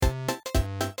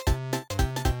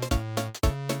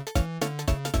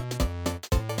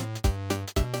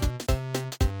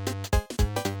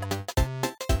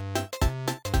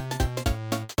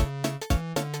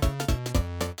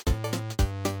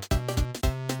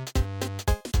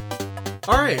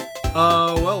Alright,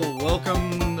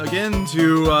 welcome again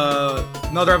to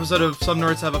another episode of Some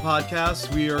Nerds Have a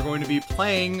Podcast. We are going to be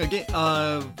playing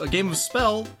a game of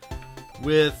Spell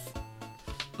with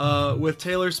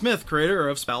Taylor Smith, creator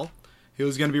of Spell,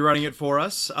 who's going to be running it for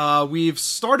us. We've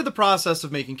started the process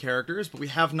of making characters, but we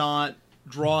have not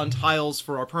drawn tiles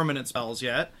for our permanent spells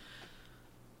yet.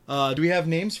 Do we have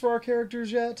names for our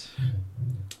characters yet?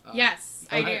 Yes,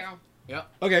 I do. Yep.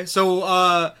 Okay,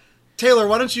 so Taylor,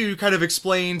 why don't you kind of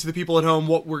explain to the people at home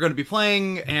what we're going to be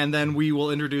playing, and then we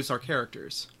will introduce our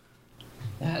characters.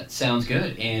 That sounds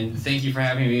good, and thank you for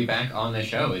having me back on the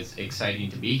show. It's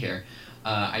exciting to be here.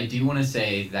 I do want to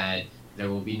say that there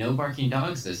will be no barking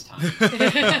dogs this time.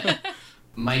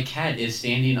 My cat is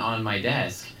standing on my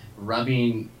desk,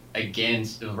 rubbing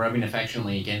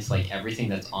affectionately against like everything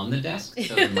that's on the desk,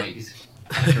 so there might be some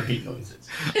great noises.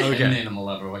 Okay. I'm an animal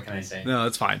lover, what can I say? No,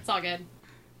 it's fine. It's all good.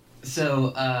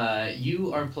 So,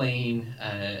 you are playing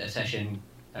a session,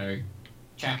 or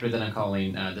chapter that I'm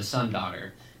calling The Sun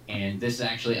Daughter, and this is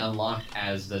actually unlocked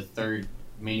as the third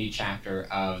mini chapter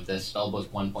of the Spellbook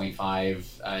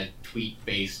 1.5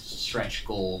 tweet-based stretch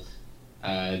goal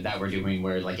that we're doing,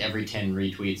 where like every 10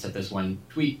 retweets that this one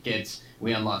tweet gets,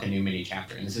 we unlock a new mini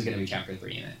chapter, and this is going to be chapter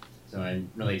 3 in it. So I'm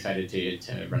really excited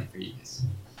to run it for you guys.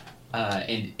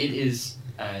 And it is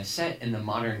set in the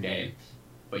modern day,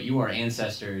 but you are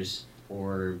ancestors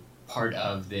or part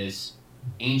of this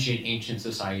ancient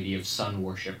society of sun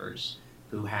worshippers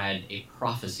who had a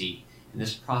prophecy, and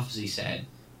this prophecy said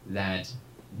that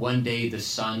one day the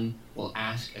sun will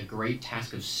ask a great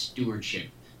task of stewardship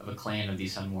of a clan of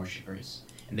these sun worshippers,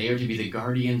 and they are to be the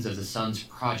guardians of the sun's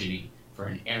progeny for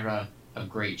an era of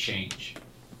great change.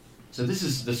 So this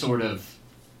is the sort of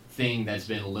thing that's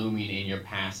been looming in your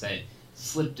past that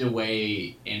slipped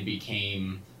away and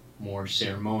became more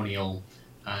ceremonial.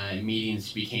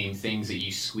 Meetings became things that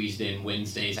you squeezed in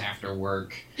Wednesdays after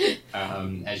work.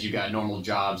 As you got normal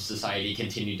jobs, society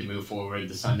continued to move forward.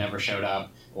 The sun never showed up,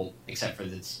 well, except for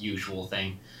this usual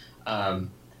thing.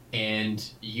 And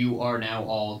you are now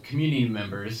all community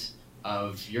members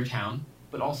of your town,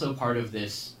 but also part of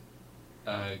this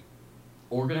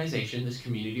organization, this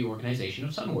community organization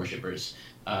of sun worshippers,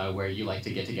 where you like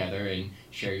to get together and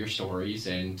share your stories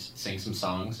and sing some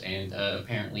songs and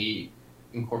apparently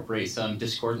incorporate some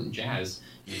discordant jazz.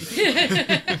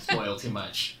 Spoil too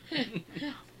much.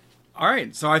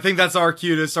 Alright, so I think that's our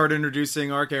cue to start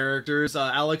introducing our characters.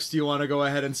 Alex, do you want to go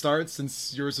ahead and start,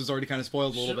 since yours was already kind of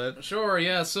spoiled a little bit? Sure,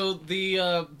 yeah. So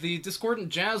the discordant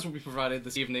jazz will be provided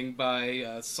this evening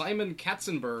by Simon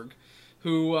Katzenberg,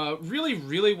 who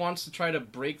really wants to try to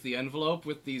break the envelope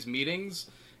with these meetings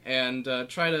and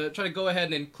try to go ahead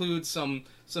and include some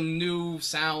new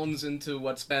sounds into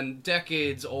what's been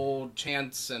decades old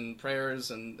chants and prayers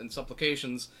and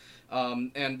supplications,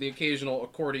 and the occasional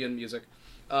accordion music.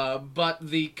 But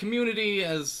the community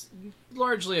is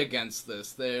largely against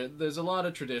this. There's a lot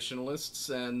of traditionalists,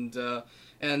 and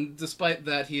despite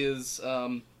that, he is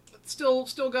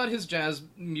still got his jazz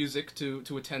music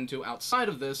to attend to outside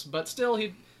of this, but still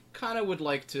he kind of would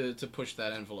like to push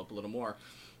that envelope a little more.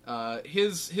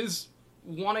 His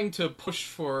wanting to push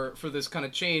for this kind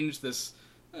of change, this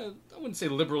I wouldn't say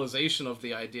liberalization of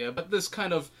the idea, but this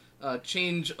kind of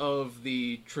change of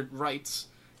the rites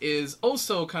is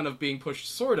also kind of being pushed,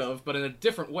 sort of, but in a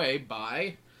different way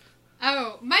by...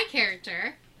 Oh, my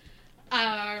character.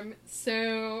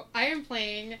 So I am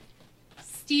playing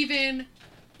Stephen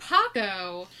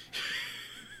Paco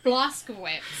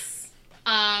Bloskowitz.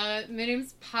 My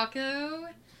name's Paco.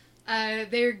 I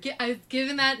was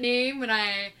given that name when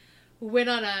I went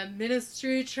on a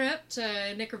ministry trip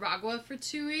to Nicaragua for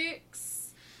 2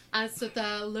 weeks. That's what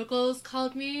the locals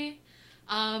called me.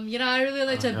 I really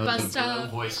like to bust out...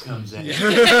 voice comes in.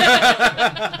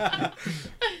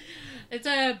 It's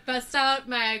to bust out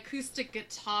my acoustic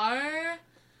guitar.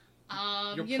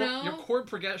 Your chord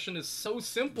progression is so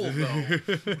simple, though.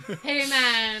 Hey,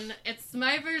 man, it's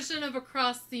my version of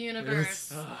Across the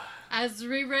Universe, as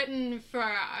rewritten for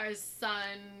our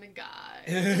sun god.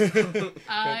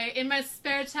 In my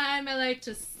spare time, I like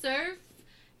to surf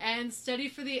and study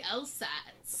for the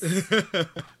LSATs.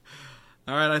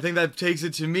 Alright, I think that takes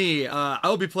it to me.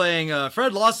 I'll be playing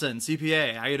Fred Lawson,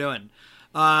 CPA. How you doing?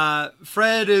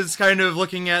 Fred is kind of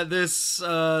looking at this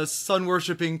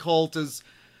sun-worshipping cult as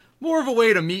more of a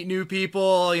way to meet new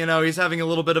people. He's having a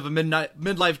little bit of a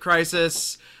midlife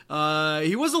crisis.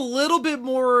 He was a little bit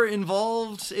more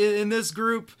involved in this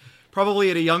group, probably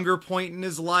at a younger point in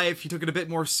his life. He took it a bit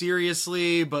more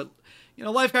seriously, but,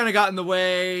 life kind of got in the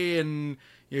way, and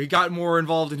he got more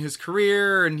involved in his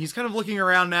career, and he's kind of looking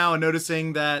around now and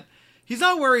noticing that he's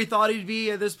not where he thought he'd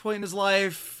be at this point in his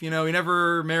life. You know, he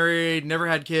never married, never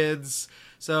had kids.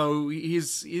 So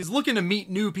he's looking to meet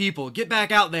new people, get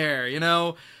back out there, you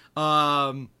know?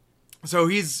 So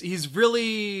he's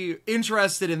really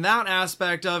interested in that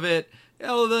aspect of it. You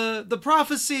know, the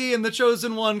prophecy and the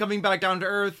chosen one coming back down to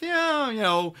earth. Yeah, you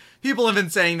know, people have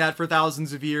been saying that for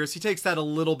thousands of years. He takes that a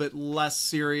little bit less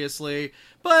seriously,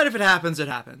 but if it happens, it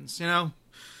happens, you know?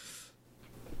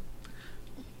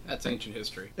 That's ancient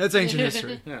history. That's ancient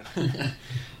history. Yeah.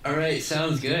 All right,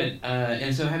 sounds good.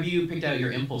 And so have you picked out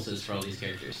your impulses for all these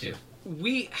characters, too?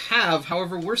 We have,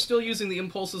 however, we're still using the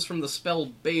impulses from the spell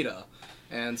beta,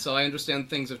 and so I understand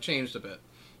things have changed a bit.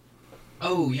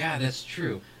 Oh, yeah, that's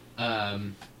true.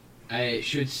 I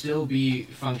should still be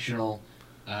functional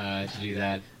to do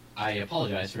that. I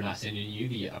apologize for not sending you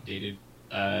the updated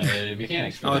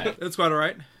mechanics for that. That's quite all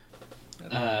right.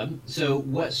 So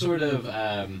what sort of,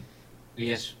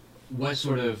 what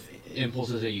sort of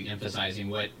impulses are you emphasizing?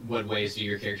 What ways do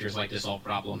your characters like to solve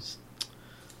problems?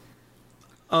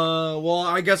 Well,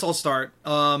 I guess I'll start.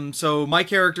 So my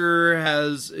character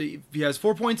has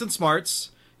 4 points in smarts.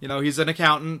 You know, he's an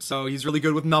accountant, so he's really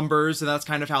good with numbers, and that's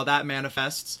kind of how that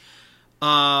manifests.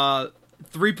 3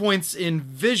 points in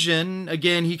vision.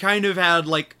 Again, he kind of had,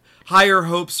 like, higher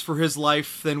hopes for his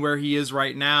life than where he is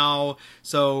right now.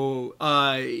 So,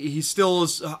 he still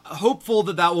is hopeful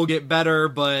that will get better,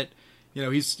 but, you know,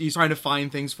 he's trying to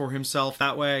find things for himself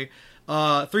that way.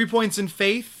 3 points in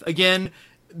faith. Again,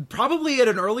 probably at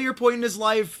an earlier point in his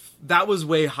life, that was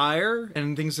way higher,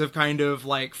 and things have kind of,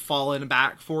 like, fallen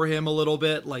back for him a little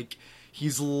bit. Like,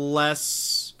 he's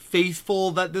less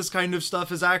faithful that this kind of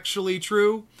stuff is actually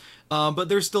true, but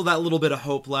there's still that little bit of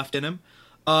hope left in him.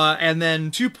 And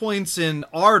then 2 points in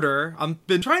ardor. I've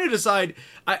been trying to decide,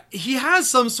 he has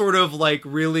some sort of, like,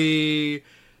 really,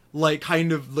 like,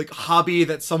 kind of, like, hobby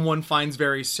that someone finds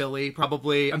very silly,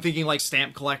 probably. I'm thinking, like,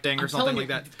 stamp collecting or something like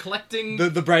that. Collecting...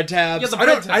 The bread tabs. Yeah, the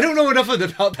bread tabs. I don't know enough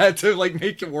about that to, like,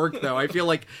 make it work, though. I feel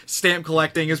like stamp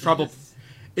collecting is probably...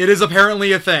 It is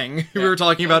apparently a thing. Yeah. We were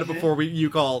talking about it before you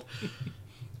called.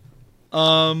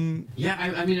 Yeah,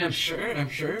 I mean, I'm sure,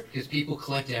 because people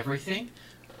collect everything,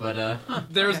 but,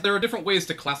 There are different ways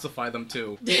to classify them,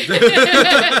 too.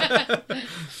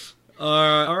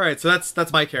 Alright, so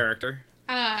that's my character.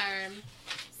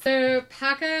 So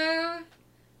Paco,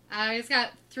 he's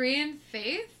got 3 in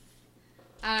faith,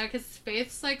 because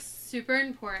faith's, like, super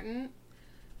important.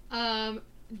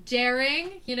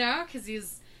 Daring, you know, because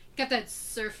he's got that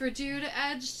surfer dude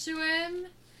edge to him.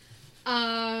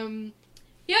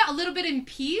 Yeah, a little bit in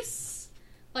peace,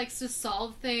 likes to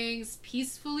solve things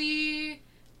peacefully,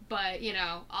 but, you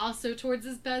know, also towards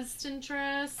his best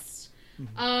interest.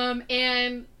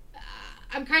 And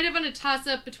I'm kind of on a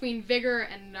toss-up between vigor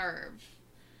and nerve.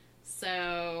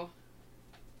 So,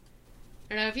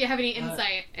 I don't know if you have any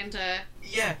insight into...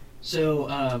 Yeah, so,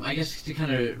 I guess to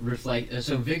kind of reflect,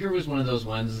 so vigor was one of those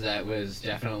ones that was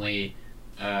definitely,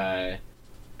 I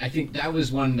think that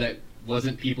was one that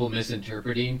wasn't people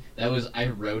misinterpreting. That was, I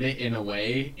wrote it in a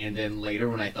way, and then later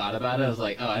when I thought about it, I was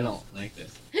like, oh, I don't like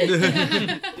this.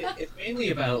 It's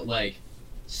mainly about, like,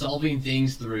 solving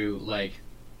things through, like,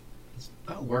 it's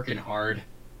about working hard,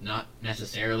 not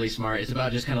necessarily smart. It's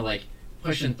about just kind of, like,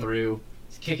 pushing through,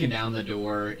 it's kicking down the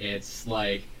door. It's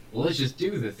like, well, let's just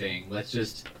do the thing. Let's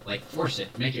just, like, force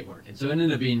it, make it work. And so it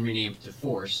ended up being renamed to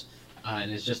Force,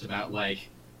 and it's just about, like,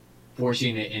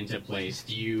 forcing it into place.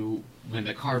 Do you, when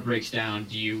the car breaks down,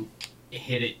 do you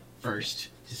hit it first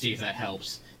to see if that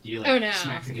helps? Do you, like,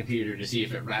 smack the computer to see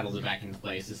if it rattles it back into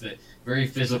place? Is that very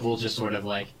physical, just sort of,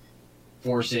 like,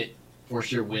 force it,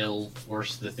 force your will,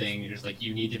 force the thing. You're just like,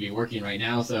 you need to be working right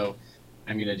now, so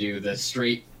I'm going to do the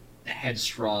straight,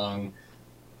 headstrong,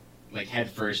 like,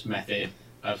 head-first method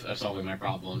of solving my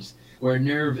problems. Where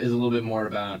nerve is a little bit more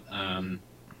about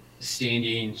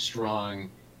standing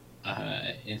strong,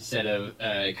 instead of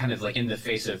kind of like in the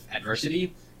face of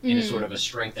adversity, in a sort of a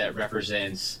strength that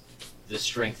represents the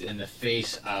strength in the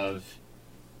face of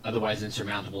otherwise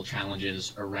insurmountable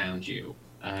challenges around you.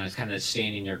 It's kind of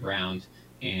standing your ground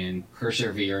and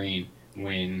persevering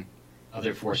when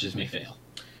other forces may fail.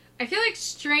 I feel like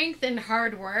strength and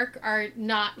hard work are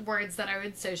not words that I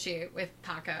would associate with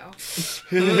Paco. I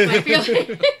feel like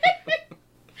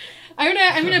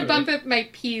I'm gonna bump up my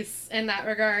peace in that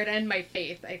regard and my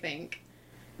faith, I think.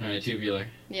 Alright, tubular.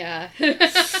 Yeah.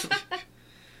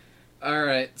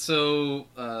 Alright, so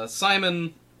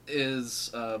Simon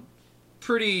is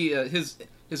pretty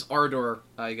his ardor,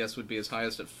 I guess, would be his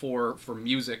highest at 4 for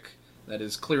music. That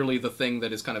is clearly the thing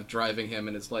that is kind of driving him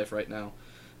in his life right now.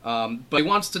 But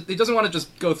he doesn't want to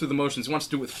just go through the motions, he wants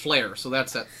to do it with flair, so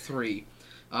that's at 3.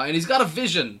 And he's got a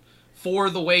vision for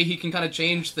the way he can kind of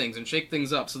change things and shake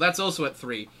things up. So that's also at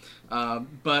 3.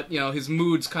 But, his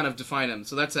moods kind of define him,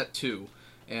 so that's at 2.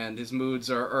 And his moods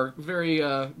are very,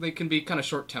 they can be kind of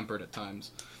short-tempered at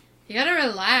times. You gotta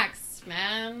relax,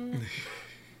 man.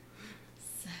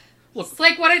 Look, It's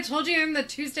like what I told you in the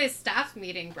Tuesday staff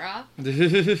meeting, brah.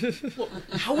 look,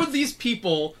 how are these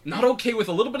people not okay with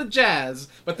a little bit of jazz,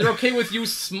 but they're okay with you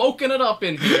smoking it up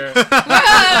in here?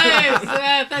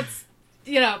 That's,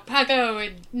 Paco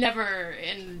would never,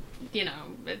 and,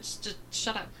 it's just,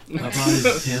 shut up. Up on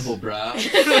his temple, bro.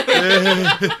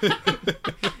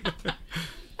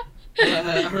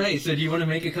 Alright, so do you want to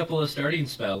make a couple of starting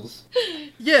spells?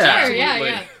 Yeah. Sure, yeah, absolutely.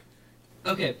 yeah.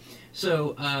 Okay,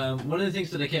 so one of the things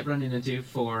that I kept running into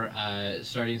for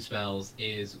starting spells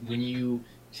is when you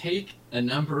take a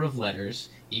number of letters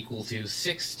equal to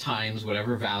 6 times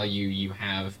whatever value you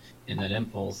have in that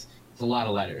impulse, it's a lot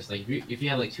of letters. Like if you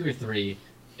have like 2 or 3,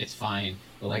 it's fine.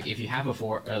 But like if you have a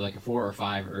 4 or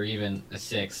 5 or even a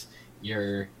 6,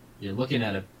 you're looking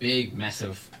at a big mess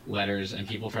of letters, and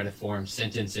people try to form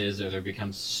sentences, or there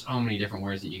becomes so many different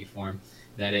words that you can form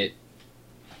that it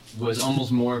was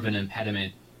almost more of an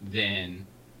impediment than,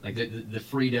 like, the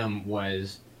freedom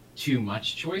was too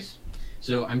much choice.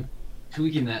 So I'm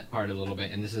tweaking that part a little bit,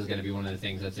 and this is going to be one of the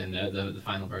things that's in the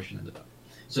final version of the book.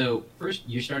 So first,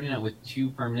 you're starting out with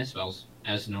 2 permanent spells,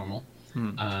 as normal,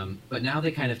 but now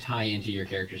they kind of tie into your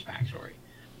character's backstory.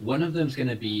 One of them's going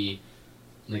to be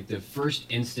like the first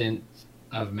instant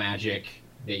of magic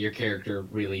that your character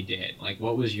really did. Like,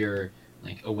 what was your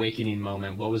awakening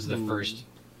moment? What was the first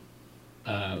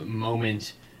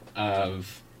moment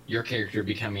of your character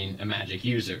becoming a magic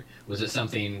user? Was it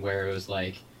something where it was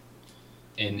like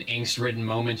an angst-ridden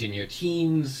moment in your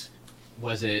teens?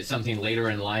 Was it something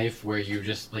later in life where you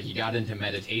just you got into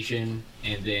meditation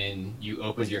and then you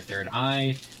opened your third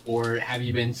eye? Or have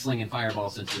you been slinging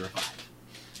fireballs since you were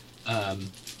 5?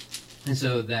 And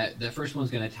so that first one's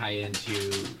going to tie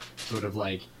into sort of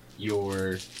like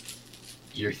your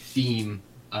theme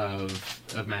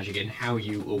of magic and how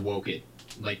you awoke it,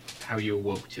 like how you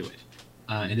awoke to it.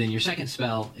 And then your second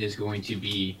spell is going to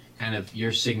be kind of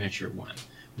your signature one.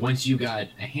 Once you got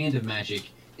a hand of magic,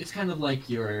 it's kind of like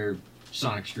your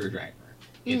sonic screwdriver.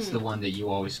 It's the one that you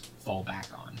always fall back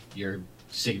on. Your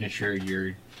signature,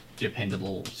 your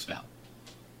dependable spell.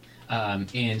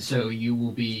 And so you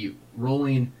will be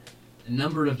rolling a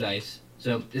number of dice.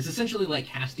 So it's essentially like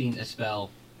casting a spell,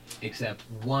 except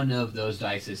one of those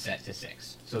dice is set to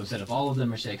 6. So instead of all of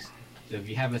them are 6, so if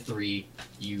you have a 3,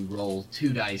 you roll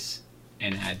 2 dice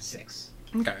and add 6.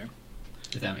 Okay.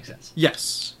 If that makes sense.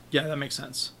 Yes. Yeah, that makes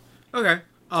sense. Okay.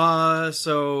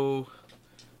 So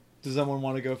does someone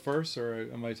want to go first, or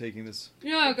am I taking this?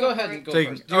 Yeah, Go for ahead it. and go Take-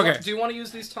 first. okay. Do you want to use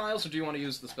these tiles, or do you want to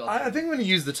use the spell? I think I'm going to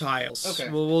use the tiles.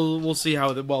 Okay. We'll see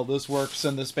how this works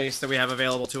in the space that we have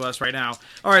available to us right now.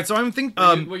 All right. So I'm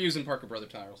thinking. We're using Parker Brother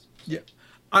tiles. Yeah.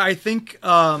 I think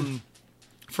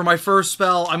for my first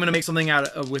spell, I'm going to make something out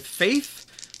of with faith,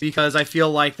 because I feel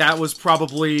like that was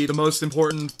probably the most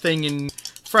important thing in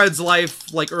Fred's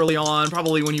life, like early on,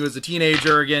 probably when he was a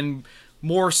teenager. Again,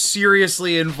 more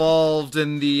seriously involved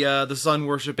in the sun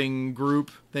worshipping group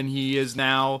than he is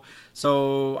now.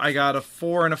 So I got a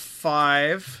 4 and a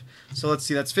 5. So let's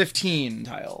see, that's 15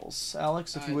 tiles.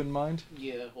 Alex, if you wouldn't mind.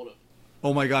 Yeah, hold up.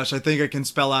 Oh my gosh, I think I can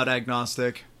spell out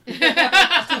agnostic.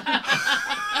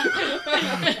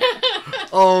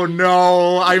 Oh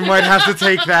no, I might have to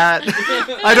take that.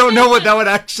 I don't know what that would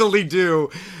actually do.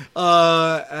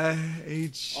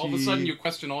 H. All of a sudden, you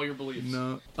question all your beliefs.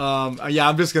 No. Yeah,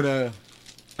 I'm just gonna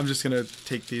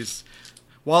take these.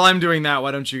 While I'm doing that,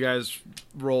 why don't you guys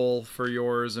roll for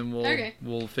yours, and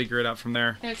we'll figure it out from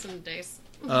there. I have some dice.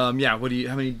 Yeah. What do you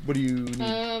need?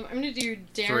 I'm gonna do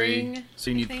daring. 3.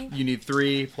 So I think. you need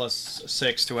 3 plus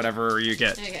 6 to whatever you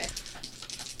get. Okay.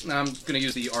 I'm gonna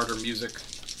use the art or music.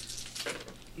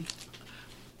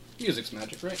 Music's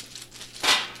magic, right?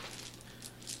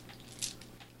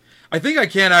 I think I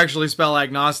can actually spell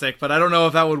agnostic, but I don't know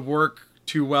if that would work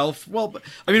too well.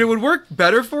 I mean, it would work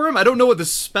better for him. I don't know what the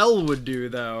spell would do,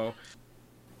 though.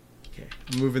 Okay,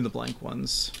 I'm moving the blank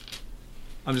ones.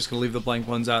 I'm just gonna leave the blank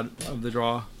ones out of the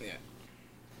draw. Yeah.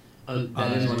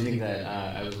 That is one thing that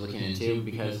I was looking into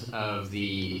because of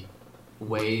the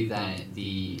way that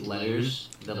the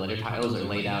letter tiles are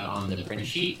laid out on the print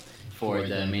sheet for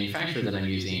the manufacturer that I'm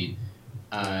using.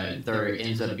 There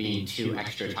ends up being 2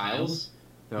 extra tiles,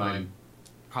 so I'm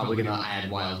probably gonna add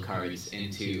wild cards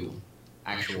into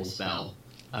actual spell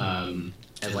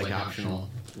as like optional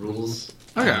rules.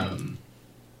 Okay.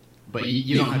 But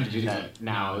you don't have to do that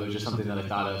now. It was just something that I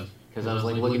thought of because I was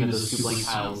like looking at those 2 blank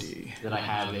tiles that I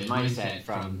have in my set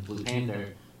from Blue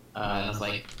Panther, And I was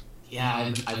like,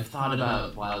 yeah, I've thought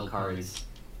about wild cards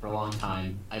for a long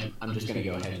time. I'm just gonna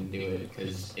go ahead and do it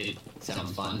because it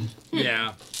sounds fun.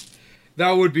 Yeah.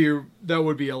 That would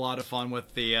be a lot of fun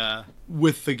with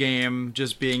the game,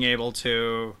 just being able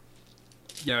to,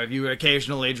 you know, if you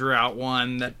occasionally drew out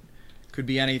one that could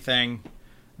be anything,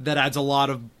 that adds a lot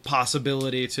of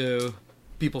possibility to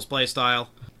people's play style.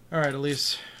 All right,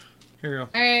 Elise, here you go.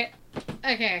 All right.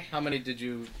 Okay. How many did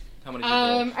you roll?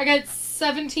 I got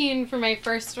 17 for my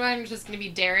first one, which is going to be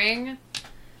daring.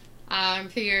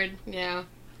 Figured, you know,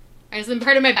 as in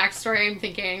part of my backstory, I'm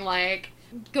thinking, like,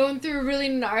 going through a really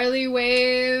gnarly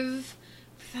wave,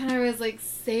 but then I was, like,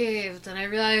 saved, and I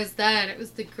realized that it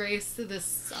was the grace of the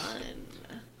sun.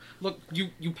 Look,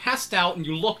 you passed out and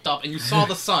you looked up and you saw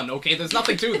the sun, okay? There's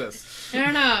nothing to this. I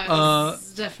don't know.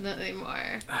 It's definitely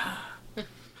more.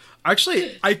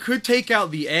 Actually, I could take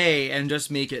out the A and just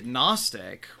make it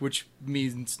Gnostic, which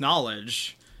means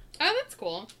knowledge. Oh, that's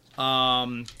cool.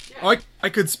 I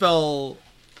could spell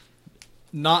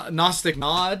Gnostic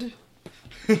Nod.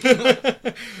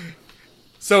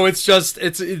 So it's just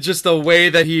the way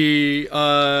that he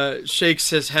shakes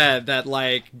his head that,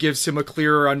 like, gives him a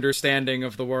clearer understanding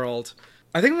of the world.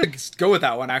 I think I'm gonna go with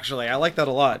that one, actually. I like that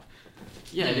a lot.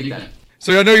 Yeah, I dig that.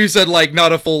 So I know you said, like,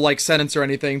 not a full, like, sentence or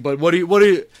anything, but what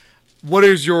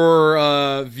is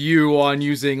your view on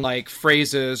using, like,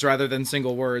 phrases rather than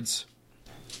single words?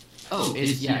 Oh,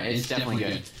 it's definitely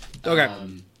good. Okay.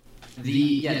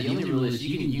 The only rule is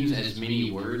you can use as many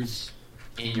words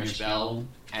in your spell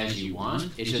as you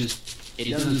want. It's just it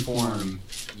doesn't form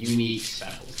unique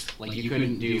spells. Like, you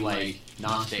couldn't do, like,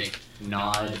 Gnostic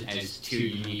Nod as two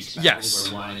unique spells,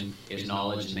 Yes. where one is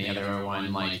knowledge and the other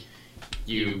one, like,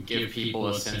 you give people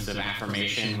a sense of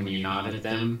affirmation when you nod at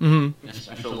them Mm-hmm. in a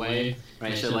special way,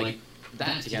 right? So, like,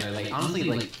 that together, like, honestly,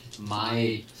 like,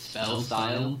 my spell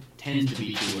style tends to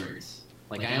be 2 words.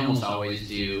 Like, I almost always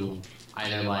do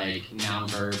either, like, noun,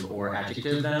 verb, or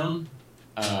adjective noun.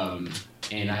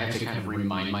 And I have to kind of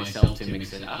remind myself to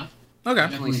mix it up. Okay.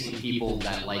 I've definitely seen people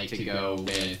that like to go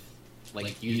with,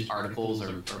 like, use articles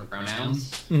or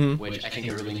pronouns, Mm-hmm. which I think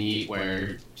are really neat,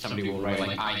 where somebody will write,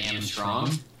 like, I am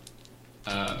strong.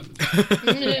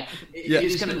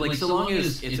 It's kind of like, so long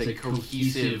as it's a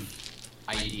cohesive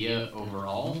idea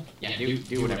overall, yeah,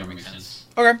 do whatever makes sense.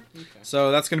 Okay.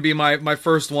 So that's going to be my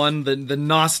first one. The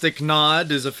Gnostic Nod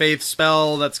is a faith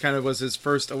spell. That's kind of was his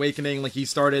first awakening. Like, he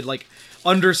started, like,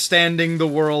 understanding the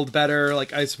world better.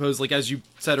 Like, I suppose, like, as you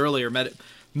said earlier,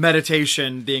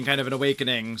 meditation being kind of an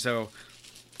awakening. So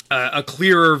a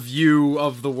clearer view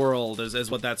of the world is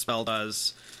what that spell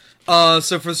does.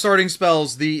 So for starting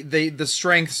spells, the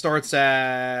strength starts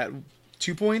at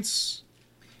 2 points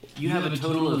You have a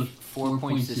total of 4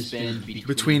 points to spend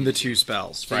between the 2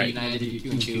 spells, So right? you can either do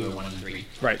 2 and 2 or 1 and 3.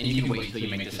 Right. And you can wait until you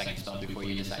make the second spell before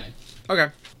you decide. Okay.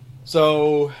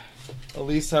 So,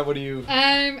 Elise, what do you?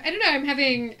 I don't know. I'm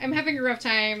having a rough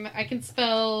time. I can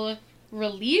spell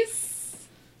release.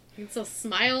 I can spell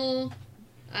smile.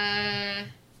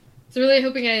 So really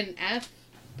hoping I had an F,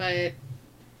 but I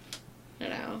don't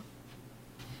know.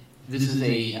 This is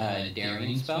a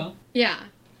daring spell. Yeah.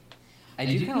 I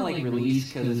do kind of like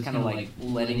release because it's kind of like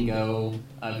letting go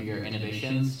of your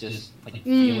inhibitions, just like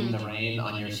feeling the rain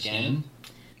on your skin.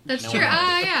 That's No true. one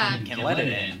else Yeah. can let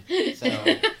it in. So,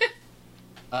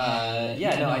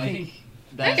 I think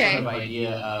that Okay. sort of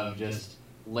idea of just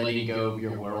letting go of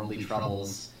your worldly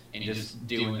troubles and just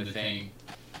doing the thing.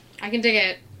 I can dig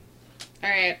it.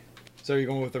 All right. So you're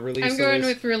going with the release? I'm going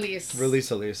Elise? with release. Release,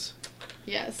 Elise.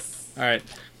 Yes. All right.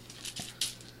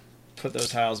 Put those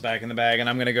tiles back in the bag, and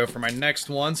I'm going to go for my next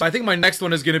one. So I think my next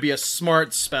one is going to be a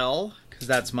smart spell, because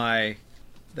that's my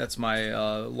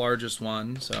largest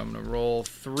one. So I'm going to roll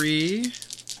 3.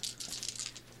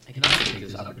 I can also take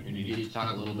this opportunity to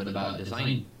talk a little bit about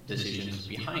design decisions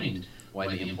behind why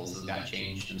the impulses got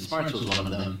changed. And Smarts was one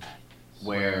of them,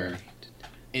 where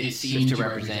it seemed to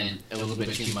represent a little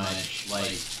bit too much,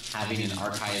 like having an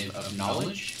archive of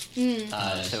knowledge. So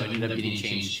it ended up getting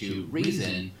changed to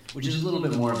reason, which is a little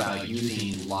bit more about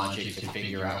using logic to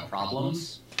figure out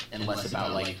problems, and less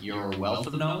about, like, your wealth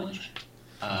of knowledge,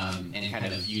 and kind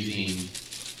of using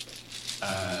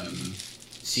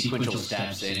sequential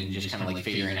steps and just kind of like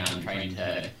figuring out and trying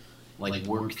to, like,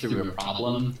 work through a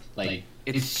problem. Like,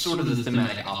 it's sort of the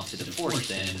thematic opposite of Force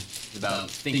then. It's about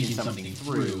thinking something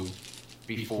through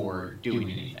before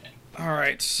doing anything. All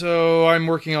right, so I'm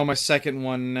working on my second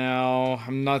one now.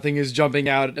 Nothing is jumping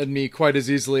out at me quite as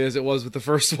easily as it was with the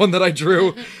first one that I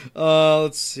drew.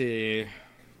 Let's see.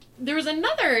 There was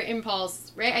another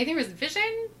impulse, right? I think it was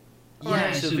vision.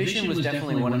 Yeah, Or- so vision was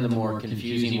definitely one of the more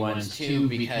confusing ones too,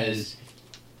 because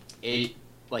it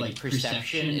like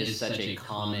perception is such a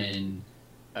common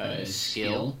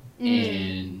skill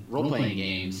in role-playing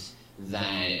games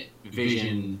that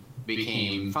vision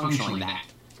became functionally that,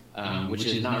 which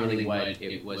is not really what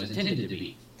it was intended to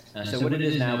be. So what it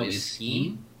is now is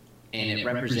scheme, and it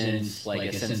represents like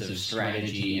a sense of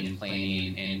strategy and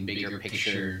planning and bigger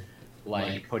picture,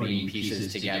 like putting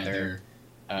pieces together,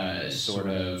 sort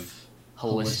of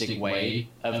holistic way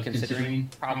of considering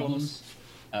problems.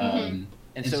 And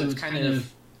so it's kind of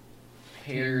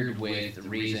paired with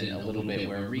reason a little bit,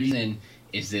 where reason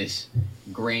is this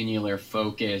granular,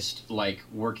 focused, like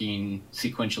working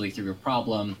sequentially through a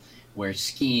problem, where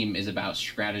scheme is about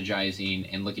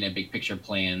strategizing and looking at big picture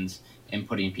plans and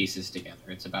putting pieces together.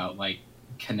 It's about like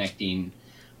connecting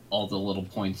all the little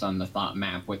points on the thought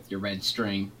map with your red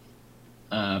string.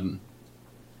 And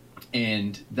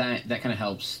that kind of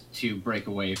helps to break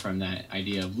away from that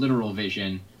idea of literal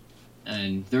vision.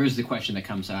 And there is the question that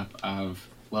comes up of,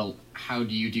 well, how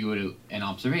do you do an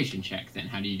observation check then?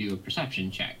 How do you do a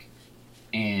perception check?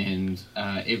 And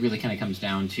it really kind of comes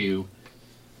down to,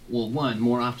 well, one,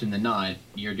 more often than not,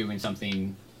 you're doing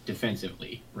something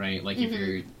defensively, right? Like if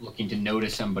you're looking to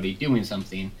notice somebody doing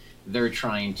something, they're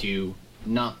trying to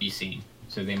not be seen.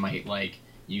 So they might like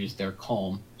use their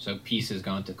calm. So peace has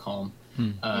gone to calm.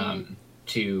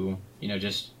 To, you know,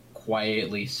 just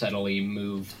quietly, subtly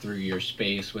move through your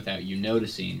space without you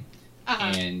noticing.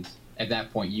 And at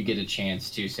that point, you get a chance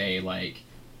to say, like,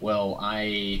 well,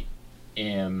 I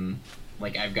am,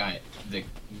 like, I've got the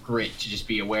grit to just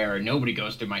be aware nobody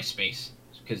goes through my space,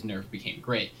 because Nerf became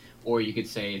grit. Or you could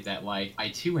say that, like, I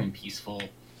too am peaceful,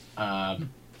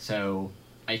 so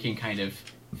I can kind of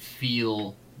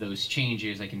feel those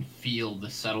changes. I can feel the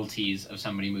subtleties of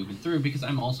somebody moving through, because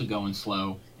I'm also going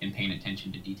slow and paying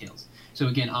attention to details. So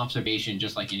again, observation,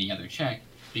 just like any other check,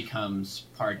 becomes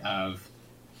part of,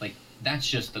 like, that's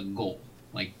just the goal.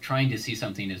 Like, trying to see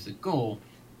something as a goal,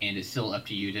 and it's still up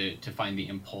to you to find the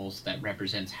impulse that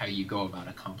represents how you go about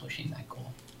accomplishing that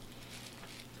goal.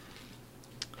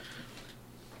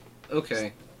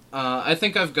 Okay. I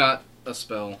think I've got a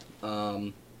spell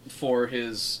for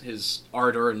his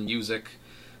ardor and music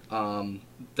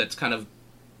that's kind of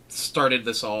started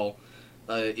this all,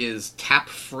 is tap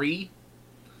free.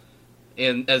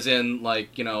 As in,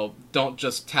 like, you know, don't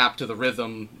just tap to the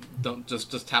rhythm, don't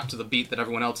just tap to the beat that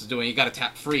everyone else is doing. You gotta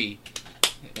tap free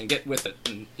and get with it,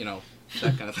 and, you know,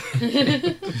 that kind of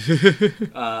thing.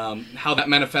 How that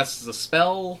manifests as a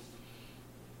spell?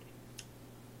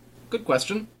 Good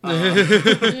question. But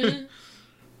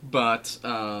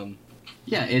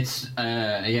yeah, it's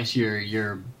I guess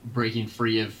you're breaking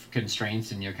free of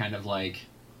constraints, and you're kind of like,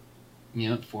 you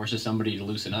know, forces somebody to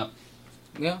loosen up.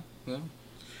 Yeah.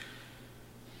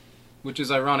 Which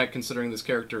is ironic, considering this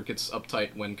character gets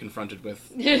uptight when confronted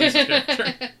with Lisa's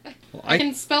character. Well, I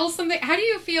can spell something. How do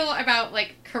you feel about,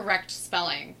 like, correct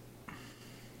spelling?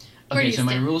 Where do Okay, you so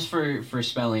my stand? rules for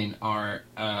spelling are,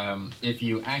 if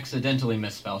you accidentally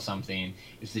misspell something,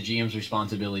 it's the GM's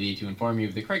responsibility to inform you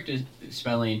of the correct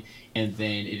spelling, and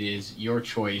then it is your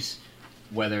choice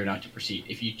whether or not to proceed.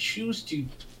 If you choose to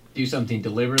do something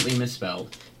deliberately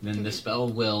misspelled, then the spell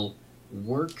will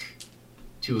work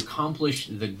to accomplish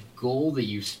the goal that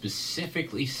you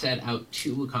specifically set out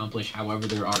to accomplish. However,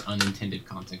 there are unintended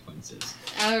consequences.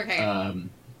 Okay.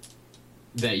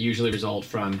 That usually result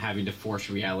from having to force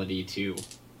reality to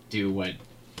do what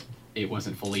it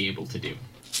wasn't fully able to do.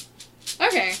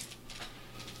 Okay.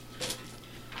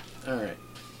 Alright.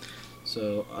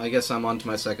 So, I guess I'm on to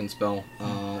my second spell,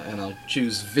 and I'll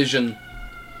choose Vision,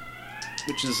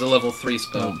 which is a level 3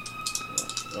 spell.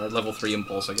 Or level 3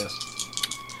 impulse, I guess.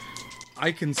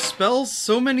 I can spell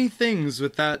so many things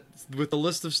with the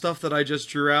list of stuff that I just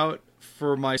drew out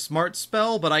for my smart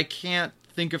spell, but I can't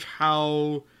think of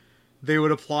how they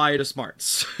would apply to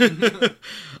smarts.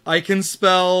 I can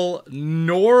spell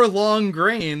nor long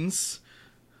grains.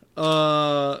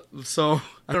 So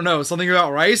I don't know, something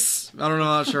about rice? I don't know,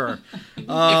 not sure. If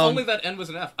only that end was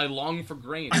an F. I long for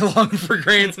grains. I long for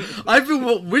grains. I've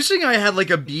been wishing I had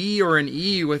like a B or an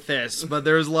E with this, but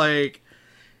there's like,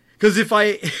 because if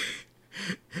I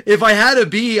had a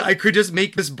B, I could just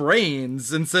make this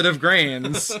brains instead of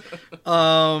grains,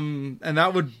 and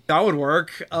that would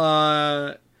work.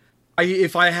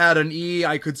 If I had an E,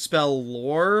 I could spell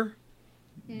lore.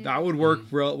 That would work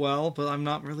real well, but I'm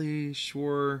not really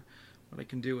sure what I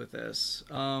can do with this.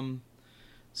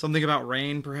 Something about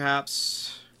rain,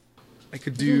 perhaps. I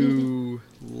could do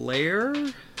lair.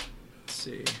 Let's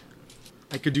see.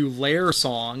 I could do lair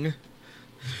song.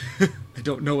 I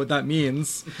don't know what that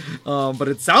means, but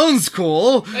it sounds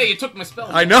cool. Hey, you took my spell.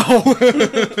 I know.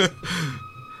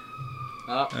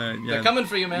 Yeah. They're coming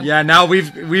for you, man. Yeah, now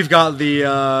we've got the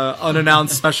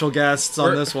unannounced special guests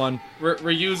on this one.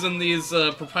 We're using these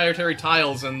proprietary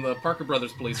tiles in the Parker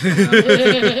Brothers police.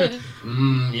 Yeah,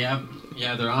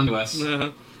 they're onto us.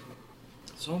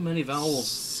 So many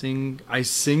vowels. I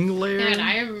sing layer.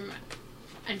 Man,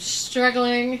 I'm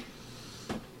struggling.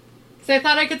 So I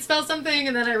thought I could spell something,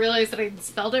 and then I realized that I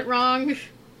spelled it wrong.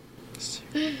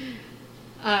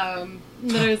 And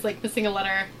then I was like missing a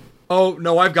letter. Oh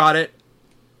no, I've got it.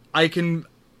 I can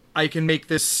make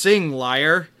this sing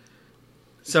liar.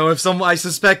 So if I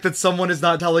suspect that someone is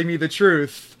not telling me the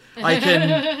truth, I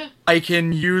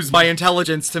can use my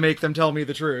intelligence to make them tell me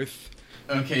the truth.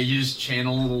 Okay, you just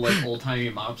channel like old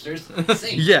timey mobsters.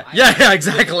 Sing. Yeah,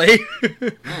 exactly.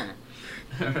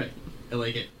 Alright, I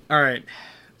like it. All right.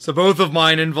 So both of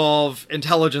mine involve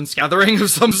intelligence gathering of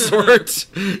some sort.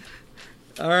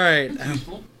 All right.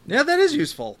 Useful. Yeah, that is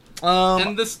useful.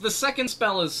 And the second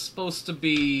spell is supposed to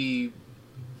be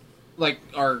like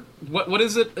what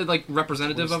is it like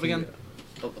representative of again?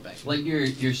 The back. Like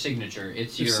your signature.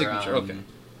 It's your signature. Okay.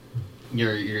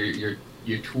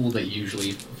 Your tool that you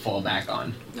usually fall back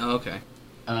on. Oh, okay.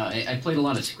 I played a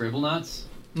lot of Scribblenauts,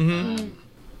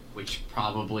 which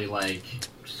probably like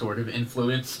sort of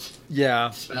influenced Yeah.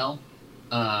 spell.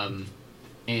 And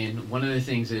one of the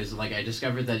things is like I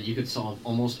discovered that you could solve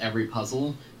almost every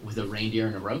puzzle with a reindeer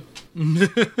and a rope.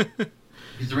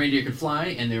 Because the reindeer could fly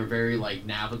and they were very like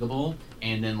navigable,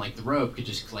 and then like the rope could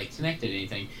just like connect to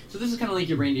anything. So this is kind of like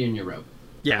your reindeer and your rope.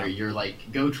 Yeah. Where your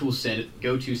like go-to set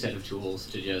of tools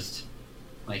to just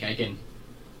like this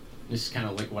is kind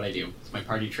of like what I do. It's my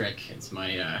party trick. It's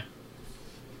my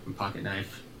pocket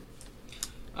knife.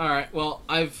 All right. Well,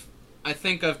 I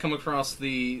think I've come across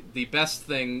the best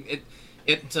thing.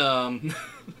 It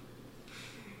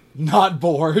Not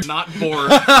bored. not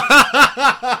bored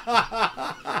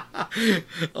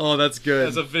Oh, that's good.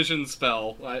 as a vision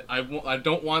spell. I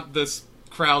don't want this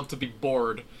crowd to be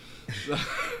bored.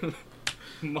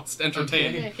 Must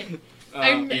entertain. Okay. I can,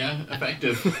 I'm, Yeah,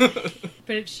 effective.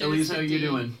 but it shows Elise, the how are you D.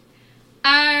 doing?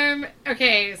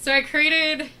 Okay, so I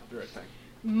created Be right back.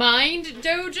 Mind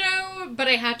Dojo, but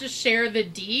I had to share the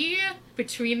D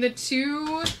between the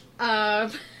two. So I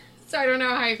don't know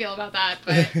how I feel about that,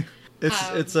 but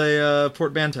It's a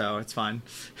portmanteau. It's fine.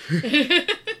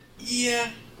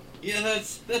 Yeah,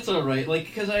 that's all right. Like,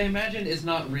 because I imagine it's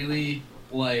not really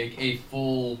like a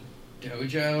full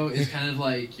dojo. It's kind of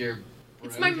like your.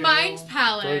 it's my brojo. mind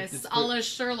palace, It's a la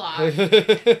Sherlock. But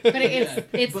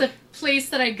it's the place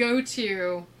that I go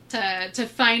to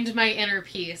find my inner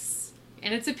peace,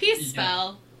 and it's a peace Yeah.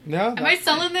 spell. No. Am I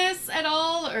selling this at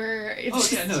all, or it's Oh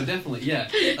just... yeah, no, definitely, yeah.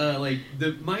 Like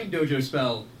the mind dojo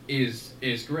spell is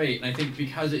great, and I think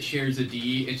because it shares a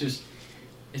D,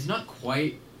 it's not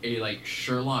quite a like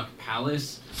Sherlock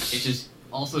Palace. It's just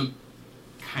also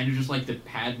kind of just like the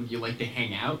pad where you like to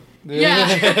hang out. Yeah.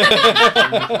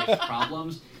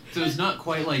 Problems. So it's not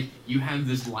quite like you have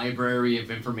this library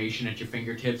of information at your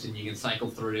fingertips and you can cycle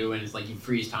through, and it's like you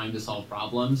freeze time to solve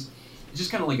problems. It's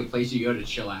just kind of like a place you go to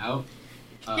chill out.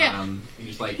 Yeah. And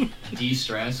just like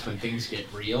de-stress when things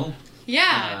get real.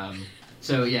 Yeah.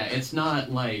 So yeah, it's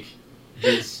not like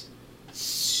this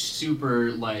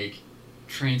super like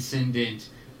transcendent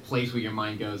place where your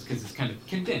mind goes, because it's kind of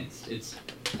condensed. It's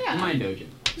Yeah. mind dojo.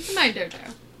 It's my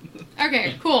dojo. Okay,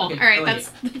 Yeah. cool. Okay, All right, I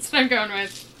like that's what I'm going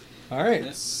with. All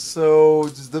right. So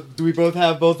do we both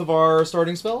have both of our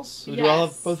starting spells? Do we all have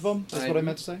Yes. both of them? That's I what I do.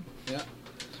 meant to say. Yeah.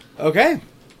 Okay.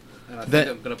 And I think That-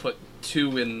 I'm gonna put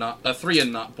 3 in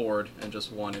not bored and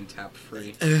just 1 in tap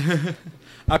free.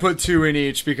 I put 2 in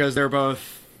each because they're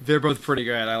both pretty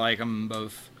good. I like them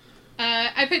both.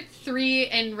 I put 3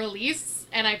 in release,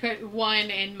 and I put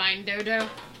 1 in mind dojo.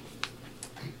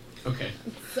 Okay.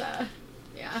 So,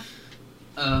 yeah.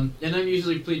 And I'm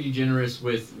usually pretty generous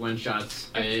with one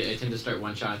shots. I tend to start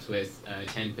one shots with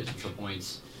 10 potential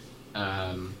points.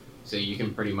 So you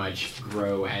can pretty much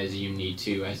grow as you need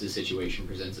to as the situation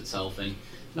presents itself, and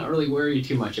not really worry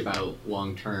too much about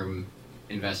long-term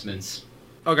investments.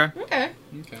 Okay. Okay.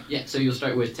 Okay. Yeah, so you'll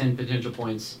start with 10 potential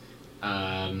points.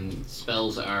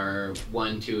 Spells are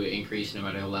 1 to increase no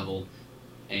matter the level,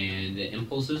 and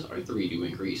impulses are 3 to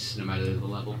increase no matter the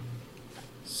level.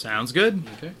 Sounds good.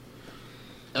 Okay.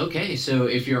 Okay, so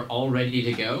if you're all ready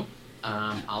to go,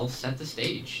 I'll set the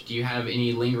stage. Do you have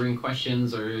any lingering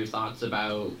questions or thoughts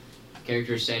about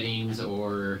character settings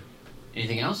or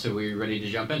anything else? Or are we ready to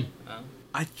jump in?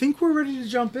 I think we're ready to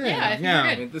jump in. Yeah, I think we're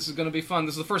I good. mean, this is gonna be fun.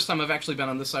 This is the first time I've actually been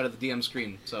on this side of the DM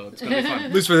screen, so it's gonna be At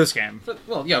fun. least for this game.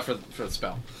 Well, yeah, for the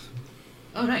spell.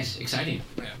 Oh, nice. Exciting.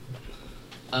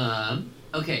 Yeah.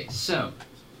 Okay, so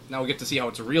Now we get to see how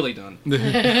it's really done.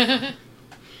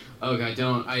 Oh god,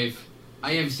 don't.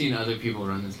 I have seen other people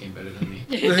run this game better than me.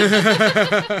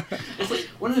 It's like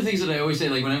one of the things that I always say,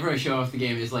 like whenever I show off the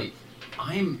game, is like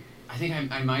I think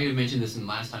I might have mentioned this in the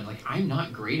last time. Like I'm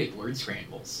not great at word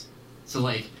scrambles. So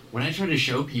like when I try to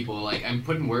show people, like I'm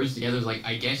putting words together, like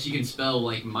I guess you can spell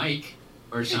like Mike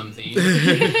or something.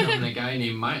 I'm a guy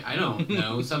named Mike. I don't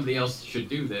know. Somebody else should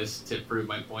do this to prove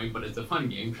my point, but it's a fun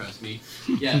game. Trust me.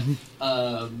 Yeah.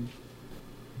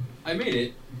 I made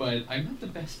it, but I'm not the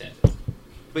best at it.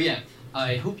 But yeah.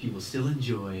 I hope you will still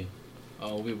enjoy.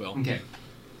 Oh, we will. Okay.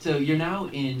 So you're now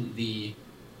in the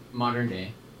modern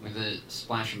day with a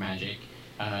splash of magic.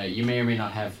 You may or may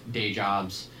not have day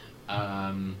jobs. But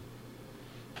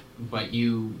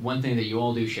one thing that you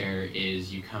all do share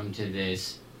is you come to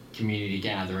this community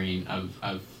gathering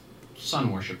of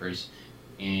sun worshippers.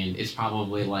 And it's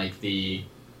probably like the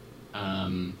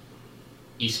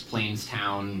East Plains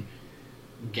town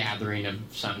gathering of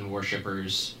sun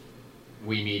worshippers.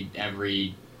 We meet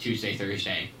every Tuesday,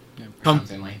 Thursday, or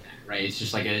something like that, right? It's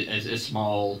just like a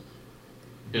small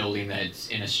building that's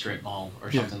in a strip mall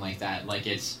or something like that. Like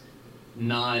it's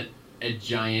not a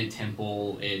giant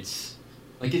temple. It's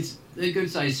like it's a good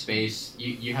sized space.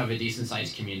 You have a decent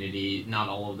sized community. Not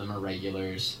all of them are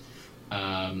regulars.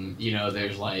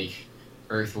 There's like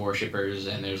earth worshippers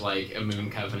and there's like a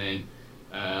moon covenant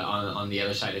on the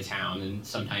other side of town, and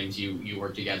sometimes you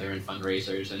work together in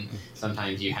fundraisers, and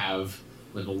sometimes you have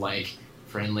little like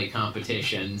friendly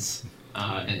competitions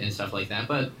and stuff like that.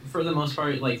 But for the most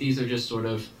part, like these are just sort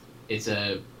of it's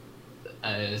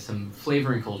some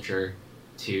flavor and culture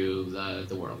to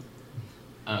the world.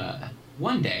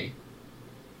 One day,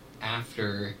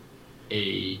 after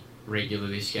a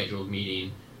regularly scheduled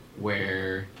meeting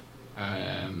where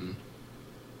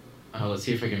let's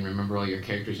see if I can remember all your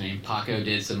characters' name. Paco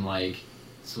did some like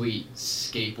sweet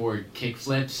skateboard kick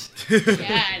flips. Yeah,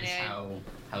 That's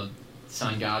how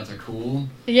sun gods are cool.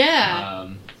 Yeah.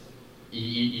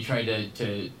 You tried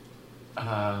to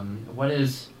what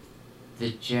is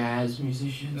the jazz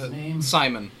musician's name?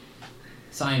 Simon.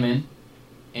 Simon.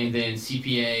 And then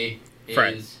CPA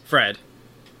is Fred.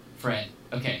 Fred.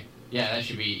 Okay. Yeah, that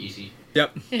should be easy.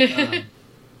 Yep.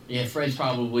 Yeah, Fred's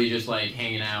probably just like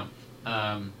hanging out.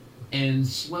 And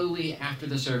slowly after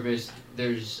the service,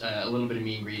 there's a little bit of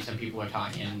meet and greet. Some people are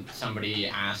talking. Somebody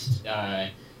asked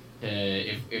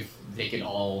if they could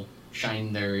all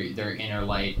shine their inner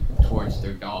light towards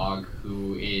their dog,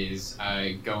 who is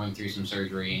going through some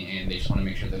surgery, and they just want to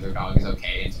make sure that their dog is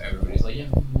okay. And so everybody's like, yeah,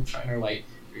 we'll shine our light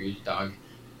for your dog.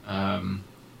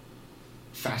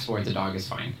 Fast forward, the dog is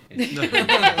fine.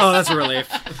 Oh, that's a relief.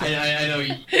 I know.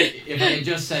 If I had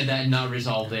just said that and not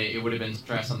resolved it, it would have been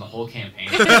stress on the whole campaign.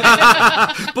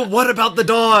 But what about the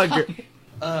dog?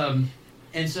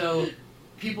 And so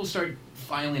people start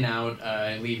filing out,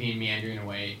 leaving, meandering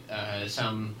away.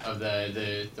 Some of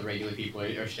the regular people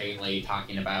are staying late,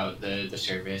 talking about the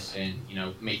service and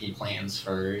making plans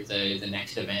for the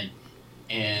next event.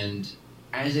 And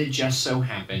as it just so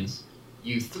happens,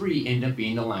 you three end up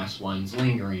being the last ones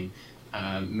lingering.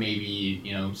 Maybe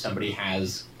somebody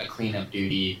has a cleanup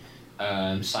duty.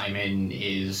 Simon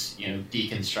is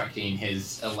deconstructing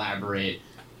his elaborate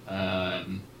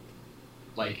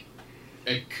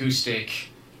acoustic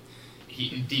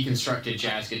deconstructed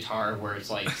jazz guitar where it's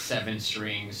like 7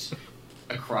 strings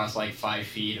across like 5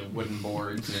 feet of wooden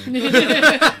boards. And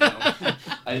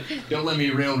don't let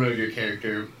me railroad your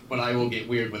character, but I will get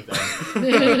weird with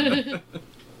that.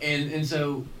 And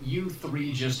so you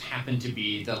three just happen to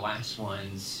be the last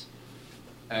ones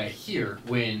here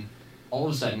when all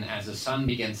of a sudden, as the sun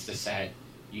begins to set,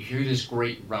 you hear this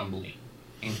great rumbling,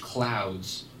 and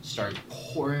clouds start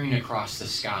pouring across the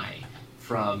sky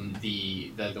from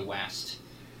the west.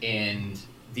 And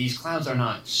these clouds are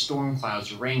not storm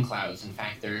clouds or rain clouds. In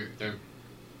fact, they're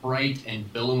bright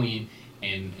and billowing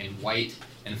and white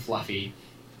and fluffy.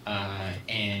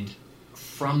 And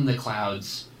from the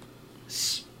clouds,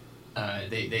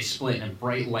 they split and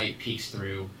bright light peeks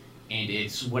through, and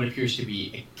it's what appears to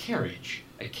be a carriage.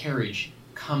 A carriage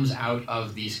comes out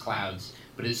of these clouds,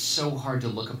 but it's so hard to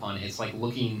look upon. It's like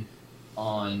looking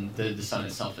on the sun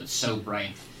itself. It's so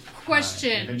bright.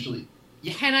 Question. Eventually,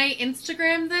 yeah. Can I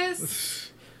Instagram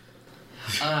this?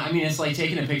 I mean, it's like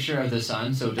taking a picture of the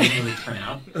sun, so it doesn't really turn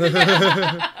out.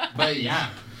 But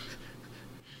yeah.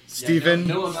 Steven.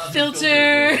 No amount of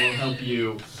Filter. will help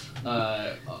you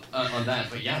on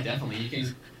that. But yeah, definitely. You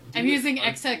can. I'm using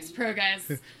XX Pro,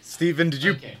 guys. Steven, did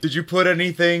Okay. you put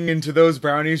anything into those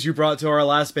brownies you brought to our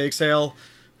last bake sale?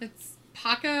 It's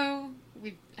Paco.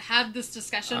 We've had this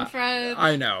discussion, Fred.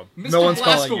 I know. Mr. No one's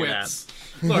calling you that. Blazkowicz.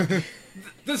 Look,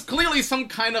 There's clearly some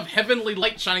kind of heavenly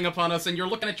light shining upon us, and you're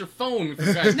looking at your phone with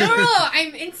you guys. No,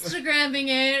 I'm Instagramming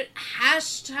it.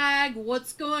 Hashtag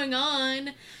what's going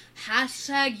on.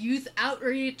 Hashtag youth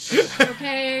outreach.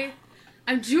 Okay?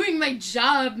 I'm doing my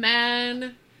job,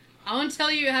 man. I won't tell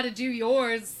you how to do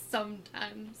yours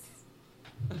sometimes.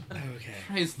 Okay.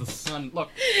 Praise the sun. Look,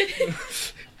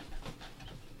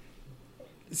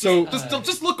 So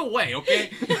just look away,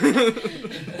 okay?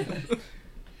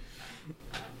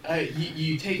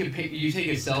 You take a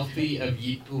selfie of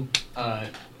you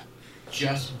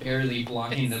just barely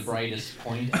blocking the brightest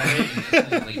point of it, and just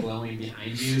kind of, like glowing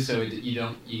behind you, so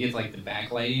you get like the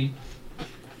backlighting.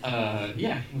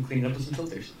 Yeah, and clean it up with some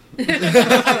filters.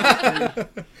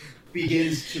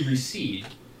 Begins to recede,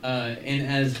 and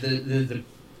as the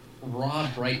raw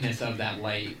brightness of that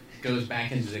light goes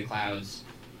back into the clouds,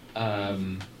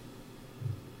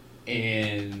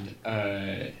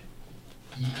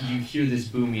 you hear this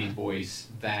booming voice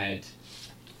that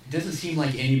doesn't seem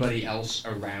like anybody else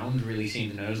around really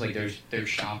seem to notice. Like there's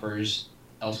shoppers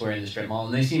elsewhere in the strip mall,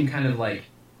 and they seem kind of like,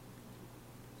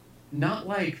 not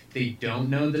like they don't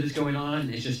know that it's going on,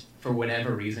 it's just for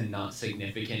whatever reason not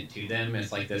significant to them.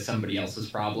 It's like there's somebody else's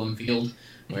problem field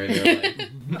where they're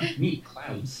like, neat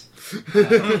clouds.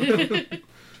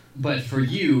 But for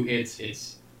you, it's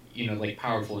like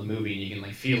powerful and moving. You can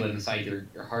like feel it inside your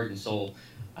heart and soul,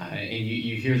 and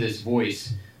you hear this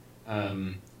voice,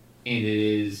 and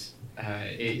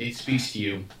it speaks to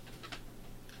you.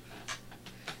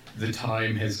 The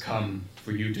time has come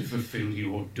for you to fulfill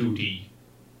your duty.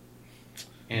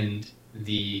 And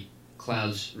the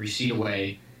clouds recede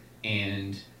away,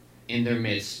 and in their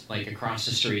midst, like across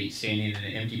the street, standing in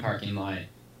an empty parking lot,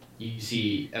 you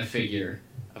see a figure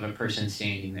of a person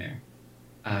standing there.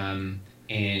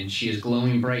 And she is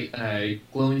glowing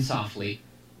glowing softly,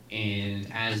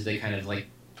 and as the kind of like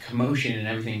commotion and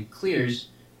everything clears,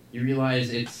 you realize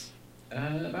it's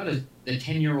about a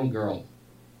 10-year-old girl.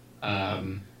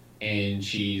 And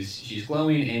she's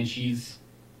glowing, and she's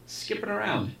skipping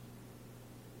around.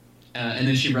 And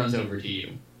then she runs over to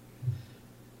you.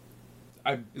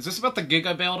 Is this about the gig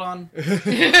I bailed on?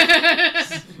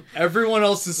 Everyone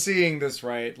else is seeing this,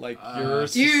 right? Like you're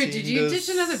seeing Dude, did you this...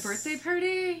 ditch another birthday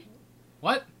party?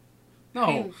 What?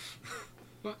 No.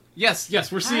 Yes,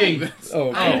 we're seeing this.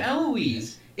 Oh, I'm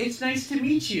Eloise. It's nice to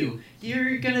meet you.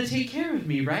 You're gonna take care of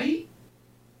me, right?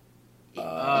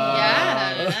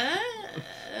 Yeah.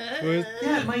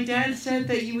 Yeah, my dad said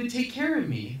that you would take care of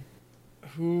me.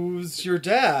 Who's your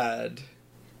dad?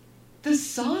 The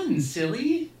sun,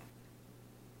 silly.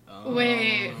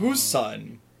 Wait. Whose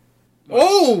son?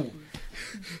 Oh!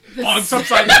 Bonk's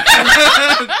upside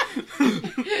down.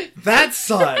 That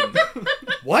son!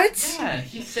 What? Yeah,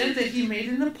 he said that he made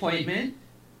an appointment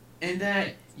and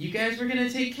that you guys were gonna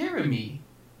take care of me.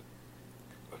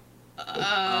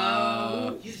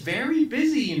 He's very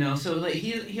busy, so like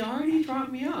he already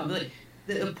dropped me off. Like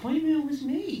the appointment was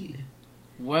made.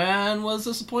 When was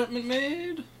this appointment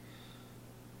made?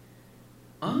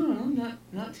 I don't know,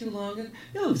 not too long ago.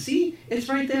 No, see, it's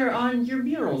right there on your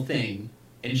mural thing.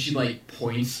 And she like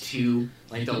points to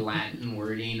like the Latin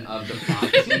wording of the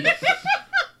prophecy.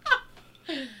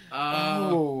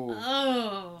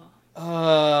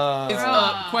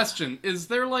 Question: is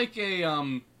there like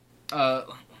a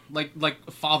like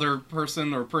a father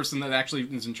person or person that actually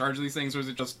is in charge of these things, or is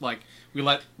it just like we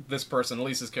let this person,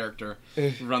 Elise's character,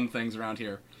 run things around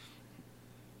here?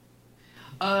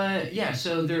 Yeah,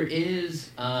 so there is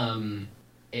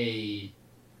a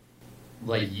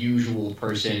like usual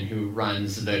person who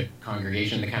runs the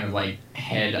congregation, the kind of like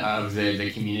head of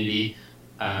the community.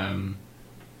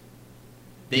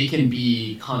 They can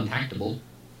be contactable.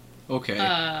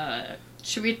 Okay.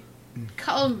 Should we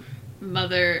call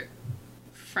Mother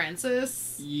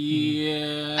Francis?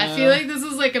 Yeah. I feel like this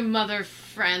is like a Mother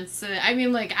Francis. I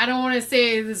mean, like, I don't want to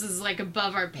say this is like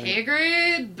above our pay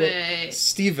grade, but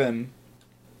Stephen.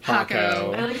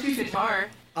 Paco. I like your guitar.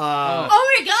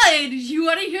 Oh my god! You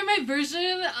want to hear my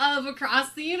version of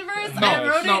Across the Universe? I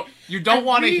wrote it. You don't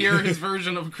want to hear his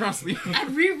version of Across the Universe. I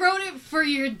rewrote it for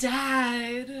your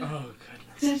dad. Oh,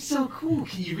 goodness. That's so cool.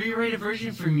 Can you rewrite a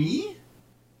version for me?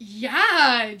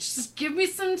 Yeah, just give me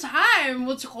some time.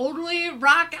 We'll totally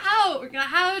rock out. We're gonna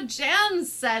have a jam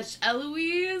sesh,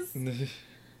 Eloise. This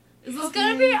is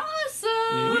gonna be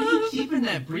awesome. What are you keeping in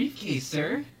that briefcase,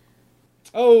 sir?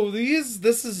 Oh, this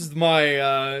is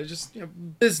my,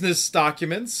 business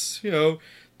documents,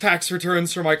 tax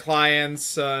returns for my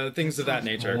clients, things of that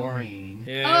nature. Boring.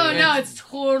 Yeah, Oh no, it's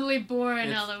totally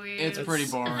boring, Eloise. It's pretty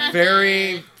boring.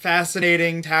 very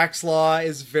fascinating. Tax law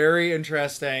is very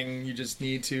interesting. You just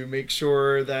need to make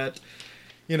sure that,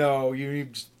 you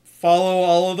follow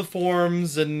all of the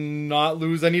forms and not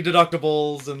lose any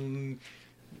deductibles and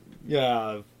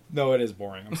yeah. No, it is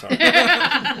boring. I'm sorry.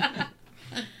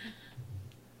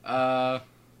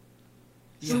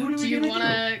 So what Do we you gonna want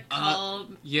to call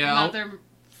yeah, I'll- Mother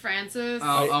Francis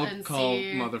I'll and call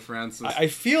see? Mother Francis. I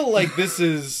feel like this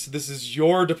is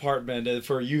your department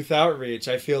for youth outreach.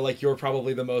 I feel like you're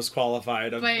probably the most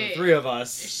qualified of the Wait. three of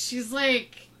us. She's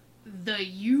like, the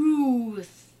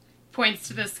youth points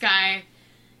to this guy,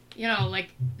 you know, like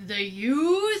the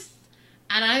youth,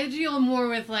 and I deal more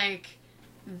with like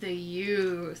the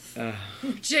youth.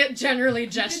 Generally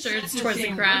gestures towards the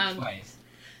ground. Twice.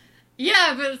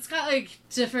 Yeah, but it's got like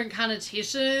different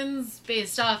connotations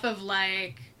based off of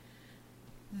like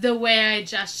the way I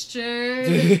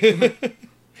gestured.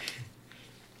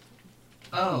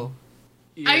 Oh.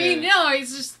 I mean, no,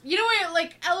 it's just, you know what,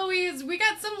 like, Eloise, we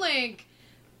got some, like,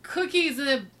 cookies in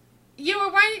the, you know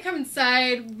what, why don't you come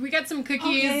inside? We got some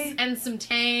cookies Okay. and some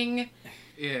Tang.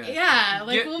 Yeah. Yeah,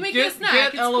 like, we'll make you a snack.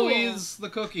 Get It's Eloise the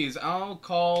cookies. I'll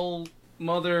call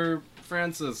Mother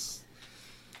Francis.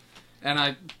 And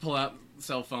I pull out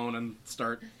cell phone and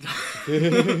start.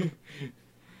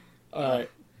 All right.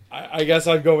 I guess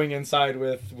I'm going inside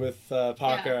with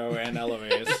Paco and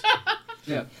Eloise.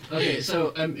 Yeah. Okay, so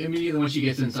immediately when she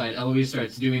gets inside, Eloise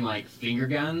starts doing like finger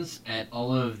guns at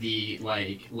all of the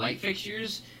like light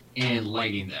fixtures and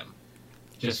lighting them,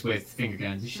 just with finger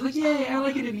guns. And she's like, "Yay, I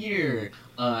like it in here."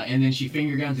 And then she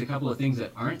finger guns a couple of things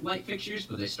that aren't light fixtures,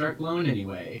 but they start glowing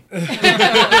anyway.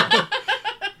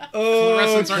 Fluorescents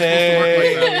aren't supposed to work like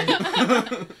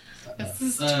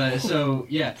that. So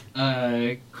yeah,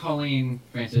 calling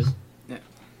Francis. Yeah.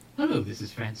 Hello, this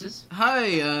is Francis. Hi,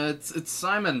 it's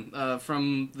Simon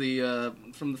from the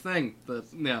thing.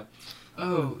 Yeah.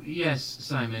 Oh yes,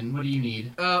 Simon. What do you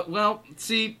need? Well,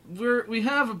 see, we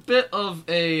have a bit of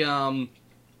a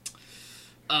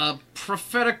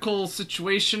prophetical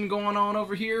situation going on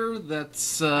over here. That's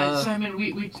Simon,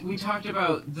 we talked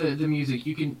about the music.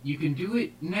 You can do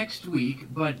it next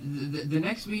week, but the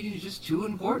next meeting is just too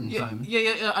important, Simon.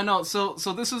 Yeah, I know. So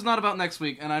this is not about next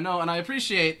week, and I know, and I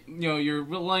appreciate, you're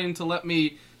willing to let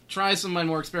me try some of my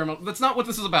more experimental. That's not what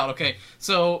this is about, okay?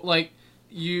 So, like,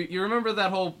 you remember that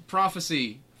whole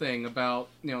prophecy thing about,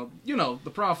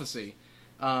 the prophecy.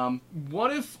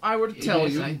 What if I were to tell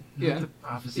Yes, you? I know the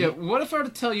prophecy. Yeah, what if I were to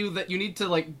tell you that you need to,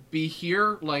 like, be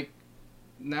here, like,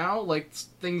 now? Like,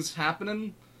 things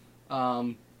happening?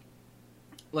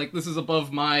 Like, this is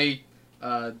above my,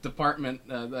 department.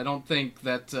 I don't think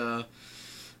that,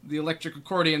 the electric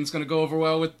accordion's gonna go over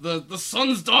well with the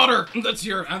sun's daughter that's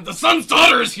here, and the sun's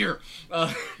daughter is here!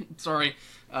 Sorry.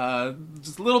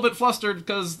 Just a little bit flustered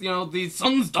because, the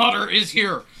sun's daughter is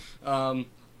here!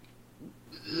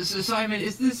 So Simon,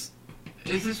 is this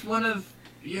one of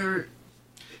your?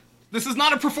 This is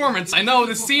not a performance. I know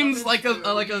this seems like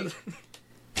a.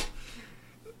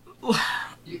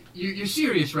 You're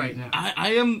serious right now.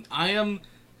 I am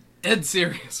dead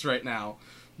serious right now.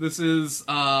 This is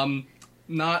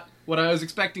not what I was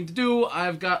expecting to do.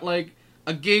 I've got like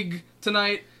a gig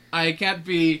tonight. I can't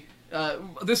be.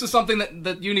 This is something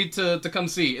that you need to come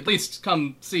see. At least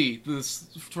come see this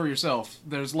for yourself.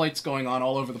 There's lights going on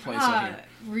all over the place out here.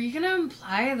 Were you gonna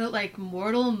imply that, like,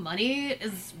 mortal money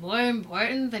is more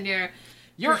important than your...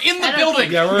 You're in the prophetic-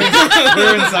 building! Yeah, we're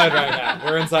inside right now.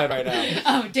 We're inside right now.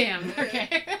 Oh, damn.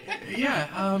 Okay. Yeah,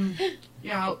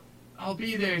 I'll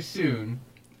be there soon.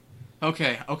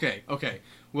 Okay.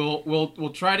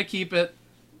 We'll try to keep it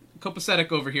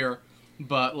copacetic over here,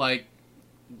 but like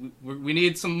we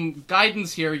need some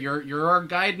guidance here. You're our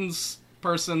guidance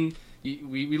person.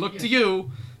 We look to you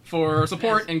for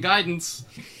support and guidance.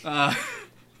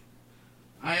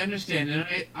 I understand, and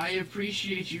I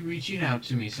appreciate you reaching out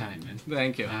to me, Simon.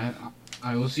 Thank you.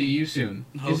 I will see you soon.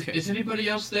 Okay. Is anybody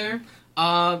else there?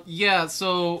 Yeah.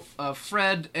 So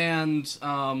Fred and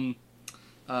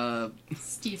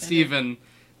Steven.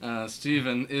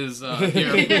 Steven is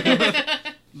here.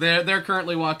 They're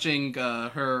currently watching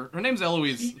her name's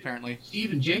Eloise, apparently.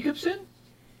 Steven Jacobson?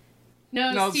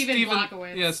 No, Steven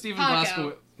Blaskowitz. Yeah, Steven Paco.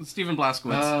 Blaskowitz. Steven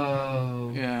Blaskowitz.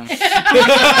 Oh. Yeah.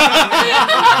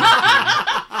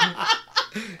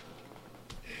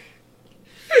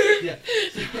 Yeah.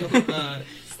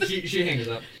 She hangs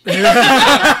up.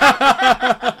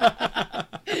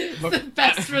 It's the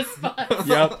best response.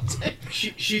 Yep.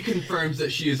 She confirms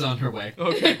that she is on her way.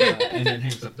 Okay. And then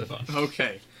hangs up the phone.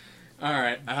 Okay. All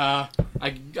right. I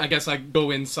guess I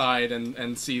go inside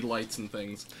and see lights and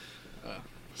things.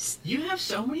 You have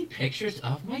so many pictures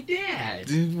of my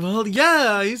dad. Well,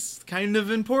 yeah, he's kind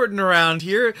of important around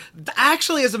here.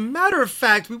 Actually, as a matter of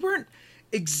fact, we weren't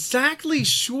exactly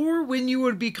sure when you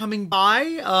would be coming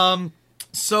by.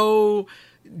 So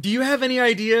do you have any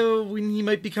idea when he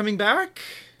might be coming back?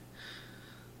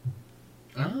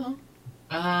 Oh.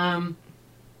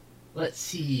 Let's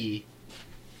see.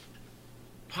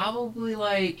 Probably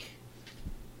like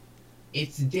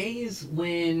it's days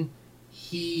when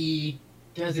he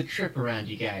does a trip around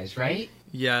you guys, right?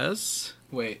 Yes.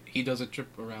 Wait, he does a trip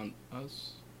around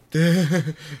us?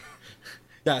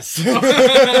 Yes.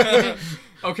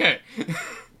 Okay.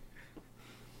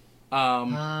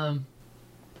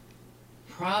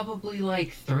 Probably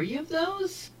like 3 of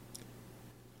those?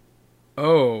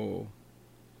 Oh.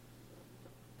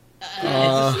 It's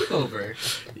a sleepover.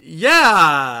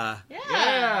 Yeah.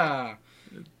 Yeah.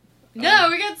 No,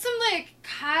 we got some like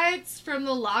kites from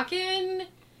the lock-in.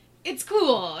 It's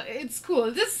cool. It's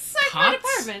cool. This is like my Cots?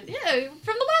 apartment. Yeah,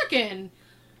 from the lock-in.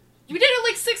 We did it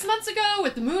like 6 months ago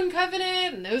with the Moon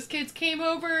Covenant, and those kids came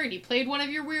over, and he played one of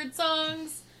your weird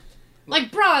songs.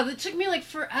 Like, bruh, it took me like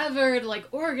forever to like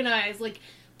organize. Like,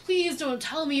 please don't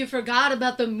tell me you forgot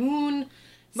about the Moon.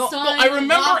 No, Sun I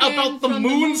remember lock-in about the from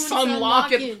moon sun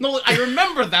lock-in. lock-in. No, I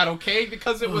remember that, okay,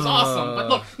 because it was awesome. But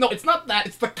look, no, it's not that.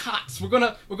 It's the cots. We're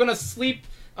gonna sleep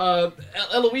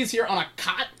Eloise here on a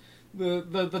cot.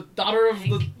 The daughter of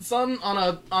the sun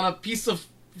on a piece of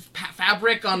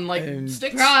fabric on like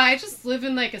sticks. Bruh, I just live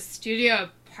in like a studio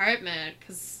apartment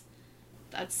because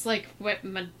that's like what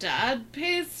my dad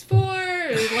pays for.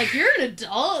 Like, you're an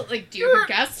adult. Like, do you have a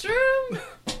guest room?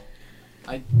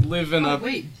 I live in a.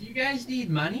 Wait, do you guys need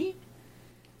money?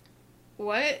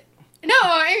 What? No,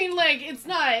 I mean, like, it's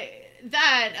not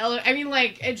that. I mean,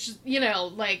 like, it's just, you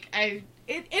know, like,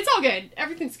 it's all good.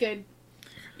 Everything's good.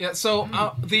 Yeah. So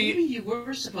Maybe you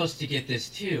were supposed to get this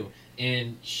too.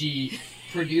 And she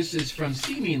produces from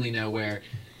seemingly nowhere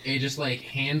a just like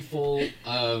handful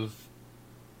of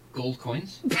gold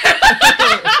coins.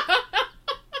 I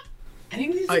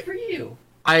think these are for you.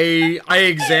 I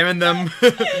examine them.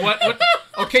 what?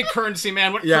 Okay, currency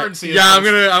man. What currency? Is Yeah,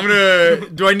 this? I'm gonna.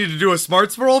 Do I need to do a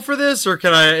smarts roll for this, or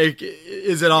can I?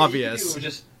 Is it obvious?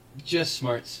 Just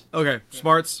smarts. Okay,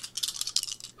 smarts.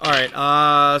 All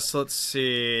right. So let's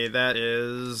see. That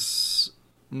is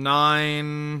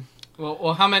 9.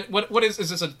 Well, how many? What is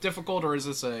this a difficult or is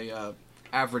this a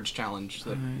average challenge?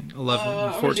 11, I'm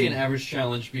gonna say 14. an average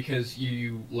challenge because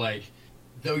you like,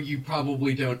 though you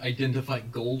probably don't identify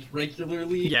gold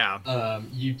regularly. Yeah.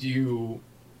 You do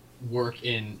work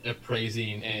in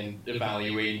appraising and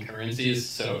evaluating currencies,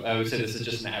 so I would say this is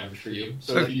just an average for you.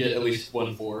 So if you get at least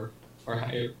 1-4 or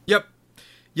higher. Yep.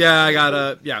 Yeah, I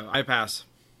got yeah, I pass.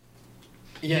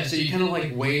 Yeah, so you kind of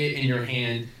like weigh it in your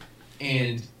hand,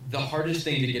 and the hardest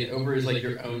thing to get over is like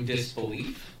your own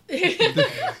disbelief.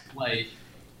 Like,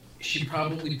 she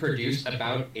probably produced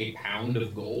about a pound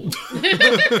of gold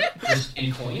just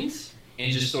in coins,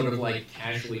 and just sort of like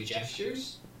casually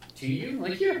gestures to you,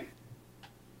 like, here.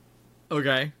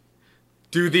 Okay.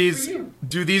 Do these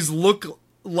look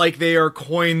like they are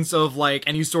coins of like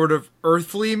any sort of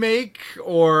earthly make,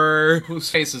 or Whose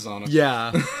face is on it?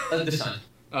 yeah? The sun.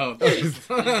 Oh.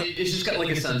 It's just got like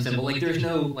a sun symbol. Like, there's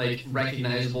no like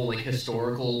recognizable like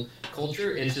historical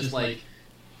culture. It's just like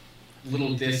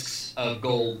little discs of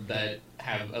gold that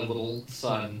have a little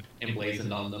sun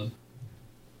emblazoned on them.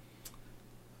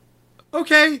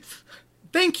 Okay.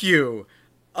 Thank you.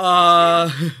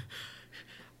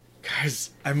 Guys,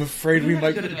 I'm afraid we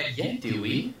might. Go to bed yet, do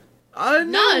we?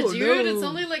 No, dude, it's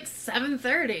only like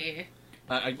 7:30.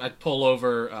 I pull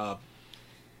over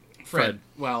Fred Fred.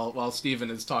 while Steven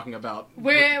is talking about.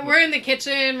 We're in the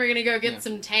kitchen. We're gonna go get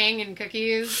some Tang and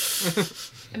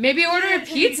cookies, and maybe order a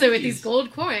pizza with these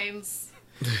gold coins.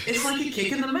 It's like a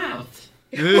kick in the mouth.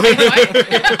 Wait,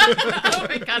 what? Oh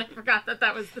my god, I forgot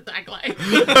that was the tagline.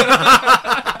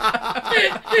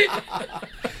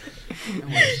 I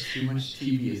watched too much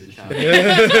TV as a child.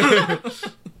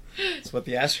 It's what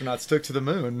the astronauts took to the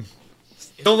moon.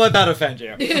 Don't let that offend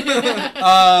you.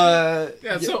 Yeah.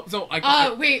 So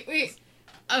I. Wait.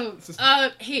 Oh,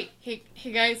 hey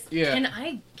guys. Yeah. Can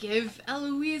I give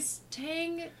Eloise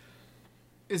Tang?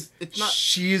 It's not.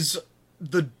 She's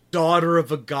the daughter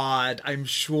of a god. I'm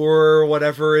sure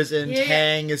whatever is in Yeah.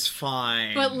 Tang is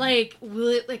fine. But like, will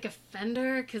it like offend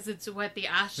her? Because it's what the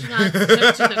astronauts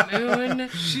took to the moon.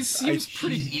 She seems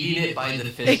pretty. She's eating it by the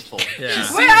fistful. yeah.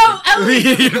 Well,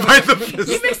 Eloise, By the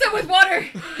you mix it with water.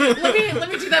 Let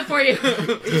me do that for you.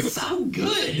 It's so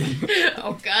good.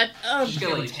 Oh god. She's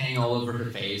got like Tang all over her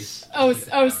face. So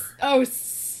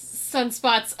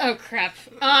Sunspots. Oh crap.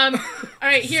 All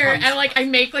right, here. I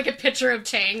make like a picture of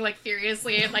Tang like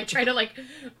furiously and like try to like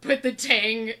put the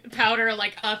Tang powder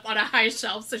like up on a high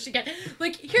shelf so she can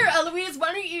like, here, Eloise,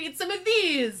 why don't you eat some of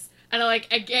these? And I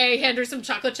hand her some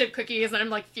chocolate chip cookies and I'm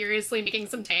like furiously making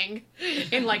some Tang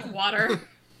in like water.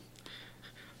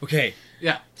 Okay.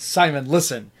 Yeah. Simon,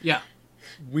 listen. Yeah.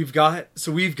 We've got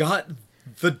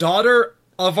the daughter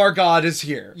of our god is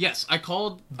here. Yes, I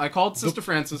called Sister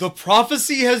Francis. The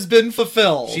prophecy has been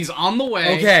fulfilled. She's on the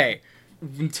way. Okay.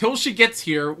 Until she gets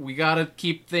here, we gotta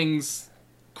keep things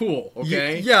cool,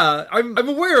 okay? Yeah, I'm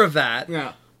aware of that.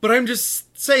 Yeah. But I'm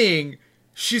just saying,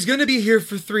 she's gonna be here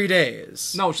for 3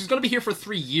 days. No, she's gonna be here for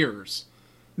 3 years.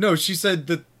 No, she said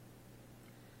that...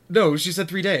 No, she said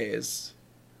 3 days.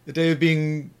 The day of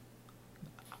being...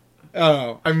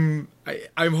 Oh, I'm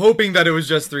hoping that it was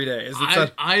just 3 days.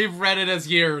 I've read it as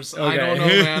years. Okay. I don't know,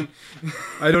 man.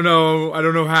 I don't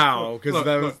know how, because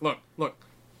that was... Look.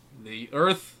 The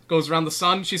Earth goes around the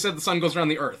sun. She said the sun goes around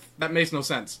the Earth. That makes no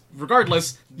sense.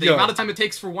 Regardless, the amount of time it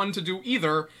takes for one to do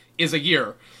either is a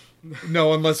year.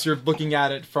 No, unless you're looking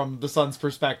at it from the sun's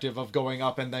perspective of going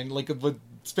up and then, like,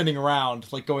 spinning around,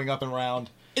 like, going up and around.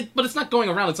 But it's not going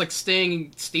around. It's like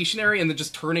staying stationary and then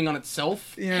just turning on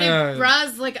itself. Yeah. Hey,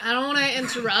 Braz, like, I don't want to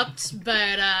interrupt,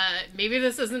 but maybe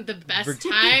this isn't the best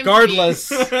time Regardless.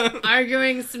 to be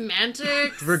arguing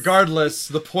semantics. Regardless,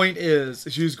 the point is,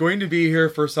 she's going to be here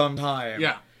for some time.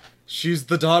 Yeah. She's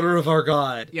the daughter of our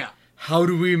god. Yeah. How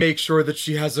do we make sure that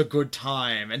she has a good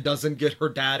time and doesn't get her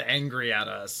dad angry at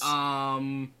us?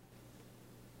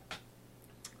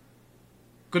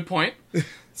 Good point.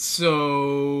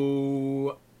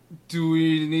 So, do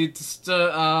we need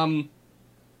to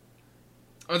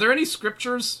are there any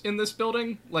scriptures in this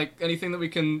building? Like, anything that we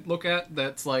can look at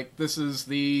that's like, this is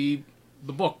the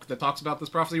book that talks about this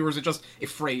prophecy, or is it just a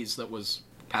phrase that was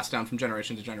passed down from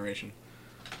generation to generation?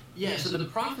 Yeah, so the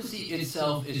prophecy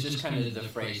itself is just kind of the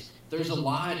phrase. There's a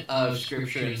lot of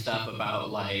scripture and stuff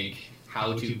about, like,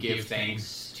 how to give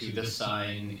thanks to the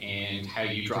sun and how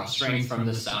you draw strength from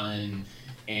the sun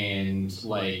and,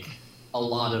 like, a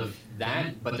lot of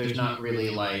that, but there's not really,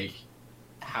 like,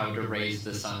 how to raise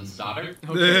the sun's daughter.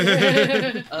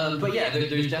 Okay. But yeah,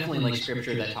 there's definitely, like,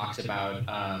 scripture that talks about,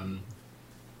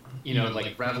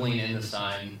 like, reveling in the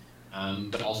sun,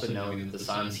 but also knowing that the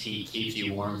sun's heat keeps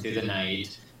you warm through the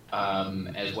night.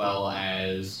 As well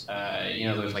as,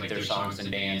 there's songs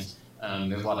and dance.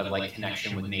 There's a lot of, like,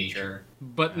 connection with nature.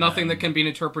 But nothing that can be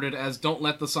interpreted as, don't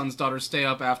let the sun's daughter stay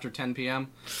up after 10 p.m.?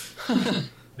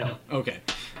 No. Okay.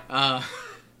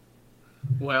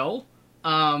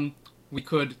 We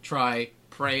could try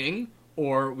praying,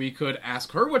 or we could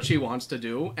ask her what she wants to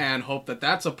do, and hope that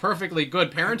that's a perfectly good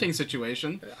parenting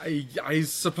situation. I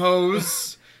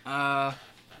suppose...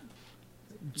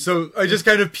 So I just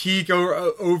kind of peek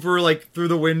over like through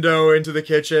the window into the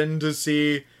kitchen to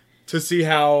see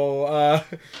how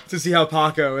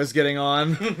Paco is getting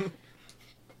on.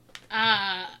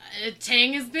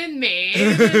 Tang has been made.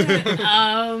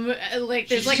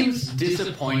 There's like seems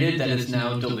disappointed that it's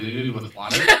now diluted with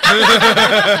water.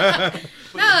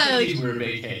 No, These were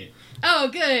vacate. Oh,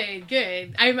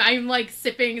 good. I'm like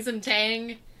sipping some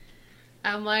Tang.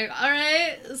 I'm like, all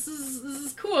right, this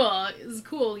is cool. This is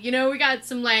cool. You know, we got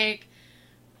some like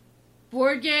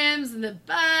board games in the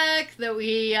back that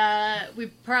we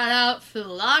brought out for the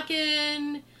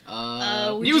lock-in.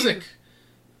 Music.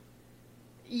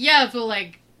 Yeah, but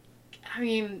like, I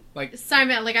mean, like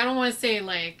Simon, like I don't want to say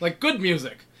like good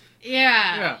music.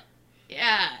 Yeah.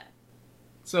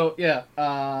 So yeah.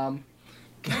 Can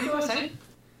I go outside?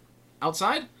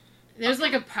 Outside? There's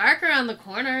like a park around the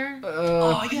corner.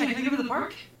 Oh yeah, can I go to the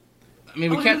park? I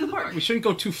mean, we go can't. to the park. We shouldn't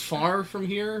go too far from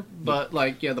here, but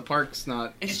like, yeah, the park's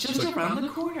not. It's just around the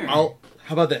corner. How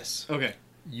about this? Okay.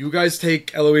 You guys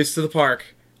take Eloise to the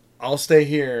park. I'll stay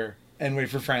here and wait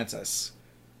for Francis.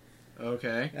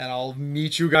 Okay. And I'll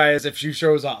meet you guys if she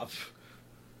shows up.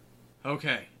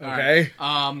 Okay. Okay.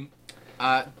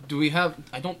 Right. Do we have?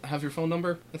 I don't have your phone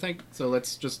number, I think. So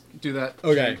let's just do that.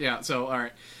 Okay. Yeah. So all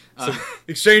right. So,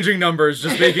 exchanging numbers,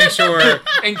 just making sure.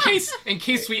 in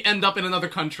case we end up in another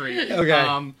country.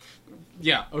 Okay.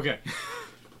 Yeah. Okay.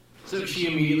 So she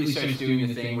immediately starts doing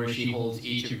the thing where she holds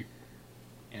each of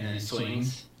and then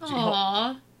swings.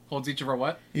 Aww. Holds each of our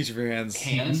what? Each of your hands.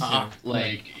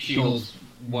 Like she holds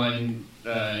one.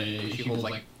 She holds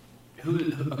like.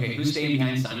 Who's staying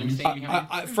behind? Simon's staying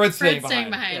behind. Fred's staying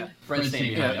behind. behind. Yeah. Fred's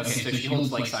staying behind. Yeah. Okay, so she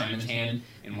holds like Simon's hand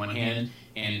in one hand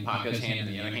and Paco's hand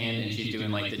in the other hand, and she's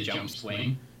doing like the jump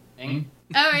swing thing.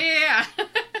 Oh yeah.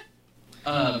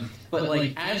 But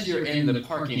like as you're in the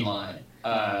parking lot,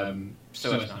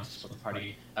 so as not to split the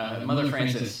party, Mother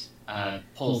Francis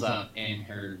pulls up in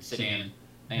her sedan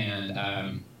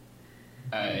and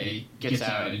gets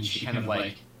out, and she kind of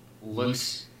like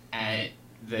looks at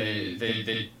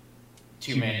the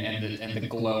two men and the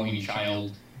glowing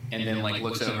child, and then like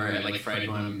looks over at like Fred,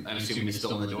 who I'm assuming is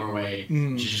still in the doorway.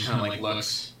 She just kind of like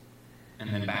looks, and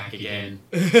then back again.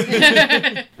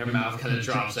 Her mouth kind of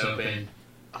drops open.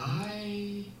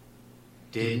 I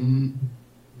didn't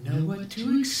know what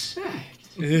to expect.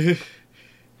 I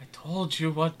told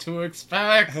you what to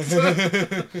expect.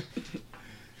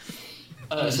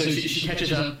 So she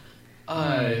catches up.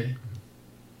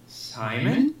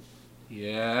 Simon?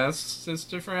 Yes,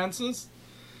 Sister Francis?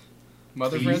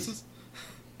 Mother Please? Francis?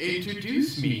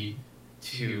 Introduce me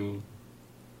to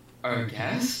our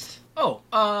guest. Oh,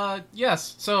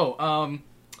 yes. So,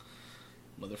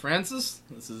 Mother Francis,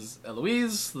 this is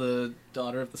Eloise, the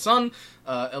daughter of the sun.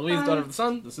 Eloise, daughter of the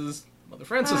sun, this is Mother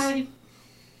Francis. Hi.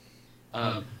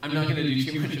 I'm not going to do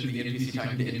too much of the NPC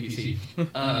talking to NPC.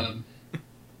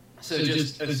 So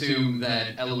just assume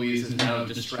that Eloise is now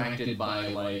distracted by,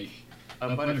 like,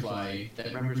 a butterfly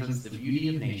that represents the beauty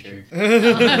of nature.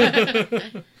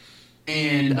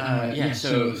 And, yeah,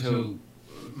 so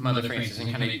Mother Francis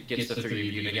kind of gets the three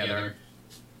of you together.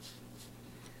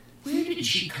 Where did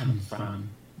she come from?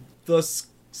 The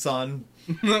sun.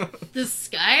 The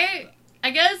sky,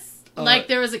 I guess? Like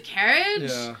there was a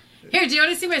carriage? Yeah. Here, do you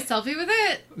want to see my selfie with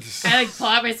it? I like pull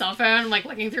out my cell phone, like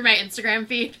looking through my Instagram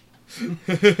feed. Oh,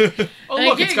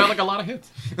 look, it's got like a lot of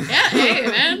hits. Yeah, hey,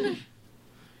 man.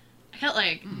 I got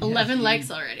like 11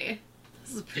 likes already.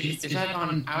 This is pretty Is that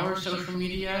on our social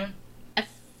media? I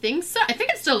think so. I think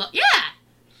it's still, yeah.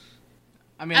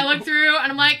 I mean, I look through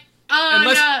and I'm like, oh,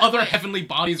 unless no. other heavenly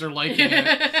bodies are liking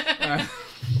it.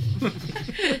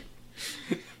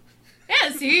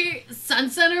 Yeah, see, Sun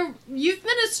Center Youth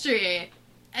Ministry.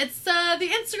 It's the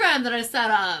Instagram that I set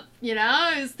up. You know,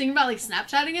 I was thinking about like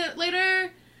Snapchatting it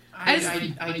later. I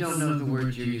don't know the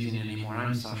words you're using anymore.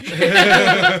 I'm sorry.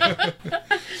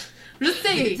 Just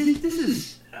saying. This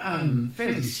is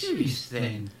fairly serious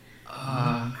then.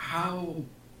 How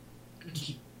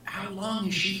long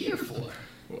is she here for?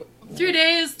 3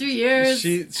 days, 3 years.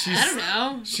 She's I don't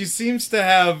know. She seems to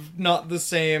have not the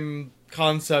same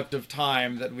concept of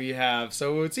time that we have,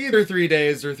 so it's either 3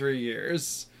 days or 3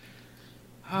 years.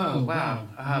 Oh wow.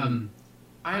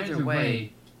 Either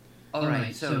way. All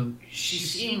right. So she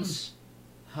seems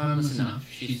harmless enough.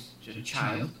 She's a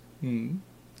child.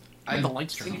 I The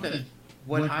lights turn think on. that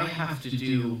what I have to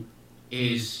do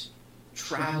is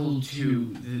travel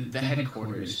to the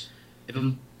headquarters.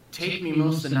 It'll take me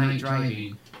most of the night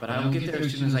driving, but I will get there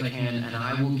as soon as I can, and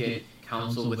I will get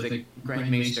counsel with the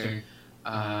Grand Maester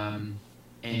and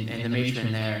the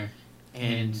matron there,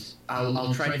 and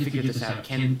I'll try to figure this out.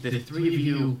 Can the three of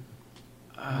you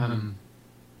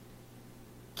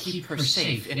keep her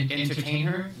safe and entertain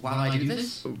her while I do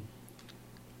this?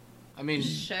 I mean,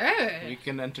 Sure. we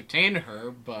can entertain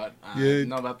her, but Yeah,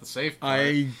 not about the safe part.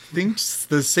 I think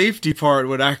the safety part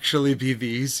would actually be the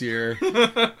easier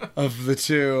of the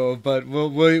two, but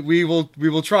we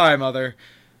will try, Mother.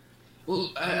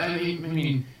 Well, I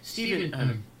mean,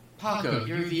 Stephen, Paco,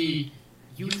 you're the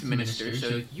youth minister,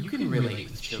 so you can relate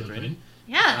with children.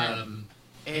 Yeah.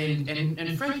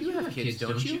 And Fred, you have kids,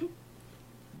 don't you?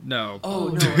 No. Oh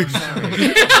no, I'm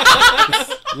sorry.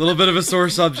 A little bit of a sore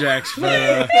subject,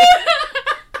 but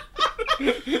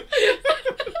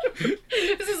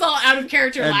This is all out of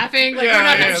character And- laughing. Like, Yeah, we're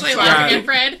not yeah, actually it's laughing fine. at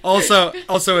Fred. also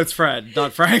it's Fred,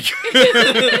 not Frank.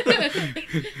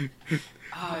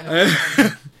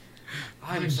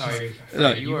 I'm sorry.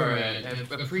 Fred, you are an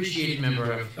appreciated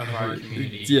member of our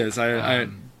community. Yes, I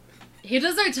He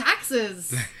does our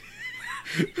taxes.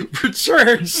 for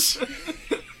church.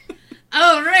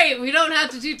 Oh, right. We don't have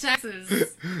to do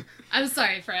taxes. I'm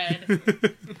sorry, Fred.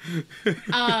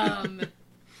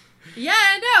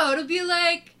 Yeah, no, it'll be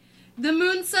like the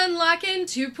Moon Sun Lock-In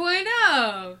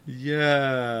 2.0.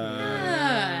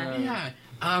 Yeah. Yeah.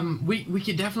 We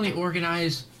could definitely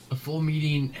organize a full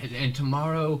meeting, and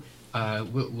tomorrow,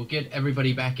 we'll get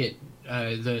everybody back at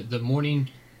the morning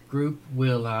group.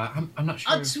 We'll I'm not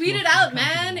sure. I'll if tweet we'll it out, be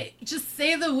comfortable. man. Just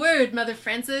say the word, Mother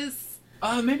Francis.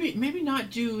 Maybe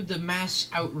not do the mass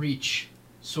outreach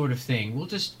sort of thing. We'll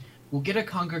get a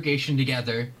congregation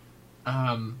together,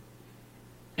 and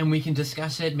we can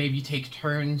discuss it. Maybe take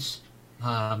turns.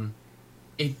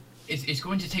 It's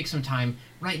going to take some time.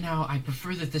 Right now, I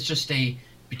prefer that this just stay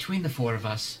between the four of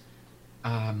us.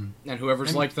 And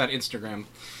whoever's liked that Instagram.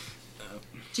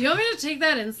 Do you want me to take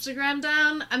that Instagram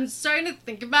down? I'm starting to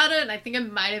think about it, and I think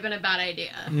it might have been a bad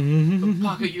idea.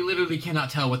 Paco, you literally cannot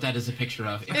tell what that is a picture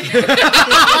of. It's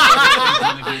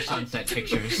one of your sunset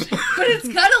pictures. But it's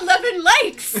got 11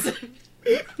 likes!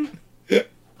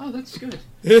 Oh, that's good.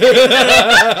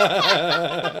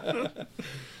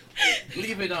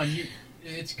 Leave it on.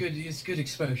 It's good. It's good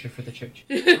exposure for the church.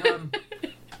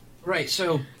 Right.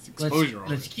 So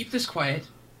let's keep this quiet.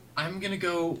 I'm gonna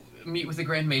go meet with the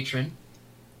Grand Matron.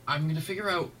 I'm gonna figure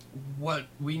out what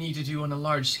we need to do on a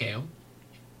large scale.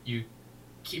 You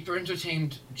keep her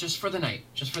entertained just for the night,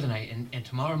 and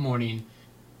tomorrow morning,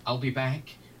 I'll be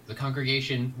back. The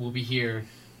congregation will be here,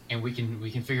 and we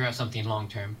can figure out something long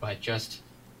term. But just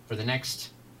for the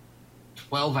next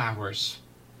 12 hours,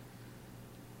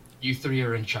 you three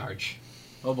are in charge.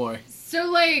 Oh boy. So,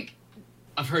 like...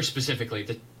 Of her specifically.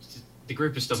 The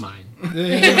group is still mine.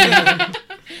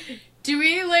 Do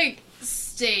we, like,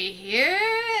 stay here?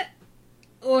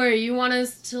 Or you want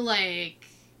us to, like...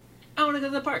 I want to go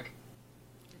to the park.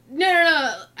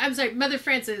 No. I'm sorry, Mother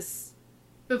Francis,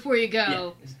 before you go.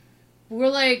 Yeah. We're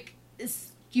like...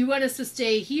 You want us to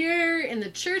stay here in the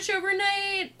church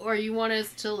overnight? Or you want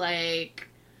us to, like...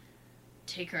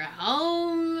 Take her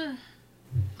home?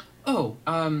 Oh,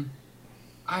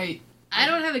 I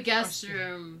don't have a guest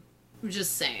room. I'm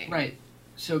just saying. Right.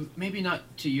 So maybe not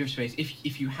to your space.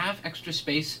 If you have extra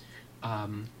space,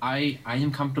 I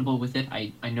am comfortable with it.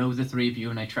 I know the three of you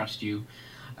and I trust you.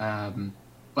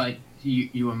 But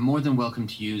you are more than welcome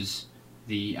to use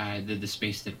the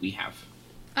space that we have.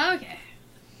 Okay.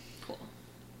 Cool.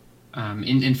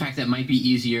 In fact, that might be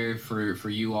easier for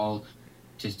you all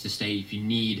to stay if you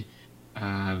need.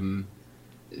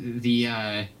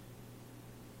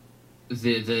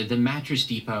 The mattress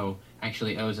depot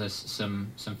actually owes us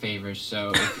some favors,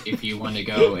 so if you want to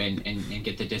go and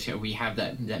get the discount, we have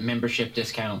that membership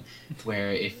discount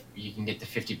where if you can get the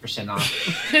 50% off.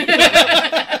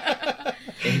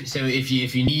 So if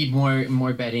you need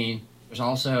more bedding, there's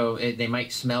also, they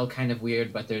might smell kind of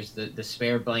weird, but there's the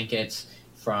spare blankets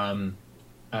from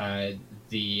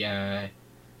you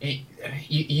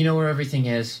know where everything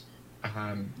is.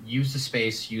 Use the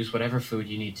space, use whatever food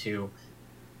you need to,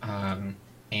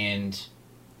 and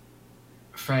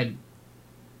Fred,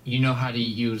 you know how to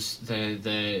use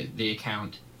the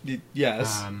account.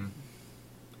 Yes.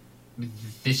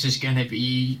 This is gonna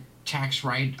be tax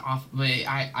write off.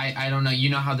 I don't know. You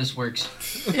know how this works.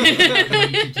 What we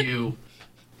need to do.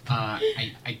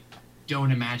 I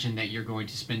don't imagine that you're going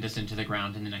to spin us into the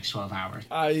ground in the next 12 hours.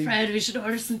 Fred, we should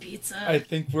order some pizza. I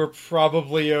think we're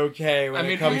probably okay when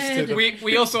it comes to the...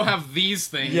 We also have these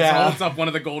things. Yeah. Holds up one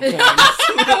of the gold coins.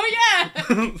 Oh, yeah!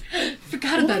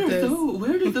 Forgot about those.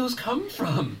 Where did those come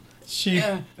from? She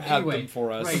had them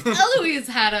for us. Right. Eloise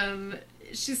had them.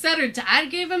 She said her dad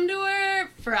gave them to her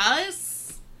for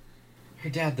us. Her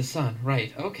dad, the son.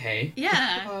 Right. Okay.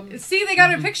 Yeah. See, they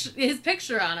got his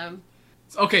picture on him.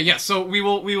 Okay, yeah. So we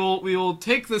will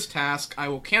take this task. I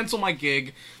will cancel my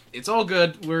gig. It's all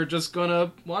good. We're just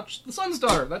gonna watch the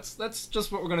Sunstar. That's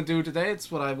just what we're gonna do today. It's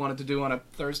what I wanted to do on a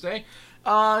Thursday.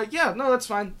 Yeah. No, that's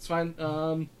fine. It's fine.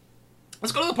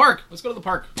 Let's go to the park.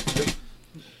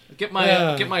 Get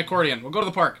my accordion. We'll go to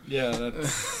the park. Yeah,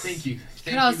 that's... Thank you. You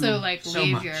could also, like, so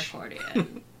leave much. your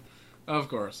accordion. Of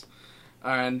course.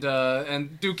 And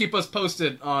do keep us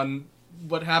posted on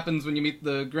what happens when you meet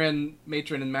the Grand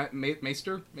Matron and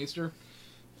Maester.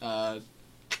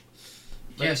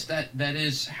 Yes, that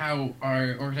is how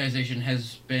our organization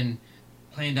has been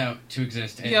planned out to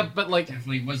exist. And Yeah, but like,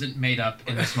 definitely wasn't made up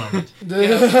in this moment.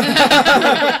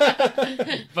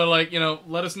 but like,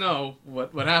 let us know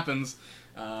what happens.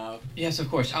 Yes, of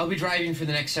course. I'll be driving for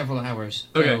the next several hours.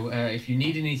 Okay. So if you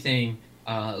need anything,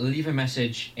 leave a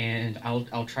message, and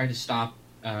I'll try to stop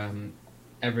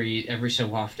every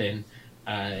so often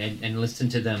and listen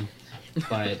to them.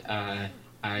 But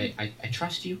I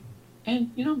trust you,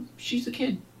 and she's a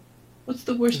kid. What's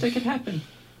the worst that could happen?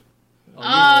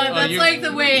 That's like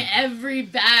the way every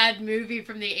bad movie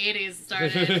from the 80s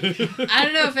started. I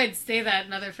don't know if I'd say that,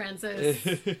 Mother Francis.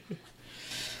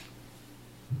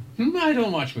 I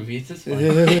don't watch movies. It's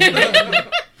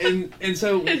fine. and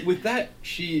so with that,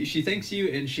 she thanks you,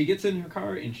 and she gets in her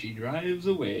car and she drives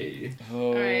away.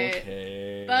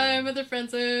 Okay. Bye, Mother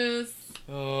Francis.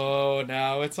 Oh,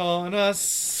 now it's on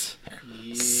us.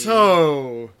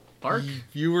 So, Park?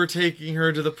 you were taking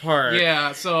her to the park.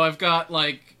 Yeah, so I've got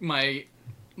like my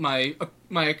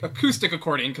acoustic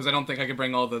accordion, because I don't think I could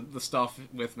bring all the stuff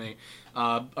with me,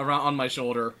 around on my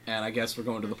shoulder, and I guess we're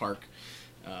going to the park.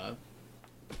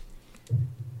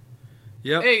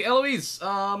 Yep. Hey, Eloise, you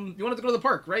wanted to go to the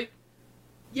park, right?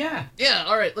 Yeah. Yeah,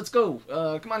 alright, let's go.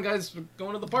 Come on, guys, we're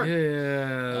going to the park.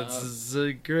 Yeah, this is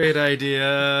a great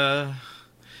idea.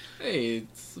 Hey,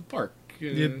 it's the park.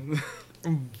 Yeah.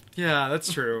 Yeah,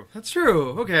 that's true. That's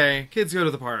true. Okay, kids go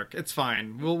to the park. It's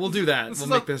fine. We'll do that. We'll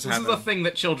make this happen. This is a thing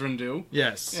that children do.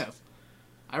 Yes. Yes.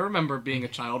 I remember being a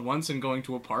child once and going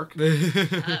to a park. You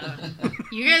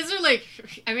guys are like,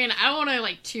 I mean, I don't want to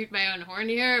like toot my own horn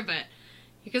here, but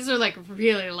you guys are like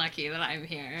really lucky that I'm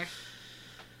here.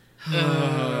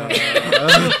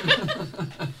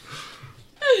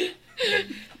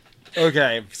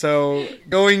 Okay, so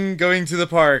going to the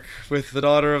park with the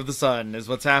Daughter of the Sun is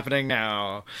what's happening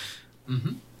now.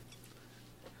 Mm-hmm.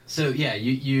 So yeah,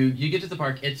 you get to the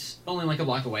park. It's only like a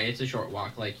block away. It's a short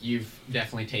walk. Like you've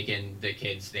definitely taken the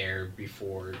kids there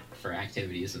before for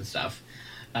activities and stuff.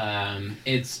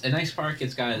 It's a nice park.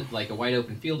 It's got like a wide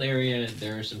open field area.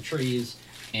 There are some trees,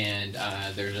 and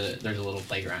there's a little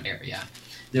playground area.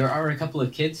 There are a couple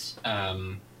of kids,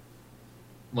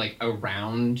 like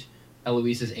around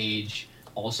Eloise's age,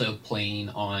 also playing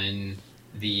on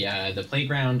the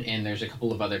playground, and there's a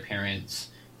couple of other parents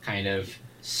kind of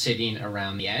sitting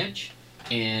around the edge,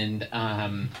 and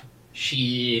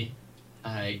she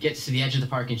gets to the edge of the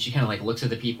park, and she kind of like looks at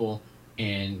the people,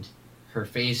 and her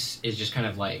face is just kind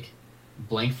of like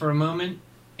blank for a moment,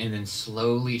 and then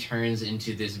slowly turns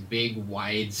into this big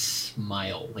wide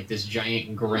smile, like this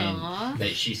giant grin. Aww. That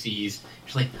she sees.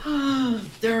 She's like, oh,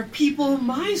 there are people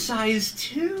my size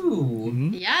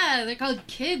too. Yeah, they're called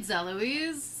kids,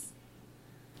 Eloise.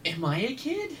 Am I a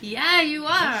kid? Yeah, you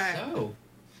Guess are. so.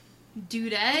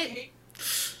 Dudette.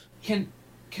 Okay.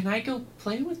 Can I go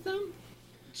play with them?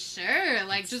 Sure,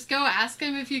 like just go ask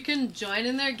them if you can join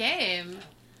in their game.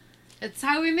 It's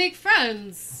how we make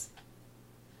friends.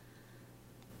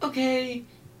 Okay.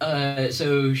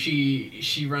 So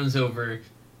she runs over,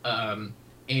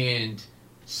 and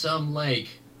some like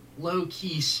low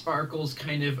key sparkles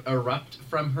kind of erupt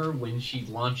from her when she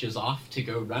launches off to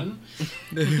go run.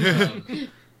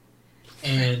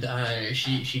 And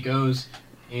she goes,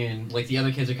 and like the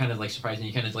other kids are kind of like surprised, and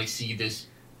you kind of like see this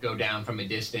go down from a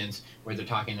distance where they're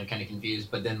talking, they're kind of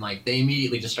confused, but then like they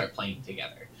immediately just start playing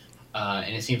together.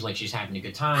 And it seems like she's having a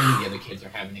good time, the other kids are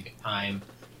having a good time,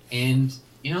 and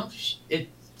you know, it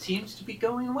seems to be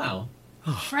going well.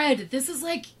 Fred, this is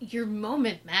like your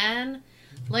moment, man.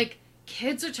 Like,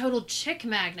 kids are total chick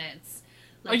magnets.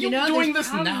 Like, Are you doing there's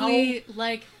this now? probably,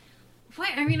 like, what?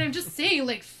 I mean, I'm just saying,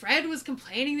 like, Fred was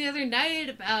complaining the other night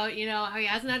about, how he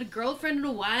hasn't had a girlfriend in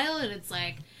a while, and it's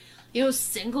like,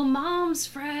 single moms,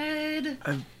 Fred.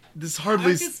 This Park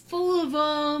hardly is full of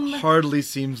them. hardly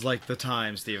seems like the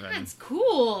time, Steven. That's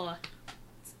cool.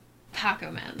 It's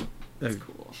Paco, man. That's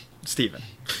cool. Steven.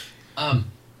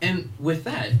 And with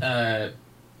that,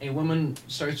 a woman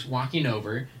starts walking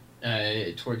over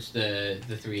towards the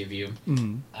three of you.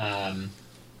 Mm.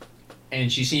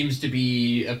 And she seems to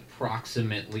be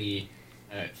approximately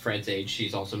Fred's age.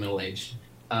 She's also middle-aged.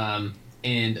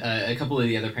 And a couple of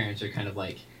the other parents are kind of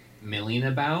like milling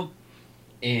about.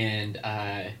 And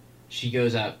she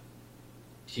goes up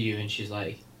to you and she's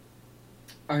like,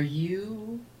 "Are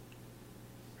you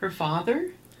her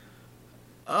father?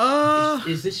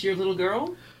 Is this your little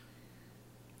girl?"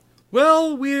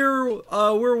 Well,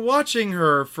 we're watching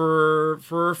her for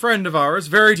a friend of ours,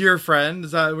 very dear friend.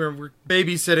 We're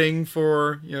babysitting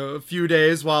for a few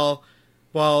days while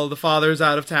the father's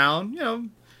out of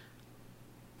town.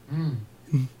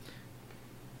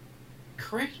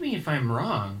 Correct me if I'm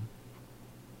wrong,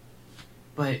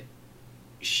 but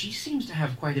she seems to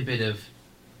have quite a bit of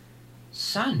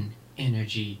sun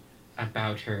energy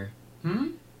about her.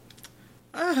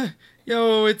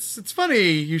 It's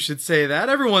funny you should say that.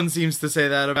 Everyone seems to say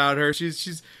that about her.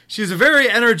 She's a very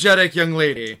energetic young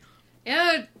lady.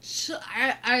 Our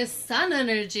sun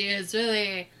energy is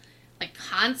really like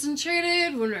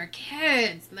concentrated when we're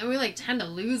kids, and then we like tend to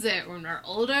lose it when we're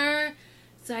older.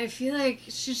 So I feel like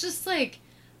she's just like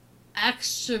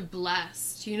extra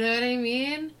blessed. You know what I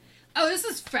mean? Oh, this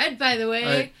is Fred, by the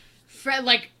way. Fred,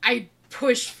 like I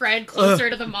push Fred closer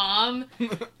to the mom.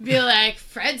 Be like,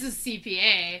 Fred's a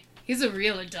CPA. He's a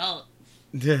real adult.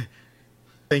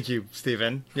 Thank you,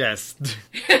 Steven. Yes.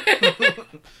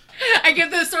 I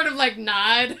give this sort of like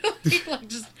nod, like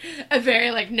just a very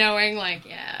like knowing, like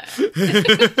yeah.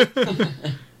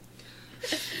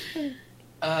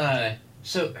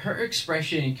 So her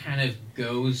expression kind of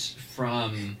goes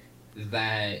from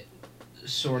that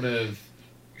sort of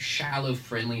shallow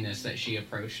friendliness that she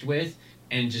approached with,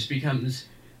 and just becomes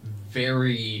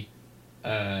very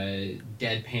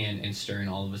deadpan and stern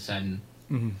all of a sudden.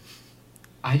 Mm-hmm.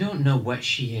 I don't know what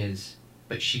she is,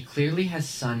 but she clearly has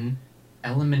sun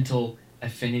elemental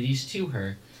affinities to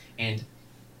her. And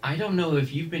I don't know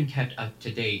if you've been kept up to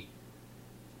date,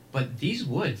 but these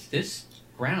woods, this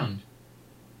ground,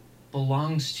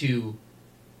 belongs to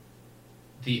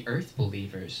the Earth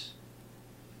Believers.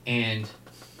 And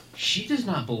she does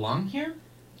not belong here,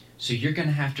 so you're going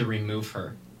to have to remove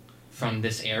her from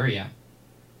this area.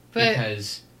 But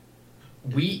Because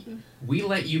we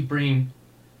let you bring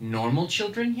normal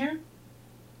children here,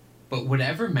 but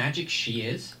whatever magic she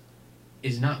is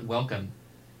not welcome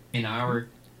in our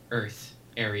Earth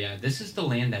area. This is the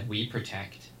land that we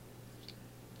protect.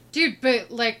 dude, but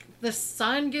like the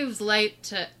sun gives light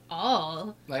to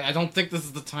all. Like, I don't think this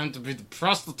is the time to be the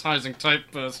proselytizing type,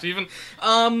 Steven.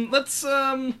 Let's,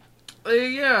 And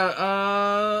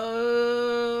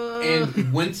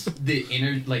once the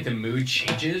the mood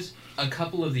changes, a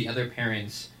couple of the other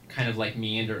parents kind of like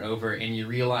meander over, and you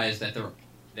realize that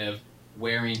they're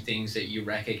wearing things that you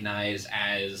recognize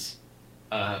as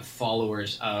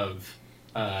followers of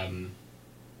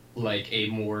like a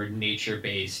more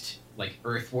nature-based like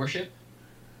earth worship,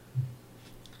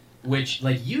 which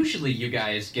like usually you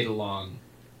guys get along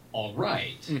all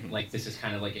right. Mhm. Like this is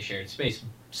kind of like a shared space,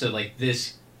 so like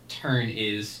this turn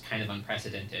is kind of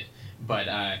unprecedented, but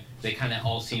they kind of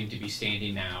all seem to be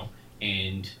standing now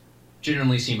and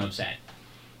generally seem upset.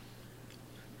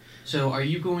 So are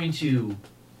you going to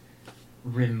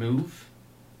remove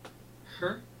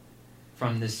her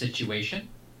from this situation?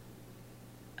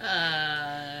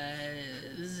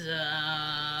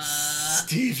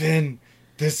 Steven,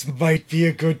 this might be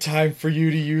a good time for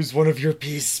you to use one of your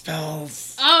peace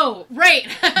spells. Oh, right.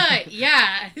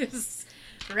 Yeah.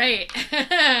 Right.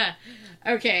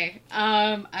 Okay.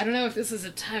 I don't know if this is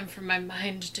a time for my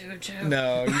mind dojo.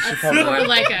 No, you should It's probably more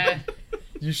like a.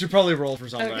 you should probably roll for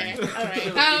something. Okay. All right.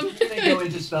 If you're gonna go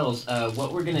into spells,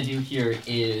 what we're gonna do here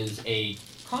is a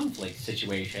conflict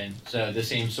situation. So the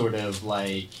same sort of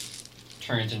like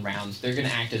turns and rounds. They're gonna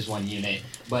act as one unit,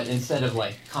 but instead of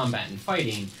like combat and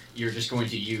fighting, you're just going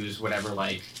to use whatever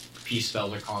like peace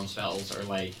spells or calm spells or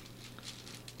like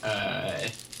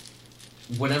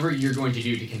whatever you're going to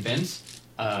do to convince.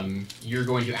 You're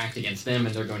going to act against them,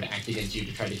 and they're going to act against you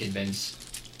to try to convince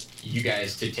you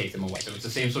guys to take them away. So it's the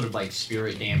same sort of like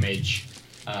spirit damage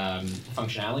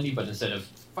functionality, but instead of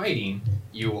fighting,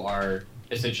 you are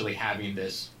essentially having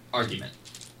this argument.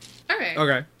 All right.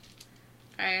 Okay.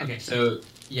 All right. Okay, so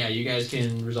yeah, you guys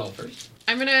can resolve first.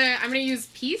 I'm gonna use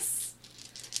peace.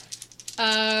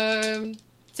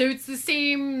 So it's the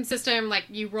same system. Like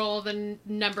you roll the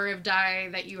number of die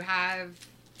that you have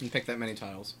and pick that many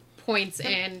tiles. points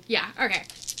in. Yeah. Okay.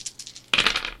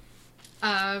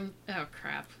 Oh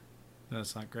crap.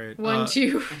 That's not great. 1,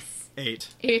 2, 8.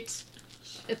 8.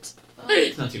 Shit.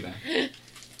 It's not too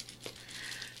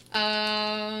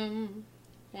bad.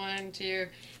 1, 2.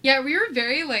 Yeah, we were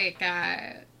very like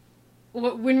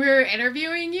when we were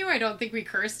interviewing you, I don't think we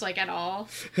cursed like at all.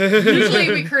 Usually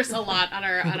we curse a lot on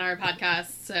our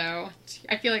podcast, so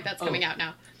I feel like that's coming out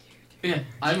now. Yeah,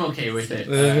 I'm okay with it.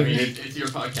 I mean, it's your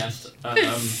podcast.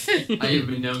 I have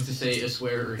been known to say a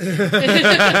swear.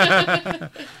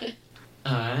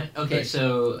 Okay,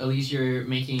 so Elise, you're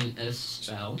making a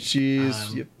spell.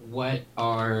 She's yep. What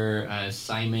are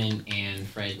Simon and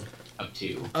Fred up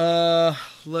to?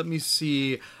 Let me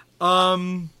see.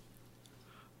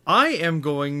 I am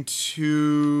going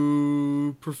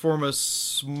to perform a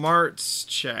smarts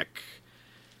check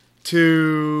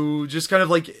to just kind of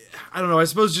like, I don't know, I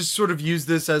suppose just sort of use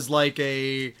this as like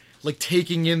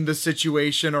taking in the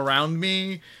situation around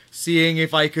me, seeing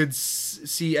if I could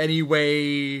see any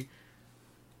way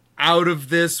out of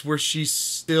this where she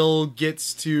still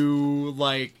gets to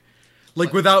like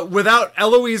without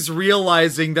Eloise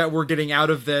realizing that we're getting out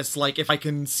of this, like if I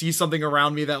can see something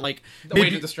around me that like A way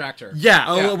to distract her.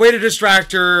 yeah, a way to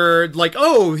distract her, like,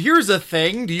 oh, here's a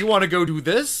thing, do you want to go do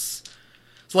this?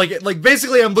 So like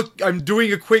basically I'm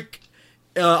doing a quick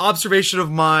observation of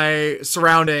my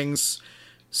surroundings,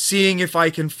 seeing if I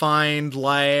can find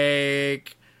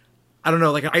like, I don't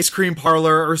know, like an ice cream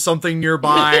parlor or something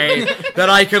nearby that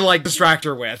I could like distract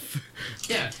her with.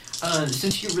 Yeah.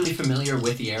 Since you're really familiar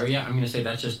with the area, I'm going to say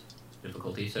that's just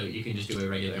difficulty, so you can just do a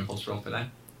regular impulse roll for that.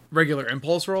 Regular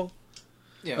impulse roll?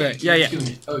 Yeah. Okay, yeah.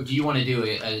 Oh, do you want to do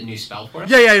a new spell for it?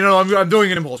 Yeah, no, I'm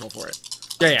doing an impulse roll for it.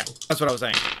 Yeah, that's what I was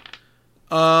saying.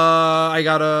 I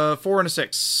got a 4 and a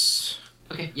 6.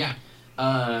 Okay, yeah.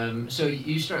 So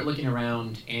you start looking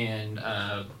around, and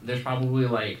there's probably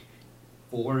like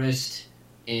forest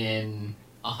in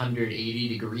 180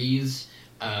 degrees.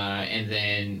 And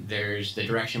then there's the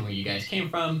direction where you guys came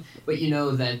from, but you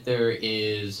know that there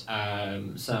is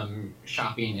some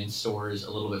shopping and stores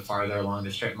a little bit farther along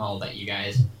the strip mall that you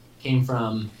guys came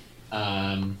from.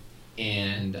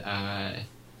 and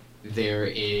there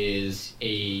is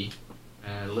a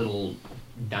little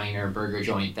diner burger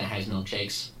joint that has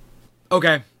milkshakes.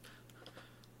 Okay.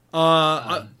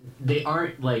 They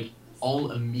aren't like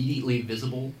all immediately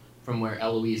visible from where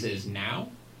Eloise is now,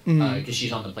 Mhm. because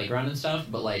she's on the playground and stuff.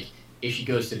 But like, if she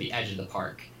goes to the edge of the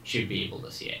park, she'd be able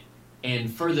to see it.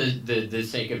 And for the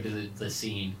sake of the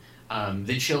scene,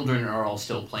 the children are all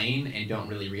still playing and don't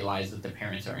really realize that the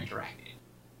parents are interacting.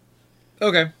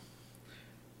 Okay.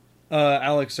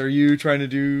 Alex, are you trying to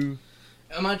do?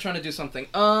 Am I trying to do something?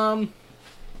 I'm.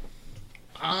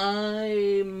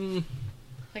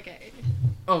 Okay.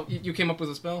 Oh, you came up with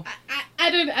a spell?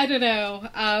 I don't know.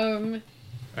 All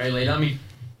right, lay it on me.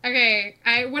 Okay.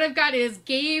 What I've got is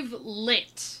gave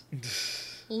lit.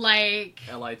 Like,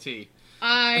 LIT.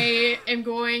 I am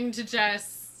going to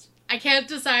just. I can't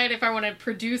decide if I want to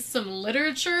produce some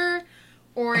literature,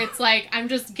 or it's like I'm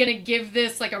just gonna give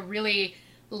this like a really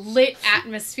lit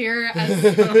atmosphere,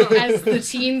 as the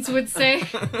teens would say,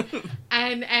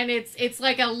 and it's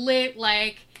like a lit,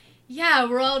 like, yeah,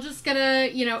 we're all just gonna,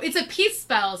 it's a peace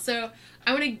spell, so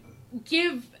I want to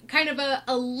give kind of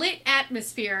a lit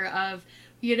atmosphere of,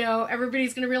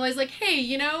 everybody's gonna realize, like, hey,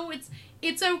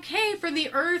 it's okay for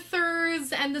the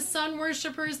earthers and the sun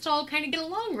worshippers to all kind of get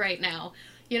along right now.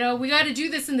 We got to do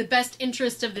this in the best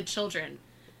interest of the children.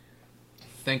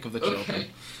 Think of the children.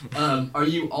 Okay. Are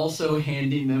you also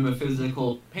handing them a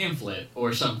physical pamphlet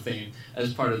or something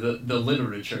as part of the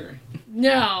literature?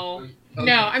 No. Okay.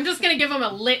 No, I'm just going to give them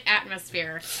a lit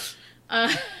atmosphere.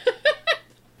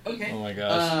 Okay. Oh my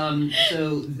gosh.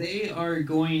 So they are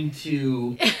going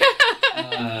to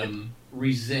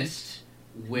resist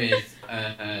with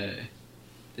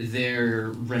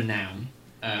their renown,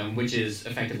 which is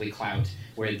effectively clout,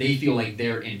 where they feel like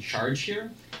they're in charge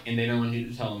here, and they don't want you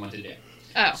to tell them what to do.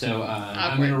 Oh. So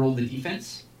I'm going to roll the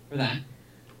defense for that.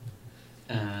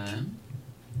 I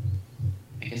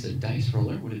guess a dice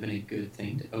roller would have been a good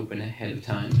thing to open ahead of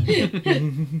time.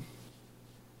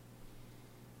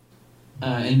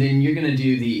 And then you're going to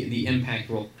do the impact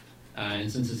roll.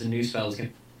 And since it's a new spell, it's going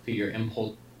to be your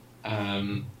impulse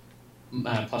 +1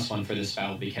 for this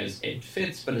spell, because it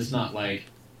fits, but it's not like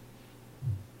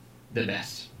the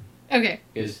best. Okay.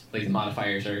 Because like the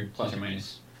modifiers are plus or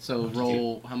minus. So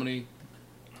roll how many?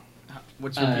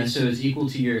 What's your piece? So it's equal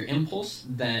to your impulse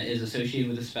that is associated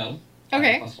with the spell.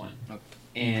 Okay. +1. Okay.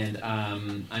 And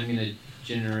I'm gonna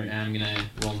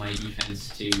roll my defense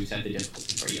to set the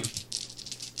difficulty for you.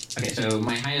 Okay, so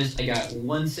my highest, I got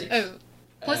 1 6. Oh,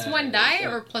 +1 die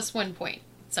so or +1 point?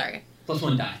 Sorry.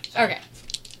 +1 die. Sorry. Okay.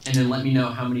 And then let me know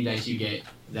how many dice you get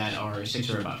that are 6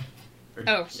 or above. Or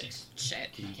Oh. 6. Shit.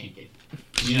 Because you can't get.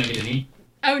 Did you not get any?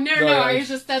 Oh, no, No, I was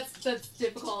just, that's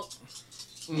difficult.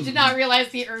 I did not realize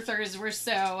the earthers were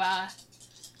so,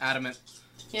 Adamant.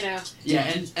 Yeah,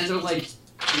 and they're like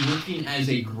working as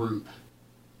a group.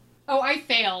 Oh, I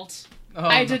failed. Oh,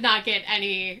 I no. did not get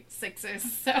any 6s,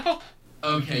 so.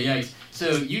 Okay, yikes.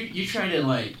 So you try to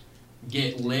like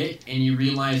get lit, and you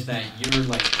realize that your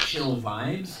like chill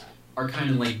vibes are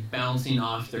kind of like bouncing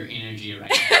off their energy right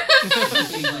now.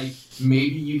 Thinking, like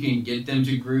maybe you can get them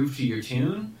to groove to your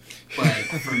tune, but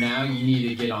for now you need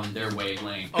to get on their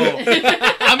wavelength. Oh,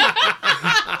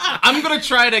 I'm gonna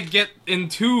try to get in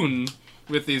tune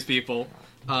with these people.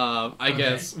 I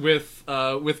guess with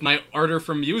my ardor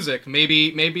for music,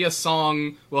 maybe a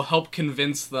song will help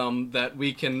convince them that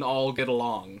we can all get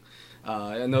along.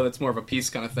 I know that's more of a peace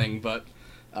kind of thing, but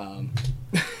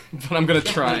but I'm gonna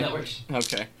try. Yeah, that works.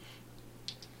 Okay.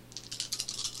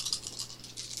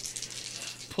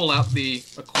 Pull out the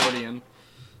accordion.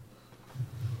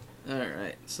 All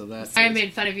right, so that's. I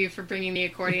made fun of you for bringing the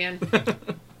accordion.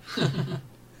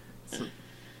 So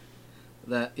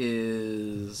that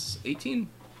is 18.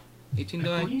 18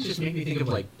 die. You just made me think of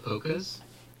like polkas.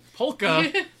 Polka.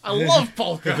 I love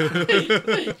polka.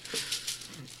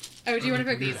 Oh, do you want to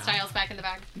put these tiles back in the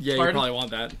bag? Yeah, Pardon? you probably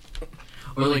want that.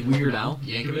 Or like Weird Al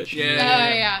Yankovic. Yeah. Oh,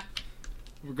 yeah.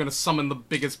 We're gonna summon the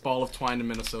biggest ball of twine in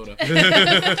Minnesota.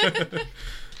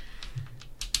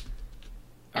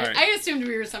 All right. I assumed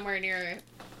we were somewhere near,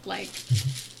 like,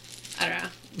 I don't know.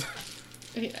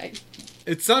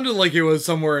 It sounded like it was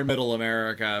somewhere in Middle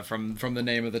America from the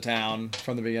name of the town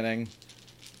from the beginning.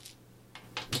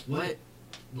 What?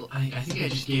 Well, I think I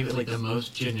just gave it like the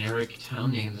most generic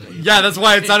town names. Yeah, that's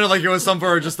why it sounded like it was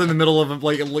somewhere just in the middle of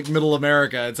like Middle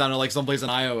America. It sounded like someplace in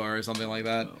Iowa or something like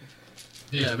that.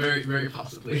 Yeah, very, very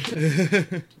possibly.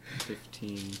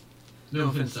 15. No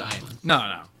offense to Iowa.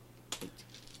 No.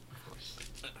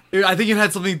 I think it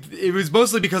had something. It was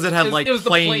mostly because it had like it was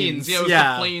plains. the plains. Yeah, it was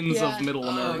the plains Yeah. of Middle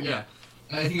America. Yeah.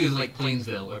 I think it was like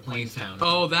Plainsville or Plainstown.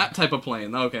 Oh, that type of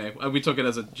plane. Okay, we took it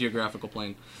as a geographical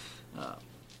plane.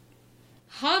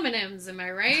 Homonyms, am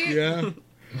I right? Yeah.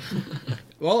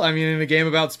 Well, I mean, in a game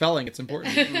about spelling, it's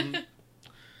important.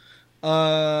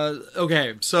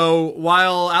 Okay, so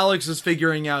while Alex is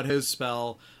figuring out his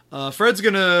spell, Fred's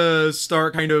gonna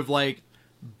start kind of like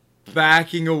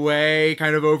backing away,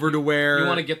 kind of over to where You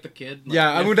want to get the kid? Like,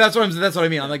 yeah, I mean that's what I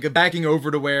mean. I'm like backing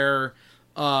over to where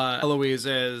Eloise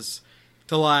is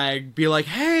to like be like,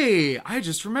 hey, I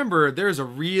just remembered there's a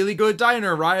really good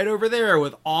diner right over there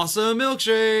with awesome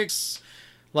milkshakes.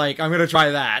 Like I'm gonna try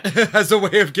that as a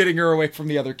way of getting her away from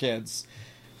the other kids.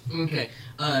 Okay,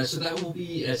 so that will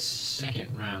be a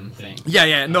second round thing.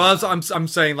 Yeah. No, I'm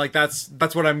saying like that's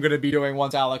what I'm gonna be doing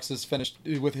once Alex is finished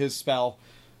with his spell.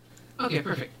 Okay,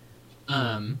 perfect.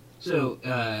 So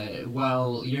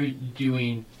while you're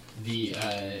doing the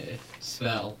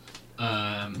spell,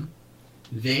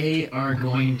 they are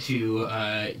going to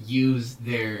use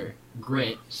their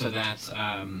grit, so that's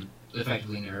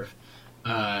effectively nerve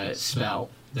spell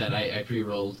that I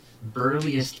pre-rolled.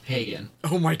 Burliest Pagan.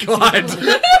 Oh my god.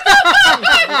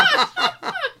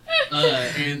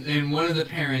 And one of the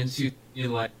parents who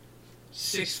like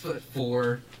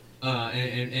 6'4",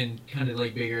 and kind of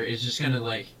like bigger is just kind of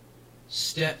like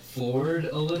step forward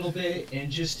a little bit and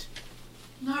just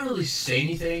not really say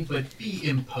anything, but be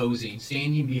imposing,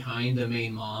 standing behind the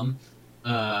main mom,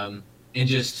 and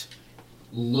just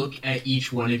look at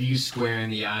each one of you square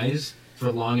in the eyes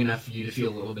for long enough for you to feel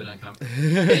a little bit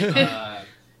uncomfortable.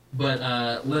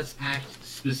 But let's act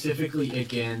specifically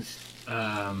against,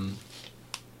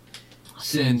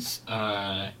 since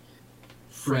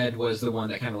Fred was the one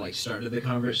that kind of like started the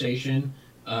conversation,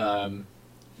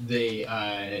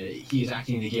 he's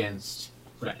acting against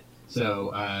Fred.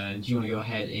 So do you want to go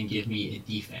ahead and give me a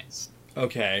defense?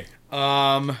 Okay.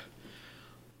 I'm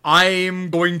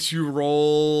going to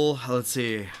roll. Let's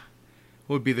see.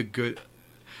 What would be the good?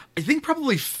 I think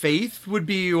probably faith would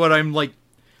be what I'm like.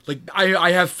 Like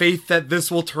I have faith that this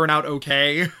will turn out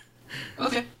okay.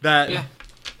 Okay. That. Yeah.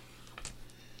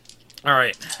 All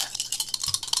right.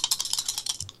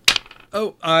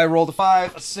 Oh, I rolled a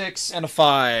 5, a 6, and a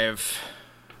 5.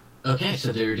 Okay,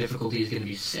 so their difficulty is going to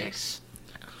be 6.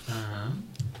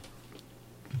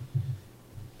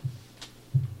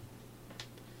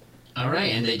 All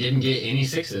right, and they didn't get any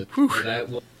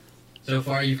 6s. So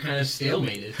far, you've kind of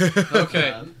stalemated.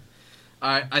 Okay.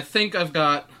 I think I've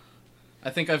got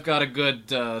a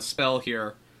good spell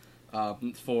here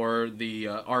for the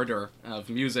ardor of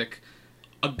music.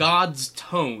 A god's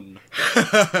tone.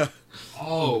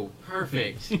 Oh,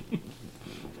 perfect.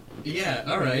 Yeah,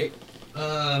 all right.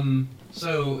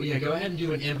 So yeah, go ahead and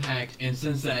do an impact, and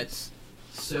since that's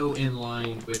so in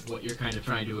line with what you're kind of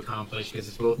trying to accomplish, because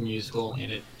it's both musical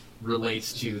and it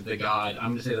relates to the god,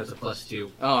 I'm gonna say that's a +2.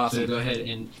 Oh, awesome. So go ahead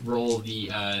and roll the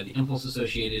impulse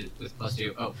associated with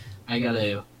 +2. Oh, I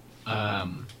gotta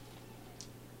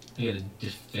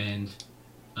defend.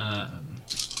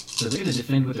 So they're gonna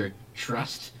defend with their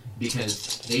trust,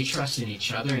 because they trust in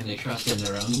each other and they trust in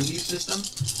their own belief system.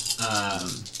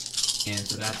 And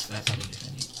so that's how they're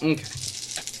defending. Okay.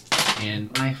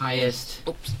 And my highest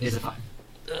is a 5.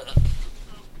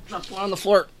 Dropped one on the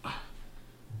floor.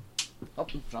 Oh,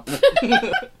 dropped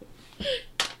it.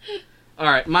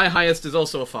 Alright, my highest is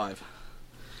also a 5.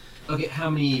 Okay, how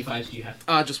many 5s do you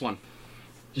have? Just one.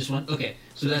 Just one? Okay,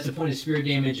 so that's a point of spirit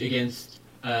damage against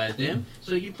them.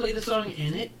 So you play the song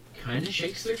and it kind of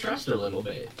shakes their trust a little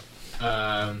bit.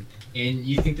 And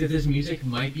you think that this music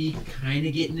might be kind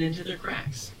of getting into their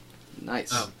cracks.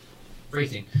 Nice. Oh,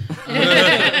 phrasing.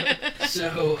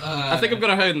 So I think I'm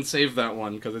gonna go ahead and save that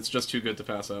one, because it's just too good to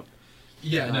pass up.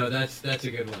 Yeah, no, that's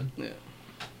a good one. Yeah.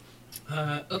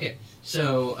 Okay,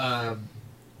 so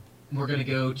we're gonna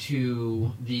go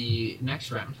to the next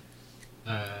round.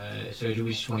 So do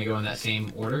we just want to go in that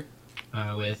same order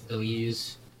with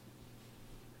Elise?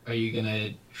 Are you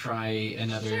gonna try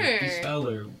another Sure. spell,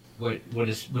 or what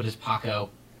is Paco's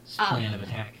plan of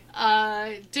attack?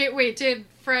 Did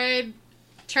Fred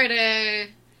try to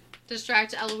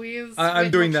distract Eloise? I'm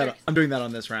with doing milkshakes? that. I'm doing that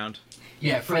on this round.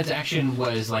 Yeah, Fred's action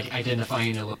was like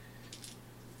identifying a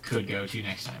could go to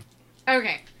next time.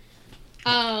 Okay.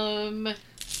 I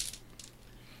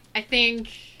think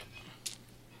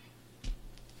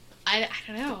I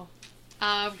don't know.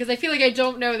 Because I feel like I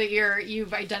don't know that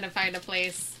you've identified a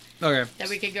place Okay. that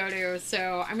we could go to.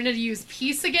 So I'm gonna use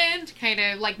peace again to kind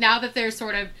of like, now that they're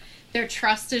sort of, their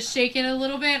trust is shaken a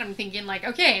little bit, I'm thinking like,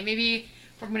 okay, maybe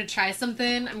we're gonna try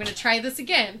something. I'm gonna try this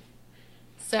again.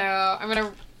 So I'm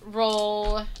gonna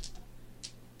roll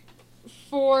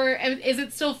 4. Is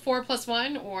it still 4 +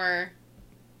 1 or?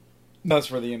 That's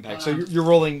for the impact. So you're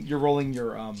rolling your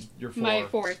 4. My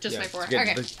 4, just my 4.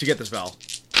 Okay. To get the spell.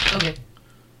 Okay.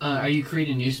 Are you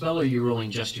creating a new spell, or are you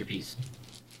rolling just your piece?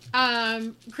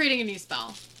 Creating a new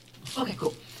spell. Okay,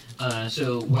 cool.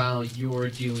 So while you're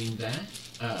doing that,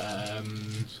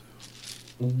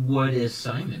 what is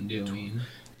Simon doing?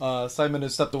 Simon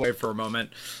has stepped away for a moment.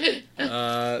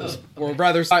 Or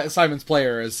rather, Simon's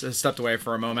player has stepped away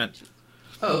for a moment.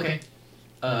 Oh, okay.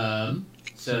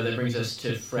 So that brings us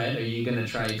to Fred. Are you gonna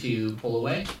try to pull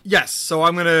away? Yes, so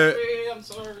I'm gonna... I'm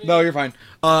sorry. No, you're fine.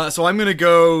 So I'm gonna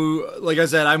go, like I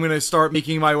said, I'm gonna start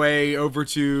making my way over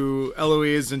to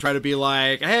Eloise and try to be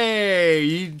like,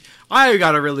 hey, I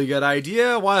got a really good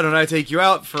idea. Why don't I take you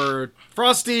out for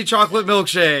frosty chocolate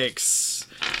milkshakes?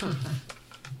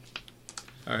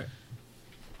 Alright.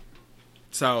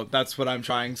 So that's what I'm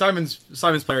trying. Simon's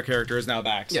player character is now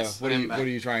back. So Yes, what I am back. are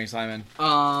you trying, Simon?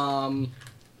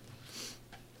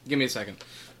 Give me a second.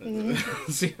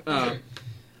 See, Ugh,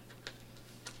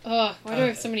 why do I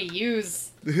have so many U's?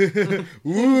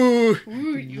 Ooh.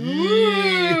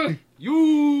 Ooh,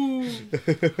 you.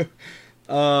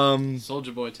 Um.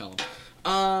 Soldier Boy, tell him.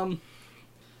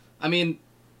 I mean,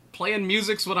 playing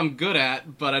music's what I'm good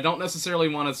at, but I don't necessarily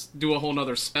want to do a whole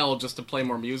nother spell just to play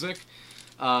more music.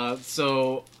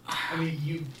 So I mean,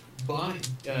 you bought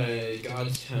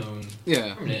God's Tone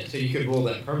yeah, permanent, so you could roll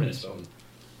that permanent spell.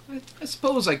 I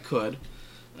suppose I could.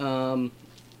 So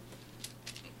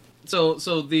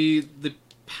the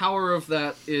power of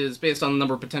that is based on the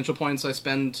number of potential points I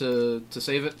spend to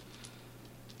save it.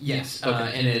 Yes,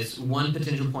 Okay. and it's 1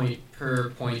 potential point per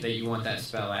point that you want that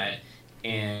spell at,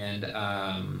 and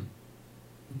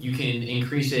you can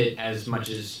increase it as much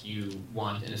as you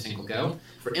want in a single go.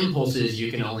 For impulses, you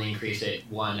can only increase it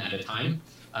 1 at a time,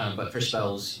 but for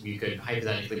spells, you could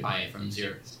hypothetically buy it from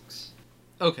 0 to 6.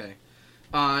 Okay.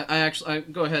 I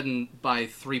go ahead and buy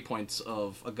 3 points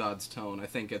of a God's Tone. I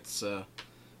think it's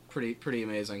pretty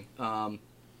amazing.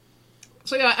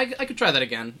 So yeah, I could try that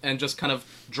again and just kind of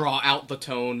draw out the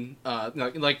tone.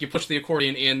 Like you push the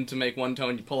accordion in to make one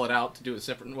tone, you pull it out to do a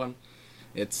separate one.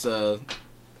 It's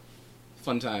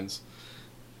fun times.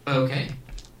 Okay.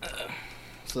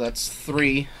 So that's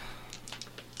 3.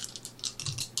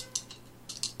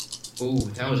 Ooh,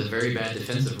 that was a very bad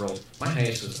defensive roll. My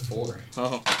highest was a 4.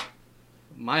 Oh,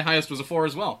 my highest was a 4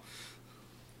 as well.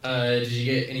 Did you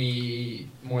get any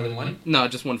more than 1? No,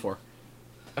 just 1 4.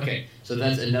 Okay, so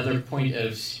that's another point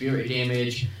of spirit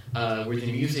damage, where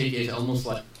the music is almost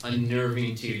like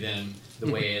unnerving to them,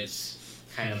 the way it's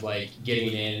kind of like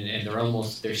getting in, and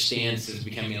their stance is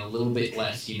becoming a little bit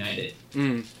less united.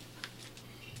 Mm.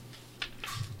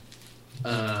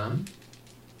 And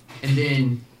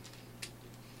then,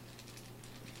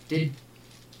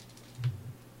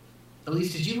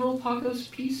 Elise, did you roll Paco's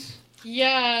piece?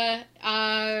 yeah,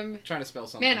 Trying to spell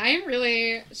something. man, I am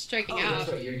really striking out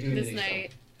that's right, you're doing this it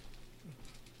night.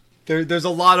 There's a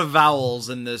lot of vowels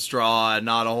in this draw and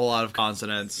not a whole lot of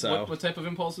consonants. So What type of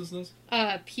impulse is this?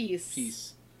 Peace.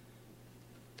 Peace.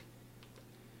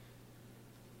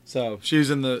 So she's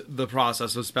in the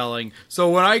process of spelling. So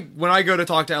when I go to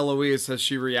talk to Eloise, has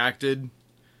she reacted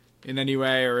in any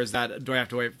way, or do I have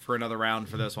to wait for another round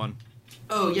for this one?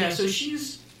 Oh, yeah, so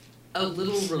she's a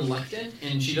little reluctant,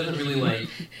 and she doesn't really, like,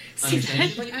 See understand. that?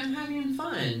 She's like, I'm having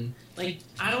fun. Like,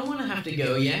 I don't want to have to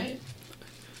go yet.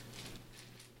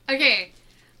 Okay,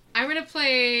 I'm gonna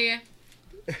play.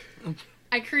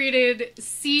 I created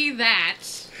 "See That,"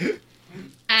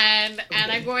 and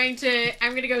I'm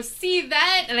gonna go see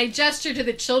that, and I gesture to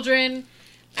the children,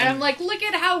 and I'm like, look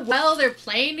at how well they're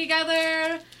playing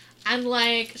together, and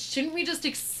like, shouldn't we just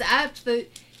accept that,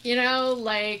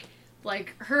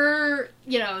 like her,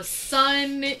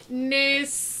 sunness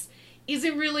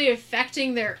isn't really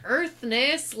affecting their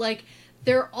earthness, like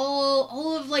they're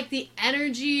all of like the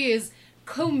energy is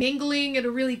commingling in a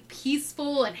really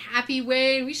peaceful and happy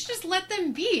way. We should just let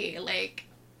them be. Like,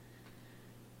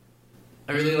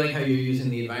 I really like how you're using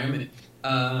the environment.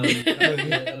 A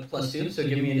 +2, so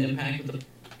give me an impact with the...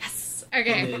 yes.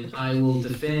 Okay. And then I will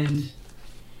defend.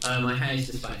 My highest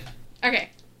is 5. Okay.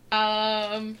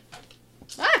 Oh,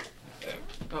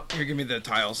 here, give me the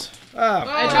tiles.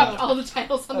 I dropped all the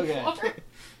tiles on Okay. the floor.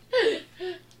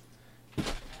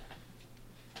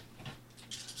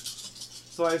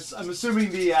 So I'm assuming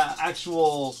the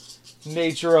actual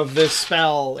nature of this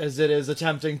spell is it is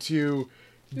attempting to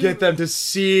get them to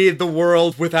see the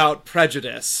world without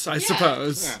prejudice, I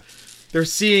suppose. Yeah. They're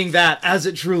seeing that as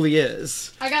it truly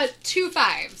is. I got 2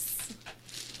 5s.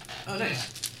 Oh,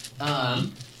 nice.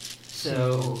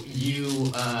 So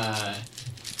you,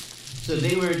 so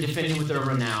they were defending with their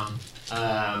renown,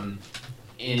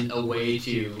 in a way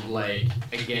to like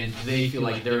again they feel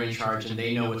like they're in charge and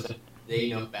they know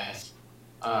best.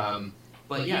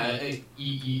 But yeah,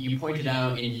 you point it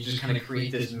out and you just kind of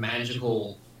create this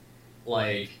magical,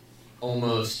 like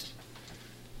almost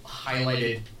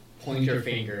highlighted pointer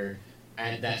finger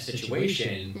at that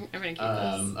situation I'm gonna keep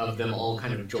this. of them all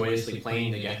kind of joyously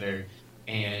playing together,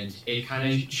 and it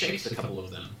kind of shakes a couple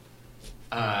of them.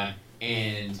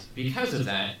 And because of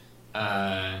that,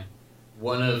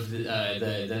 one of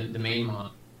the main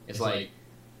mom is like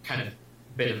kind of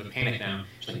a bit of a panic now.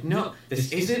 She's like, no,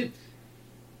 this isn't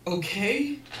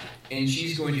okay. And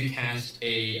she's going to cast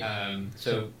a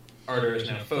so ardor is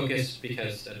now focus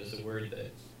because that is a word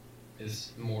that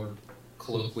is more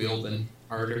colloquial than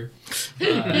ardor.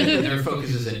 Their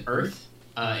focus is in earth,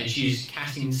 and she's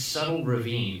casting subtle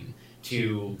ravine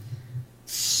to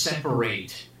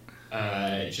separate,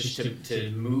 just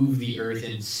to move the earth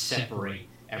and separate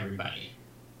everybody.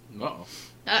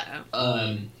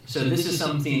 Uh-oh. So this is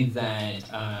something that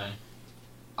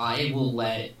I will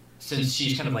let, since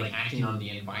she's kind of like acting on the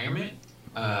environment,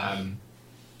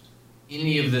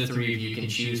 any of the three of you can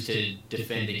choose to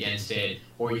defend against it,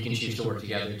 or you can choose to work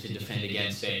together to defend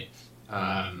against it,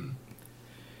 to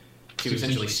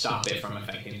essentially stop it from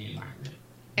affecting the environment.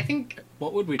 I think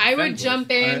What would we I defend would with?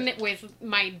 jump in with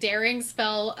my daring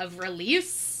spell of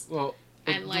release. Well,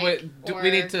 And, do like, do or-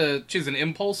 we need to choose an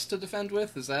impulse to defend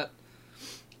with? Is that...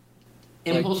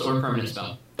 Impulse or permanent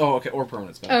spell. Oh, okay, or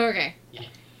permanent spell. Oh, okay.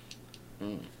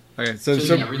 Okay, So,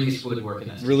 so yeah, release would work in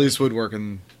that. release would work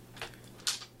and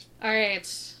All right.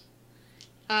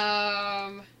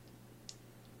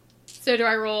 So do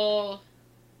I roll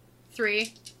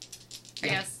 3? I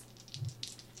Yeah. guess.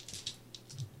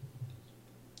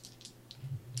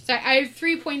 So I have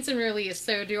 3 points in release.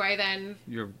 So do I then?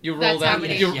 you're You roll That's that. how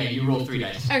many- You roll 3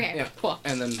 dice. Okay. Yeah. Cool.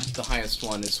 And then the highest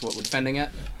one is what we're defending at,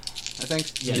 I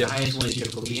think. Yeah, Yeah. the highest one is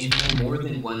difficulty. And if you roll more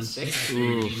than 1/6, you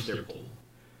Ooh. use their pull.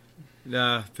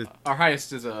 Our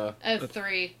highest is a... A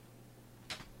 3.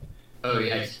 Oh,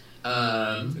 yes.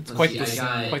 It's Let's quite see, the I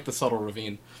got, quite the subtle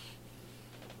ravine.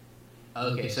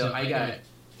 okay, so I got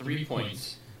 3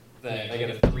 points. I got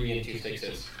a 3 and 2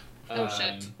 6s. Oh,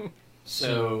 shit.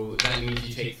 So that means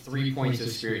you take 3 points of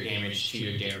spirit damage to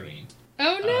your daring.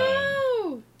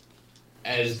 Oh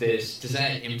As this, does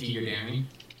that empty your daring?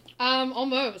 no.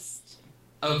 Almost.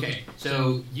 Okay,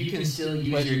 so you can still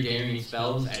use your daring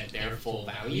spells at their full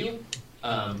value,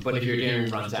 but if your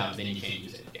daring runs out, then you can't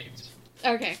use it.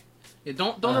 Okay. Yeah,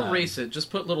 don't erase it.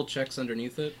 Just put little checks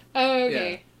underneath it. Oh,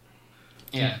 okay.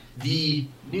 Yeah, the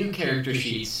new character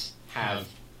sheets have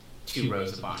 2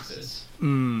 rows of boxes,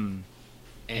 mm.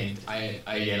 and I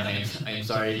am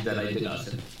sorry that I did not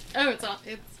send. Oh, it's all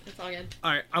good.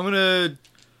 All right, I'm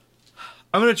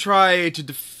gonna try to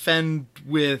defend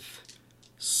with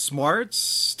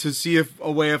smarts to see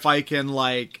if I can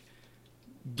like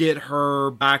get her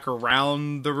back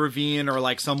around the ravine or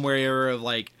like somewhere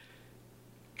like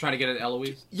Try to get it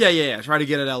Eloise. yeah try to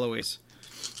get at Eloise,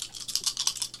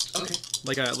 Okay.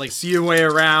 like see a way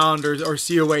around or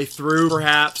see a way through,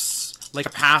 perhaps like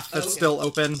a path that's Okay. still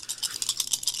open.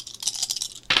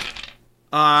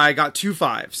 I got 2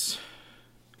 5s.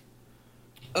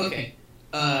 Okay.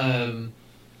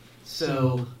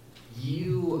 So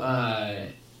you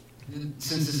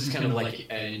since this is kind of like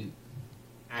an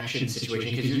action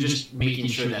situation, because you're just making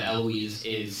sure that Eloise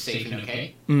is safe and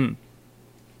okay. Mm.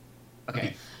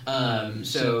 Okay.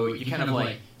 So you kind of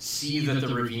like see that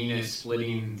the ravine is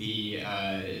splitting the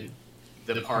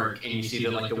park, and you see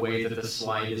that like the way that the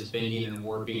slide is bending and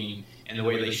warping, and the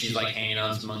way that she's like hanging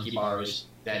on some monkey bars.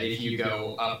 That if you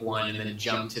go up one and then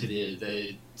jump to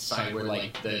the side where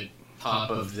like the top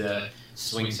of the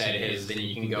swing set is, then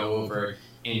you can go over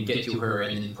and get to her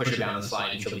and then push her down the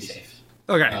slide, and she'll be safe.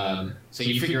 Okay. So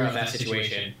you figure out that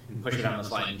situation and push her down the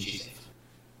slide, and she's safe.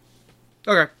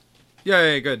 Okay.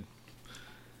 Yeah, good.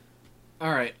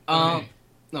 All right. Okay.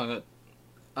 No, good.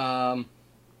 I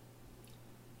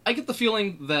get the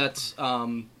feeling that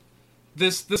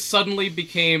this suddenly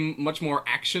became much more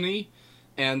actiony,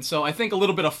 and so I think a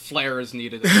little bit of flair is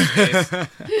needed in this case.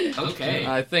 Okay.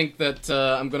 I think that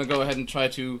I'm going to go ahead and try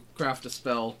to craft a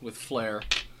spell with flair,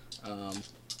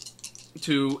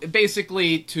 to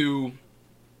basically to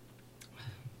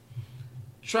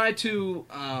try to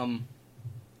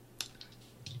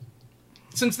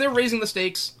since they're raising the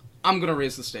stakes, I'm going to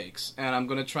raise the stakes, and I'm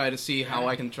going to try to see how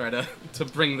I can try to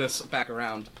bring this back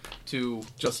around to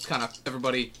just kind of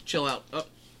everybody chill out. Oh.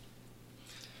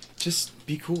 Just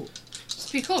be cool.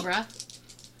 Just be cool, bruh.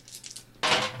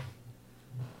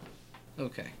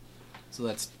 Okay, so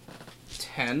that's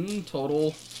 10 total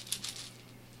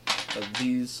of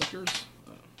these suckers.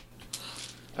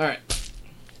 All right.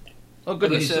 Oh,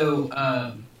 goodness. Okay,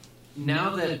 so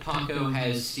now that Paco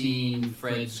has seen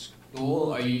Fred's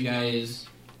goal, are you guys?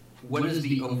 What is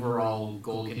the overall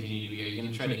goal continue to be? Are you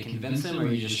going to try to convince him, or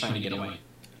are you just trying to get away?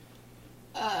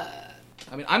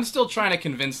 I mean, I'm still trying to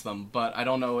convince them, but I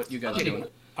don't know what you guys are doing.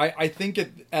 I think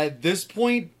at this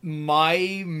point,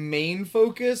 my main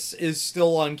focus is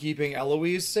still on keeping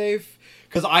Eloise safe.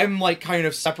 Because I'm, like, kind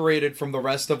of separated from the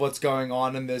rest of what's going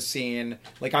on in this scene.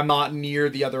 Like, I'm not near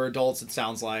the other adults, it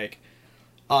sounds like.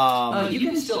 You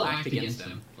can still act against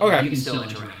them. Okay. You can still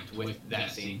interact with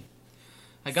that scene.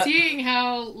 Seeing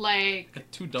how, like,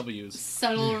 got 2 W's.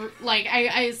 subtle, like,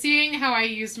 I seeing how I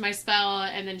used my spell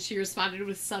and then she responded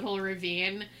with subtle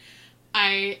ravine,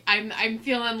 I'm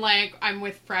feeling like I'm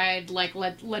with Fred, like,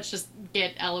 let's just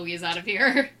get Eloise out of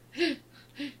here.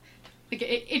 Like,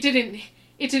 it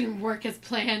didn't work as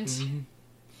planned.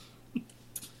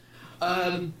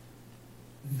 Mm-hmm.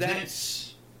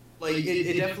 That's like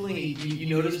it definitely you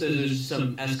notice that there's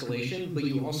some escalation, but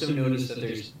you also notice that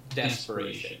there's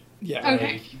desperation. Yeah.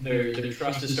 Okay. Like their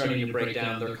trust is starting to break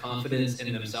down, their confidence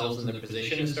in themselves and their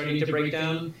position is starting to break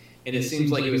down, and it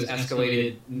seems like it was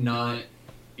escalated not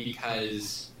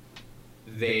because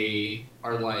they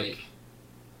are like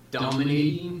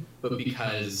dominating, but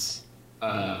because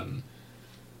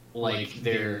like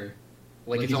they're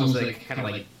like it's almost like kind of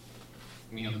like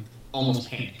almost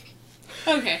panic.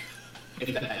 Okay.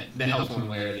 If that helps one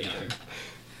way or the other.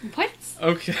 What?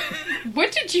 Okay.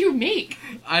 What did you make?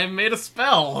 I made a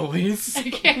spell, Elise.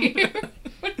 Okay.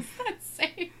 What does that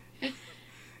say?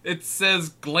 It says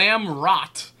Glam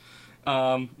Rot.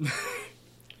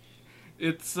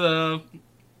 It's a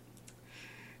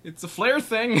flare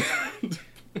thing.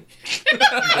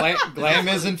 Glam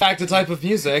is, in fact, a type of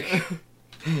music.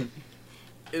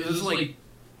 It was like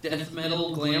death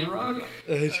metal glam rock.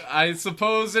 I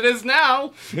suppose it is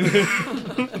now.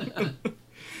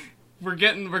 We're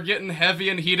getting heavy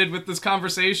and heated with this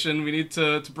conversation. We need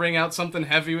to bring out something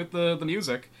heavy with the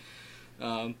music.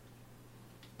 Yeah,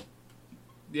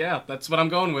 that's what I'm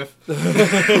going with.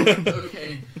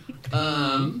 Okay.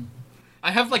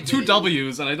 I have like 2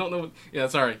 W's and I don't know what... Yeah,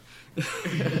 sorry.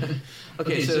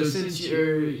 Okay, so since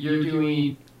you're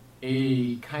doing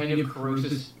a kind of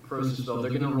corrosive spell,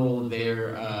 they're gonna roll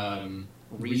their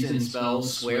reason spell,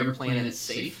 swear planet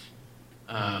safe,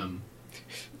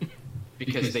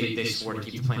 because they swore to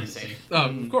keep the planet safe.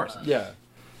 Of course. Yeah.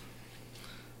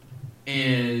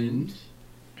 And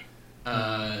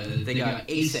they got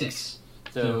A6,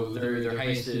 so their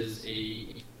highest is a.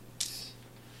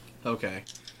 Okay.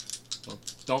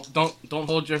 Well, don't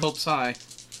hold your hopes high.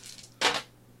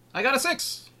 I got a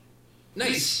 6.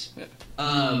 Nice.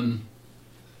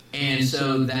 And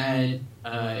so that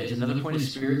is another point of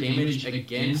spirit damage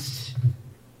against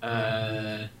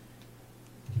the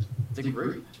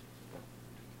group.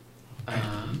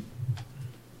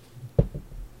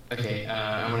 Okay,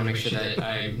 I want to make sure that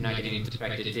I'm not getting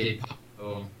distracted. Did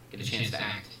Paco get a chance to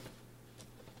act?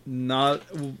 I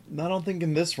don't think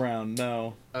in this round,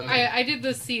 no. Okay. I did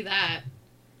the see that.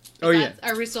 Oh, yeah.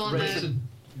 Are we still on Right, so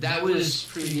that was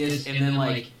previous, and then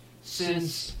like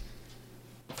since.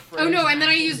 Oh no, and then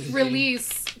I Fred's used actions,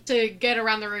 release to get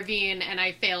around the ravine and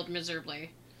I failed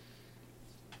miserably.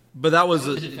 But that was...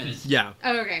 That was a defense. Yeah.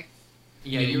 Oh, okay.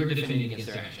 Yeah, you were defending against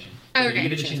their action. Oh, So okay. you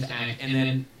get a chance to act, and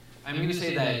then I'm going to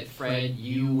say that Fred,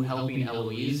 you helping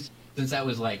Eloise, Since that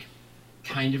was like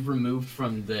kind of removed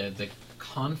from the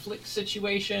conflict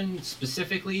situation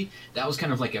specifically, that was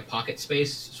kind of like a pocket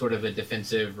space, sort of a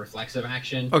defensive, reflexive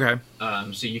action. Okay.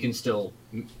 So you can still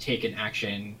take an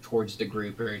action towards the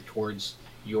group or towards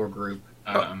your group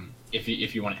if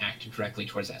you want to act directly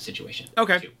towards that situation.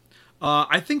 Okay. too.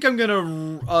 I think I'm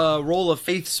gonna roll a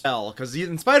faith spell, because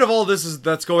in spite of all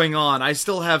that's going on, I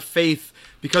still have faith,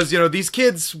 because, these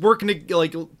kids working,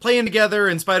 playing together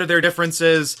in spite of their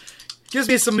differences, gives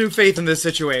me some new faith in this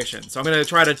situation. So I'm gonna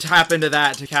try to tap into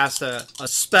that to cast a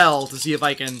spell to see if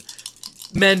I can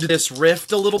mend this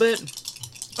rift a little bit.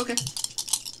 okay.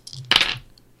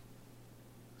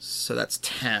 So that's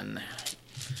 10.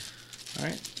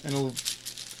 Alright, and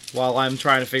while I'm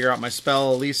trying to figure out my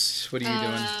spell, Elise, what are you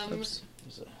doing? Oops.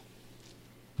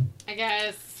 I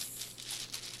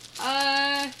guess.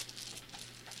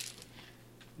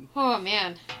 Oh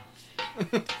man.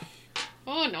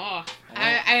 Oh no.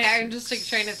 I'm just like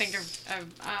trying to think of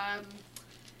I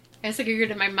guess I could go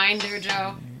to my mind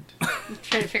dojo.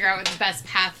 Trying to figure out what the best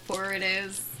path forward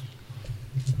is.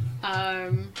 I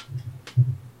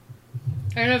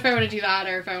don't know if I want to do that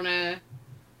or if I want to.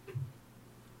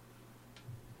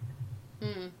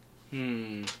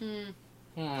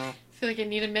 I feel like I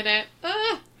need a minute.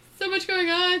 Ah, so much going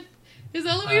on. Is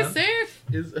Eloise safe?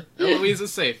 Eloise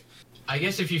is safe. I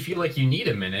guess if you feel like you need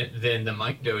a minute, then the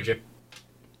Mind Dojo.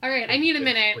 All right, I need a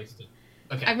minute.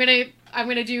 Okay. I'm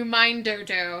gonna do Mind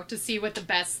Dojo to see what the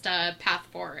best path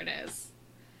forward is.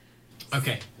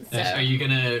 Okay. So- Are you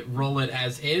gonna roll it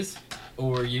as is,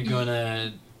 or are you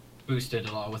gonna boost it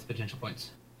at all with potential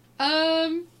points?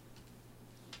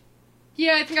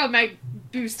 Yeah, I think I might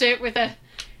boost it with a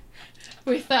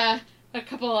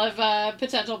couple of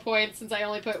potential points since I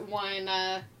only put one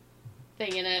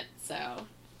thing in it. So,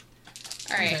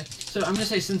 all right. Okay. So I'm gonna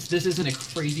say, since this isn't a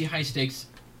crazy high stakes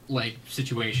like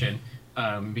situation,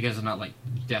 because it's not like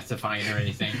death defying or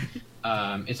anything,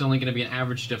 it's only gonna be an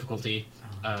average difficulty.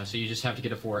 So you just have to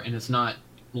get a 4, and it's not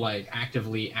like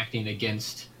actively acting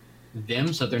against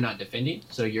them, so they're not defending.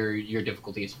 So your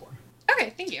difficulty is 4.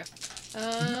 Okay, thank you.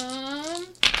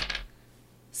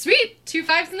 Sweet, 2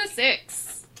 5s and a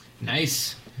 6.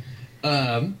 Nice.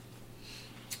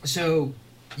 So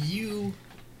you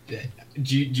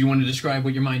do you want to describe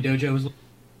what your Mind Dojo is?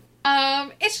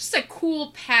 It's just a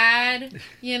cool pad.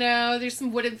 You know, there's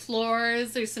some wooden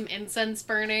floors. There's some incense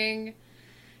burning.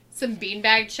 Some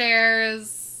beanbag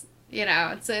chairs. You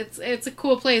know, it's a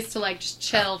cool place to like just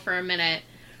chill for a minute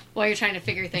while you're trying to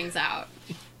figure things out.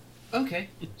 Okay.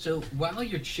 So while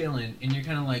you're chilling and you're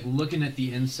kind of like looking at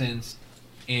the incense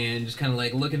and just kind of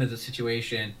like looking at the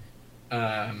situation,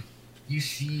 you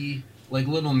see like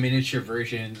little miniature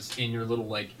versions in your little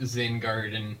like Zen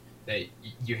garden that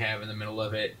you have in the middle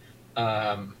of it.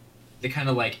 The kind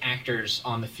of like actors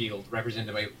on the field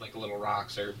represented by like little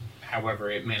rocks or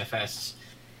however it manifests.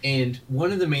 And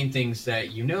one of the main things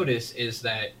that you notice is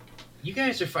that you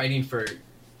guys are fighting for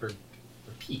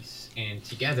peace and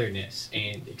togetherness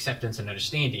and acceptance and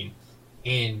understanding.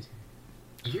 And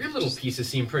your little pieces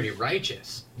seem pretty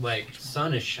righteous. Like,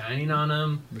 sun is shining on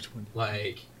them. Which one?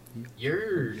 Like,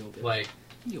 you're like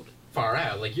far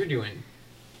out. Like, you're doing.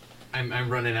 I'm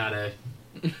running out of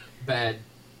bad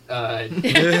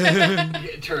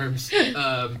terms.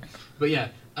 But yeah.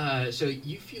 So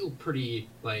you feel pretty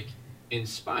like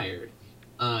inspired,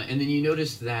 and then you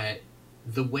notice that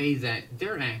the way that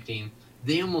they're acting,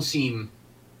 they almost seem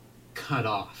cut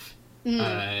off.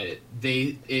 It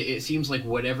seems like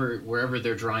wherever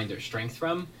they're drawing their strength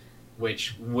from,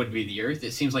 which would be the earth,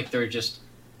 it seems like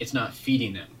it's not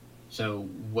feeding them. So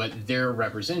what they're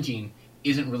representing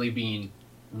isn't really being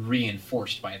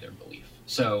reinforced by their belief.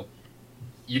 So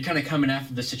you're kind of coming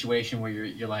after the situation where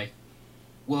you're like,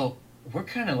 well, we're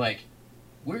kind of like,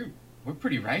 we're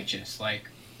pretty righteous. Like,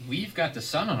 we've got the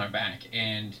sun on our back,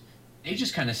 and they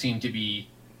just kind of seem to be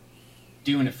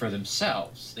doing it for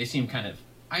themselves. They seem kind of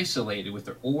isolated with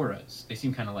their auras. They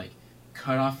seem kind of like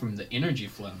cut off from the energy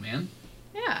flow, man.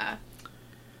 Yeah.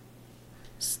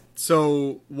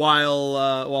 So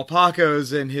while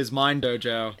Paco's in his Mind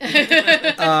Dojo,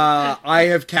 I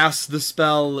have cast the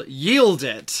spell Yield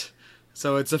It.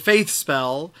 So it's a faith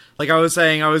spell. Like I was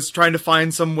saying, I was trying to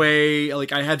find some way,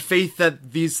 like I had faith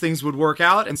that these things would work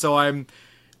out, and so I'm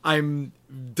kind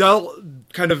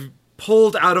of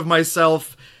pulled out of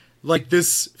myself, like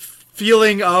this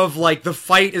feeling of like the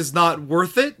fight is not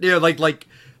worth it. You know, like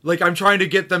I'm trying to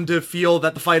get them to feel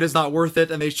that the fight is not worth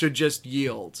it and they should just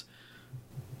yield.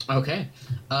 Okay.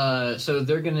 So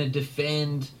they're gonna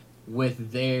defend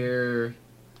with their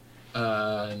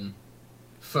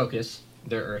focus,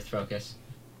 their earth focus.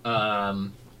 Their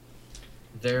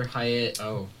highest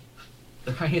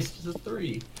is a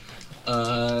 3.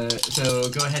 So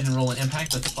go ahead and roll an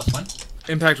impact with a +1.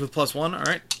 Impact with +1,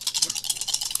 alright.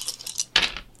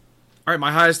 Alright,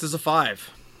 my highest is a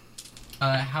 5.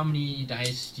 How many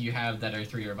dice do you have that are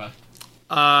 3 or above?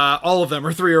 All of them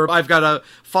are 3 or I've got a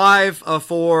 5, a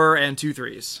 4, and 2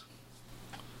 3s.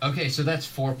 Okay, so that's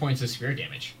 4 points of spirit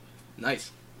damage.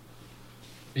 Nice.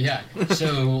 Yeah.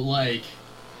 So like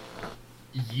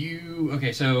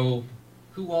okay, so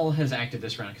who all has acted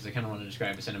this round? Because I kind of want to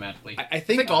describe it cinematically. I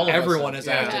think all of us everyone have.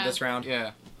 has acted Yeah. this round.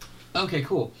 Yeah. Okay,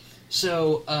 cool.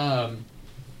 So,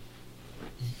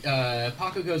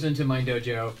 Paco goes into Mind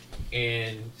Dojo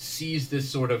and sees this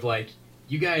sort of like,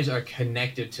 you guys are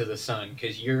connected to the sun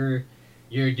because you're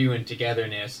doing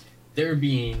togetherness. They're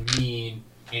being mean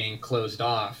and closed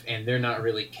off, and they're not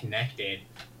really connected.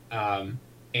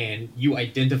 And you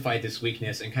identify this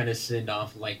weakness and kind of send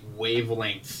off like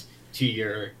wavelengths to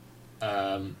your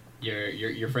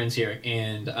friends here.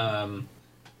 And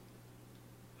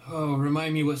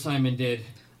remind me what Simon did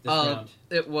this round.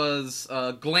 It was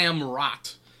glam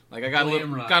rot. Like I got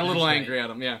Glam rot, got a little that's angry at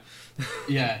him. Yeah.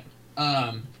 Yeah.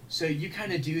 So you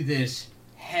kind of do this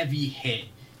heavy hit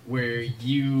where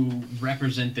you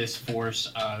represent this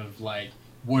force of like,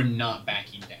 we're not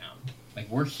backing down. Like,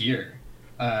 we're here.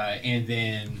 and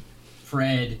then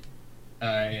Fred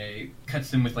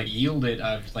cuts them with like yield it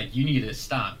of like you need to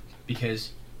stop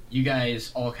because you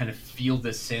guys all kind of feel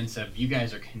this sense of you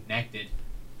guys are connected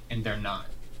and they're not,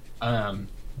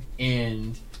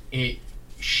 and it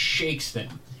shakes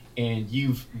them, and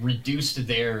you've reduced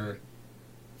their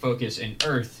focus in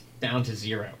Earth down to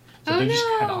 0. So they're just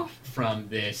cut off from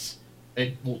this.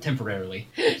 Well, temporarily.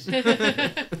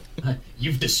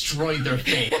 You've destroyed their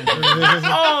faith.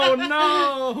 Oh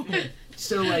no!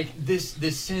 So like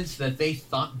this sense that they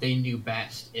thought they knew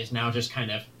best is now just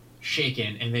kind of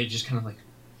shaken, and they just kind of like,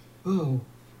 oh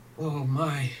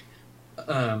my,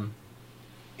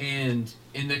 and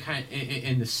in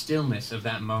the stillness of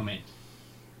that moment,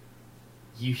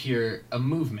 you hear a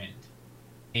movement,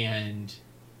 and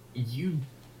you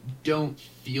don't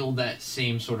feel that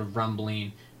same sort of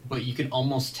rumbling, but you can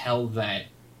almost tell that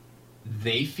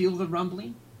they feel the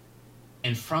rumbling,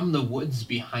 and from the woods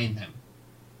behind them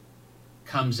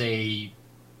comes a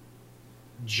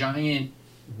giant,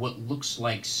 what looks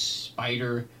like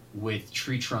spider with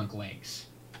tree trunk legs.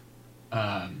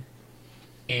 And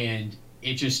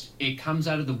it comes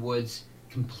out of the woods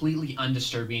completely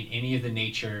undisturbing any of the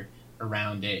nature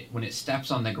around it. When it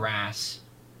steps on the grass,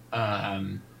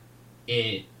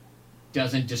 it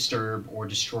doesn't disturb or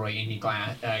destroy any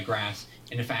grass.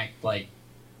 And in fact, like,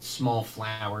 small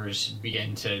flowers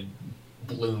begin to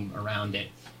bloom around it.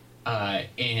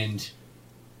 And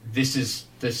this is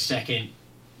the second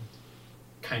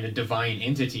kind of divine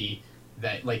entity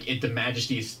that, like, the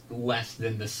majesty is less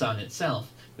than the sun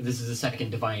itself, but this is the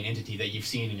second divine entity that you've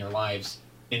seen in your lives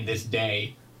in this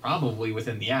day, probably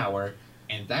within the hour,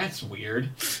 and that's weird.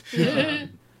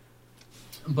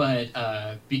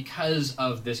 But because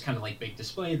of this kind of like big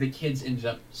display, the kids ended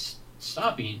up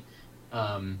stopping,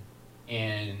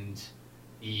 and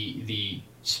the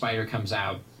spider comes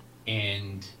out,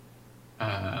 and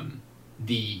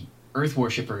the Earth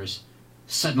worshippers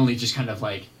suddenly just kind of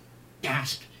like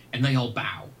gasp, and they all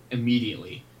bow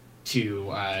immediately to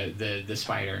the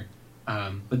spider.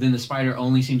 But then the spider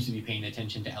only seems to be paying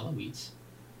attention to Eloise,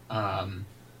 and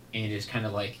is kind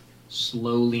of like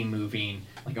slowly moving,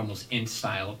 like almost Ent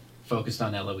style, focused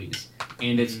on Eloise.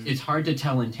 And it's hard to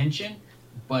tell intention,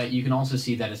 but you can also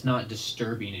see that it's not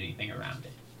disturbing anything around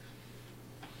it.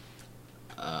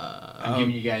 I'm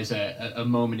giving you guys a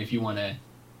moment if you want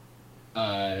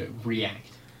to react.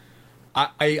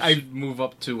 I move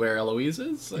up to where Eloise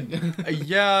is?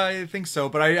 yeah, I think so,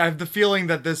 but I have the feeling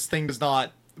that this thing does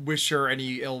not wish her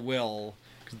any ill will,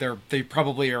 because they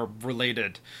probably are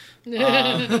related.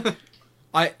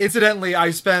 Incidentally,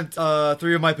 I spent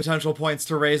 3 of my potential points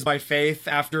to raise my faith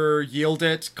after Yield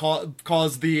It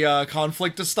caused the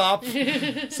conflict to stop.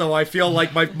 So I feel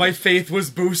like my faith was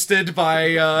boosted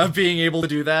by being able to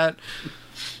do that.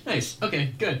 Nice.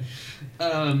 Okay, good.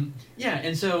 Yeah,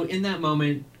 and so in that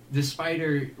moment, the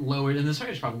spider lowered, and the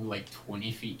spider's probably like 20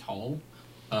 feet tall.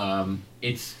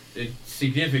 It's a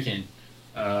significant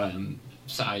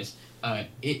size.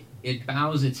 It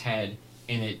bows its head,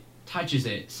 and it touches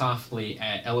it softly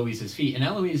at Eloise's feet. And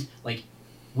Eloise, like,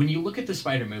 when you look at the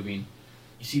spider moving,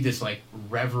 you see this, like,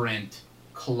 reverent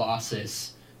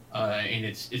colossus, and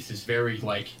it's this very,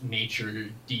 like, nature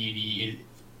deity.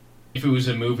 If it was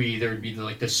a movie, there would be,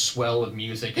 like, this swell of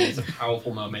music, and it's a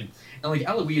powerful moment. And, like,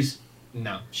 Eloise,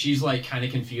 no. She's, like, kind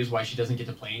of confused why she doesn't get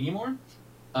to play anymore.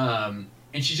 And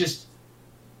she just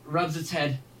rubs its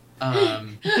head,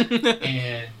 and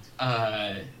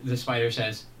the spider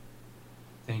says,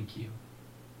 "Thank you."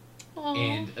 Aww.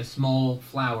 And a small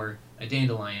flower, a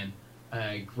dandelion,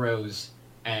 grows,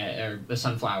 or a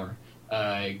sunflower,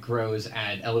 grows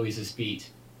at Eloise's feet.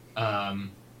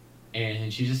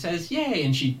 And she just says, "Yay!"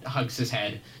 And she hugs his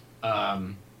head.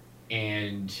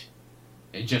 And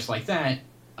just like that,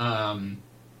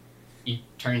 he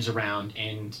turns around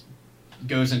and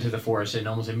goes into the forest and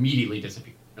almost immediately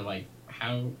disappears. They're like,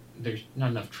 how? There's not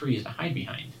enough trees to hide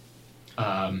behind.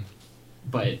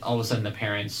 But all of a sudden the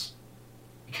parents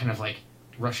kind of like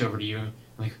rush over to you,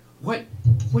 like, what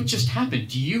just happened?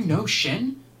 Do you know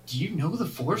Shen? Do you know the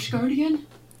Forest Guardian?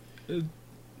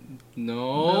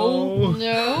 No.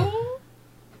 No?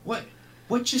 What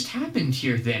just happened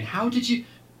here then? How did you...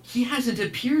 He hasn't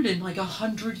appeared in like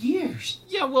 100 years.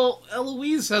 Yeah, well,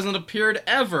 Eloise hasn't appeared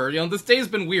ever. You know, this day's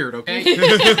been weird, okay?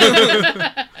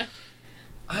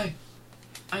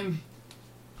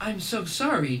 I'm so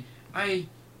sorry. I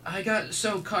got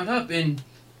so caught up in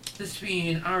this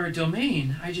being our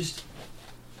domain.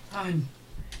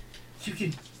 You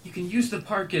can use the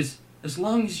park as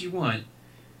long as you want.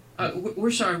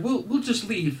 We're sorry. We'll just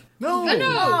leave. No, you're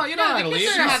not the gonna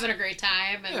kids leave. are having a great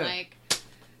time, and Yeah. like,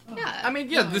 Yeah. I mean,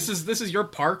 yeah, this is your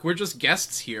park. We're just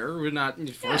guests here. We're not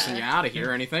forcing you out of here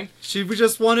or anything. She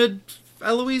just wanted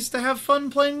Eloise to have fun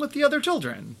playing with the other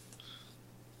children.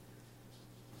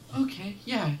 Okay,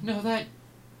 yeah, no,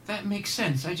 that makes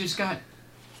sense. I just got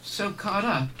so caught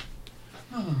up.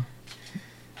 Oh.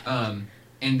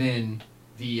 And then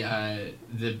the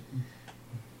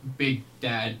big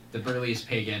dad, the burliest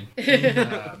pagan,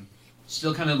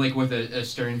 still kind of like with a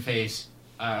stern face,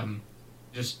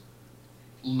 just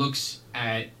looks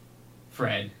at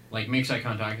Fred, like makes eye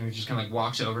contact, and just kind of like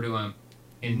walks over to him,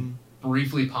 and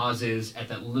briefly pauses at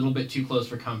that little bit too close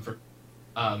for comfort,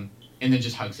 and then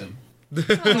just hugs him.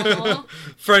 Aw.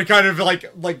 Fred kind of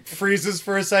like freezes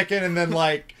for a second and then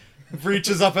like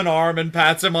reaches up an arm and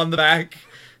pats him on the back.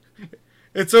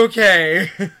 It's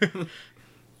okay.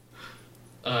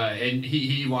 And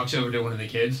he walks over to one of the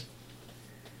kids.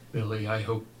 Billy, I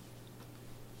hope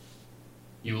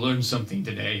you learned something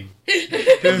today.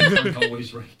 I'm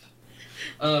always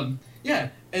right. Yeah,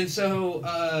 and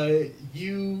so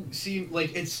you seem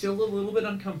like it's still a little bit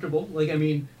uncomfortable. Like, I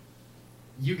mean,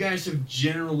 you guys have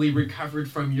generally recovered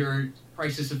from your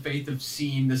crisis of faith of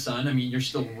seeing the sun. I mean, you're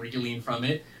still reeling from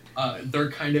it. They're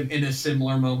kind of in a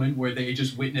similar moment where they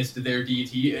just witnessed their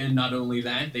deity, and not only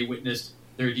that, they witnessed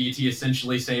their deity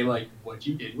essentially say, like, what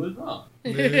you did was wrong.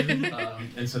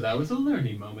 And so that was a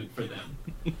learning moment for them.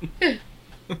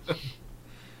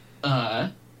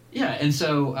 Yeah, and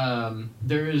so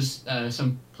there is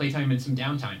some playtime and some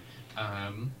downtime.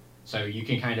 So you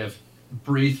can kind of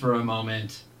breathe for a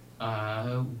moment.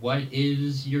 What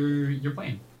is your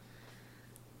plan?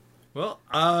 Well,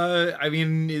 I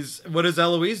mean, what is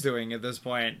Eloise doing at this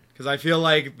point? Because I feel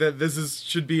like that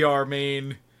should be our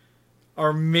main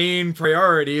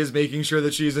priority is making sure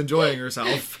that she's enjoying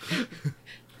herself.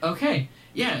 Okay,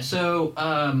 yeah. So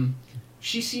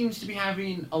she seems to be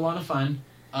having a lot of fun,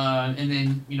 and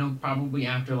then probably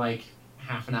after like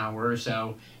half an hour or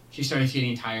so, she starts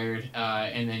getting tired,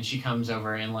 and then she comes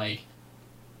over and like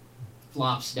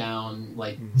flops down,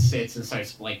 like sits and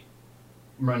starts like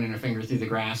running her finger through the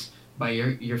grass by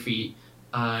your feet,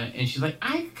 and she's like,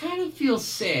 I kind of feel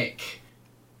sick.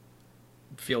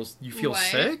 You feel What?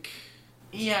 sick?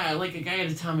 Yeah, like a guy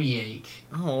had a tummy ache.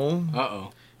 Oh,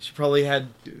 Uh-oh. she probably had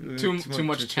Too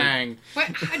much tang. What?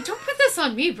 Don't put this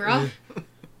on me, bro.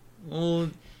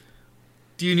 Well,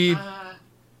 do you need?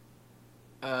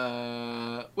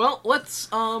 Well,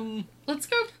 let's Let's go Let's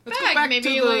go back. back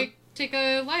Maybe to the- like take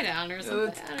a lie down or something.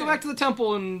 let's go back to the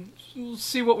temple and we'll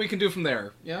see what we can do from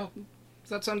there. Yeah? Does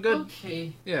that sound good?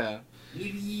 Okay. Yeah.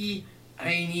 Maybe I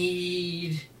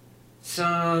need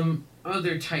some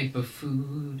other type of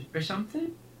food or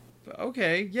something.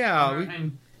 Okay, yeah.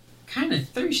 I'm kind of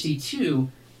thirsty too.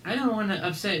 I don't want to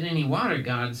upset any water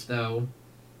gods though.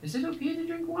 Is it okay to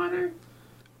drink water?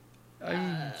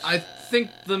 I think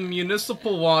the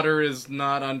municipal water is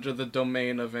not under the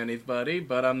domain of anybody,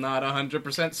 but I'm not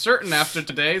 100% certain after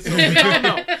today, so we don't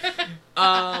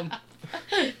know.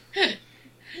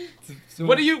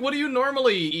 What do you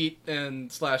normally eat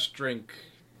and / drink,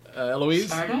 Eloise?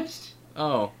 Stardust?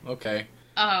 Oh, okay.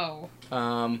 Oh.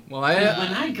 Well,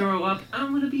 When I grow up,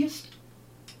 I'm gonna be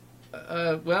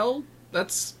a. Well,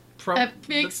 that's That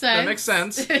makes sense. That makes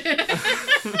sense.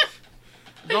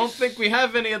 Don't think we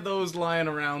have any of those lying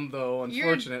around, though,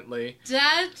 unfortunately.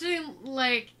 Dad didn't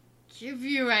like give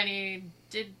you any.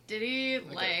 Did he?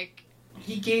 Like.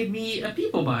 He gave me a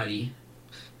people body.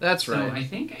 That's So right. I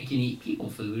think I can eat people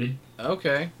food.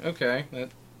 Okay.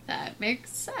 That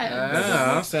makes sense.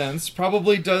 Yeah. Makes sense.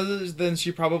 Probably does. Then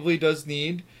she probably does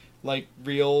need like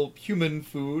real human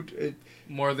food.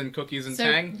 More than cookies and So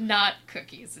tang? not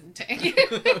cookies and tang.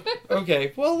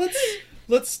 Okay, well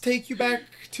let's take you back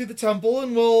to the temple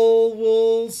and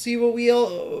we'll see what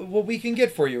we can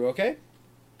get for you. Okay.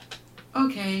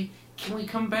 Okay, can we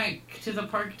come back to the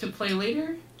park to play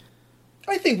later?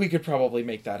 I think we could probably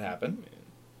make that happen.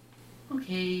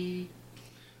 Okay.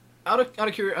 Out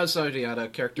of curiosity, out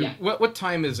of character, Yeah. what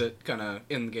time is it kind of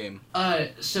in the game?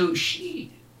 So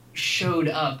she showed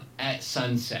up at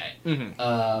sunset.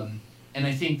 Mm-hmm. And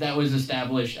I think that was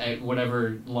established at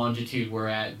whatever longitude we're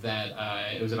at.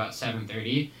 That it was about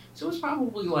 7:30. So it was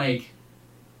probably like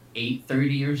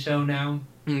 8:30 or so now.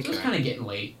 So it's kind of getting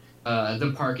late.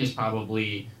 The park is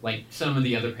probably like some of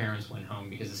the other parents went home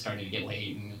because it's starting to get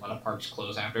late, and a lot of parks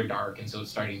close after dark, and so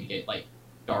it's starting to get like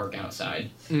dark outside.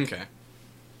 Okay.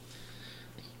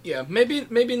 Yeah,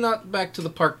 maybe not back to the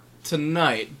park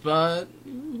tonight, but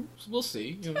we'll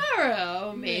see. You know.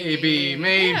 Tomorrow, maybe.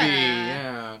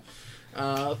 Yeah.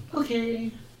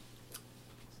 Okay.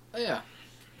 Yeah.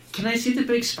 Can I see the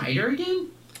big spider again?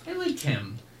 I liked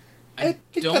him. I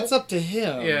think don't- that's up to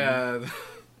him. Yeah.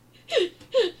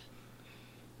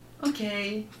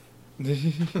 Okay.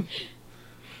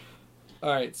 All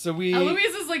right, so we.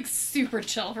 Eloise is like super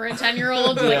chill for a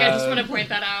 10-year-old. Like I just Yeah. want to point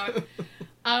that out.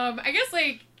 I guess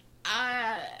like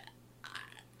I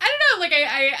don't know.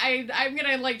 Like I'm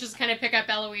gonna like just kind of pick up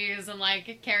Eloise and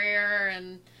like carry her,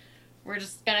 and we're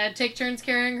just gonna take turns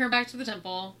carrying her back to the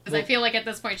temple because I Well- feel like at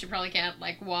this point she probably can't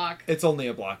like walk. It's only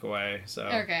a block away, so.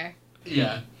 Okay.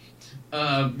 Yeah.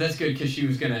 That's good because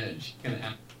she's gonna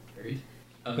have buried.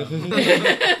 So,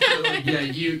 yeah,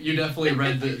 you definitely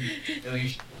read the.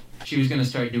 She was gonna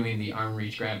start doing the arm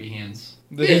reach grabby hands.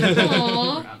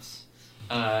 Aw. Perhaps.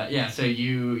 Yeah, so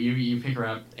you pick her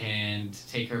up and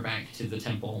take her back to the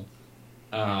temple.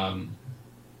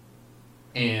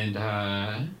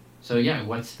 So yeah,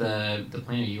 what's the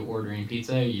plan? Are you ordering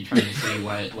pizza? Are you trying to see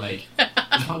what like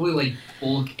there's probably like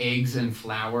bulk eggs and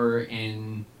flour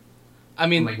in I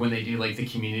mean, like when they do like the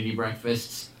community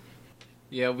breakfasts.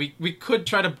 yeah, we could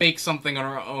try to bake something on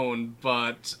our own,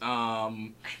 but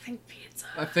I think pizza.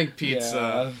 I think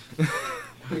pizza.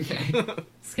 Okay.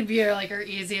 It's gonna be our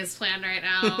easiest plan right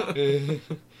now. Yeah.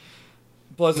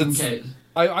 Plus, it's. Okay.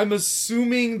 I'm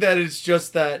assuming that it's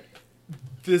just that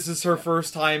this is her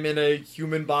first time in a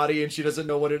human body and she doesn't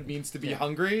know what it means to be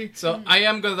hungry. So I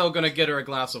am gonna get her a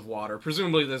glass of water.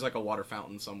 Presumably, there's like a water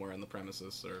fountain somewhere in the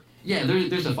premises, or Yeah,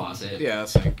 there's a faucet. yeah, a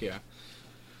sink. Yeah,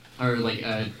 Or like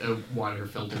a water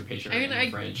filter pitcher I mean, in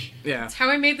the fridge. yeah, That's how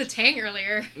I made the tang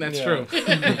earlier. that's Yeah.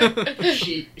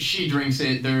 true. She drinks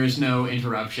it. There is no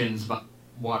interruptions, but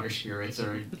water spirits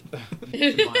or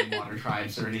divine water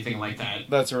tribes or anything like that.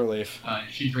 That's a relief.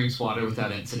 She drinks water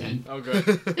without incident. Oh,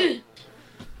 good.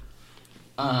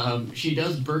 She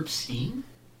does burp steam.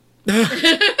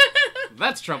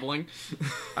 That's troubling.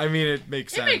 I mean, it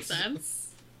makes It sense. makes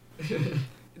sense.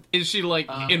 Is she like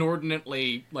Um,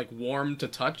 inordinately like warm to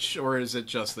touch, or is it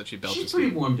just that she belches? She's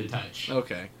pretty warm to touch.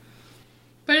 Okay.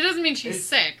 But it doesn't mean she's It's-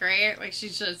 sick, right? Like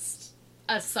she's just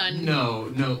a sun.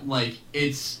 No, like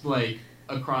it's like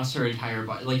across her entire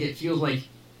body. Like it feels like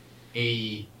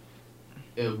a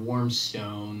warm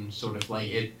stone, sort of like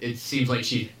it seems like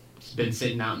she's been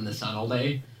sitting out in the sun all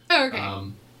day. Oh,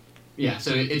 okay. Yeah,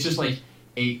 so it's just like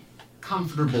a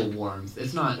comfortable warmth.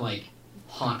 It's not like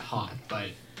hot, but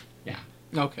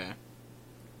Okay.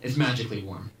 it's magically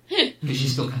warm because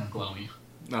she's still kind of glowing.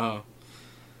 Oh.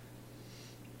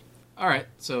 All right.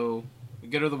 So we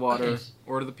get her the water, Okay.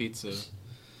 order the pizza.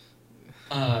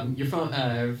 Your phone,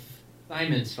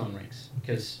 Simon's phone rings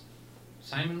because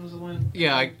Simon was the one.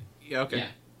 Yeah. Okay. Yeah.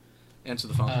 Answer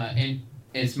the phone. And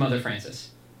it's Mother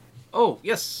Francis. Oh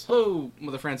yes. Hello,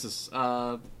 Mother Francis.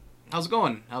 How's it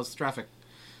going? How's the traffic?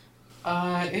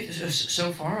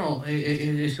 So far, it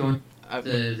is going.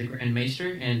 The Grand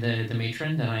Maester and the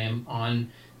matron that I am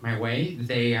on my way.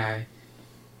 They are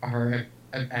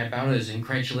about as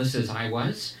incredulous as I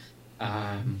was.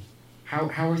 How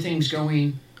are things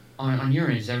going on your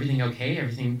end? Is everything okay?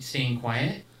 Everything staying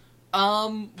quiet?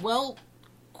 Well,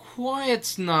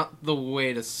 quiet's not the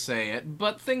way to say it,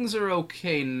 but things are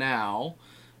okay now.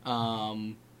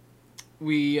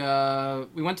 We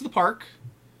went to the park,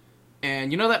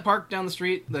 and you know that park down the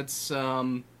street that's,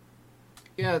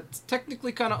 yeah, it's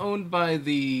technically kind of owned by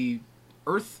the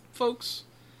Earth folks?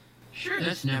 Sure,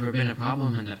 that's never been a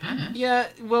problem in the past. Yeah,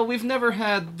 well, we've never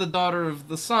had the Daughter of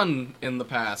the Sun in the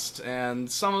past,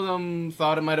 and some of them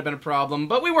thought it might have been a problem,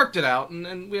 but we worked it out,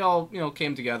 and we all,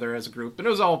 came together as a group, and it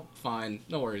was all fine,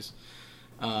 no worries.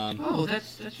 Oh,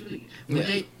 that's really.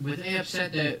 Yeah. Were they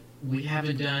upset that we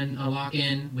haven't done a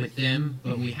lock-in with them,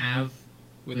 but we have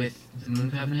with the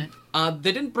Moon Covenant?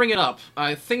 They didn't bring it up.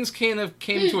 Things kind of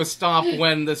came to a stop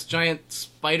when this giant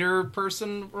spider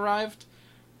person arrived.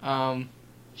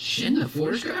 Shin, the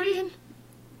Forest Guardian?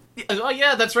 Oh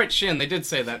yeah, that's right, Shin. They did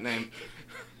say that name.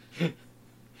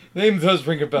 Name does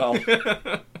ring a bell.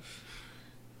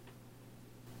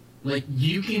 Like,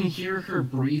 you can hear her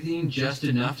breathing just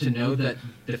enough to know that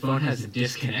the phone has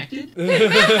disconnected?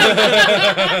 There's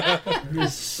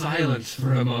silence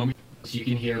for a moment. You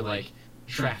can hear, like,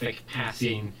 traffic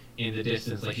passing in the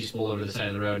distance, like she's pulled over to the side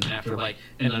of the road, and after, like,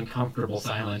 an uncomfortable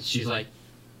silence, she's like,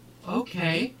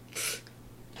 okay,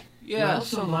 Yeah. well,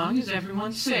 so long as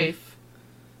everyone's safe,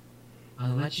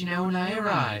 I'll let you know when I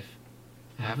arrive.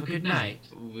 Have a good night.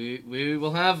 We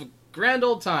will have a grand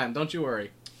old time. Don't you worry.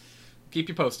 Keep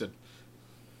you posted.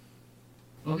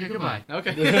 Okay, goodbye.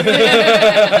 Okay.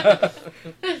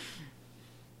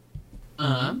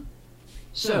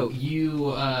 So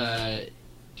you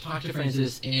talk to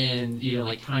Francis, and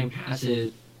like time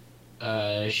passes.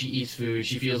 She eats food.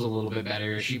 She feels a little bit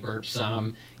better. She burps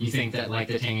some. You think that like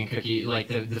the Tang and cookie, like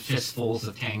the fistfuls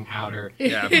of Tang powder,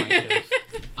 Yeah. might have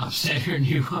upset her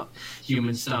new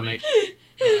human stomach.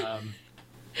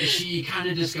 She kind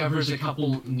of discovers a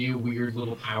couple new weird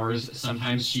little powers.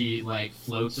 Sometimes she like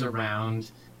floats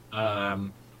around,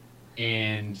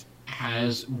 and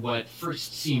has what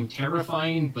first seem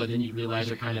terrifying, but then you realize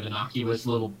are kind of innocuous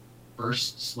little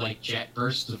bursts, like jet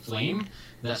bursts of flame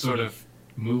that sort of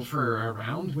move her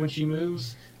around when she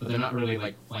moves, but they're not really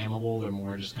like flammable. They're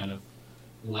more just kind of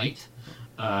light.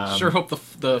 Sure hope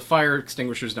the fire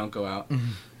extinguishers don't go out.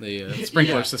 The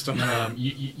sprinkler Yeah. system.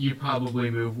 You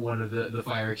probably move one of the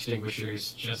fire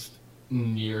extinguishers just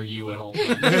near you at all.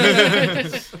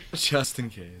 Just in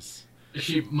case.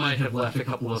 She might have left a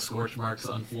couple of scorch marks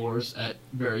on floors at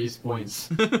various points.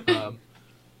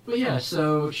 But yeah,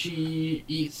 so she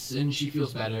eats and she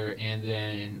feels better, and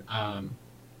then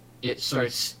it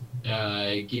starts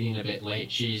getting a bit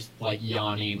late. She's like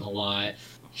yawning a lot.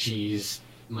 She's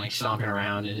like stomping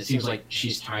around, and it seems like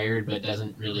she's tired, but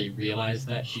doesn't really realize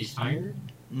that she's tired.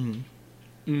 Mm.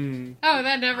 Oh,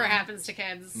 that never happens to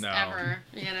kids No. ever.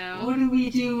 You know, What do we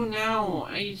do now?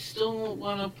 I still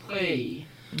want to play.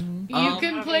 you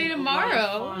can play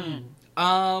tomorrow.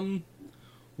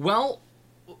 Well,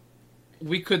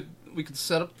 we could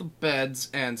set up the beds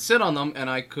and sit on them, and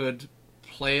I could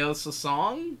play us a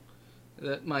song.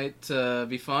 That might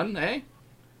be fun, eh?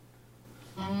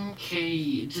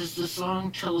 Okay, does the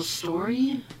song tell a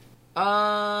story?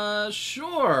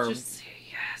 Sure. Just say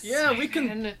yes. Yeah, we can-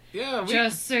 Simon. Yeah,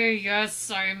 Just say yes,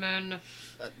 Simon.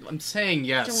 I'm saying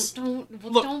yes. Look.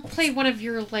 Don't play one of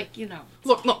your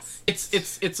Look,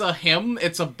 it's a hymn.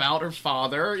 It's about her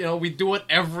father. You know, we do it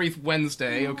every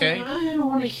Wednesday. Okay. I don't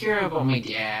want to hear about my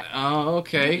dad. Oh, I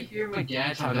okay. hear my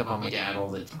dad talk about my dad all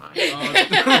the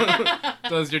time.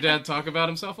 Does your dad talk about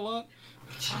himself a lot?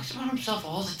 He talks about himself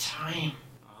all the time.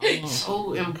 Oh.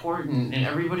 So important, and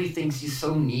everybody thinks he's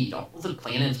so neat. All the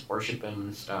planets worship him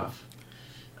and stuff.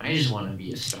 I just want to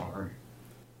be a star.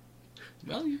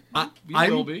 Well, you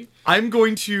I'm- will be. I've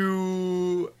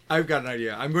got an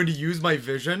idea. I'm going to use my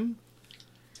vision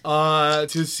to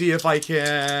see if I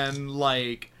can,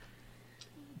 like,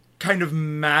 kind of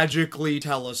magically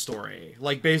tell a story.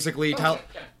 Like, basically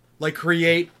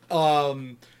create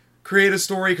a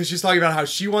story, because she's talking about how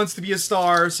she wants to be a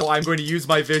star, so I'm going to use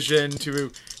my vision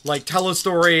to, like, tell a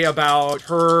story about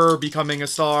her becoming a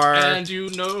star. And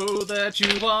you know that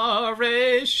you are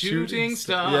a shooting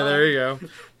star. Yeah, there you go.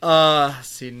 Let's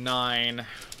see, 9.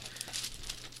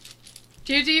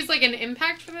 Do you have to use like an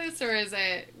impact for this, or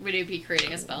would it be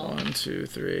creating a spell? 1, 2,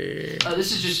 3.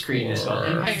 This is just creating a spell.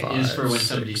 Impact Four, is for when five,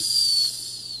 somebody's...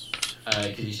 six.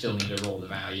 Because you still need to roll the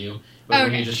value. But when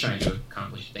Okay. you're just trying to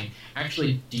accomplish a thing.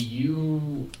 Actually, do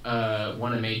you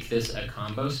want to make this a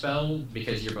combo spell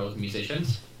because you're both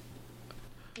musicians?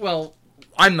 Well,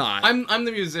 I'm not. I'm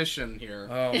the musician here.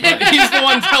 Oh, But he's the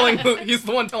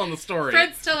one telling the story.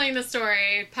 Fred's telling the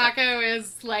story. Paco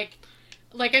is like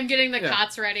I'm getting the Yeah.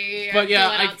 cots ready. But yeah,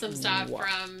 filling I- out some stuff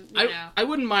from you know. I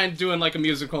wouldn't mind doing like a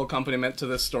musical accompaniment to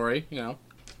this story, you know.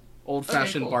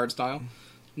 Old-fashioned Okay, cool. bard style.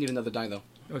 Need another die though.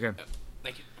 okay.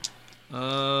 Thank you.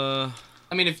 Uh,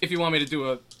 I mean, if you want me to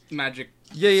do a magic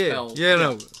yeah, spell.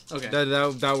 no. Okay.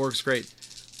 That works great.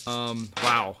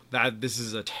 Wow, this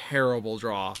is a terrible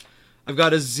draw. I've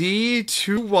got a Z,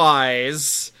 2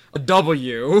 Ys, a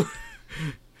W.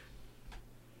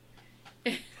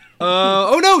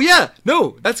 Oh no, yeah,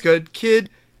 no, that's good. Kiddo.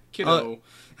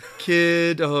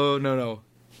 Oh no.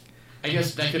 I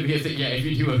guess that could be a thing. Yeah, if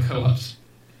you do a co-op,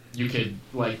 you could,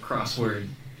 like, crossword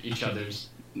each other's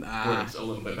words a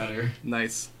little bit better.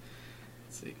 Nice.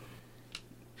 Let's see.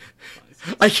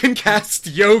 I can cast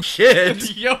Yo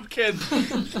Kid. Yo, kid.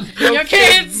 Yo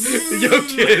kids! Yo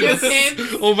Kids. Yo kids!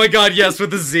 Oh my god, yes,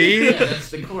 with the Z. Yeah, that's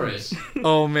the chorus.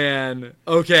 Oh man.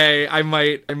 Okay, I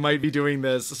might be doing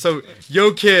this. So,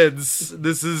 Yo Kids,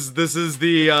 this is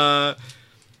the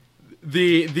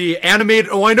animated.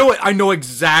 Oh, I know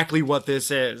exactly what this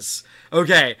is.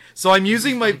 Okay, so I'm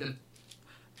using my Go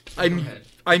ahead.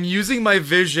 I'm using my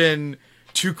vision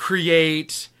to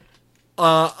create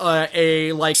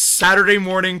a like Saturday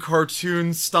morning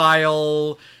cartoon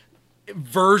style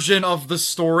version of the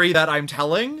story that I'm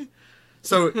telling.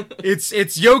 So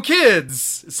it's Yo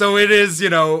Kids. So it is,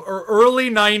 early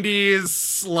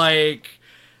 90s like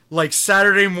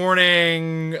Saturday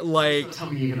morning like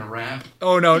Tell me you're gonna rap.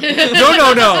 oh no. No.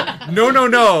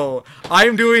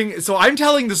 I'm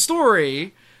telling the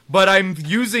story, but I'm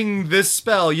using this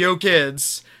spell, Yo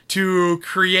Kids, to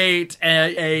create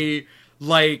a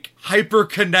like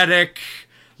hyperkinetic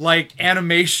like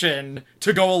animation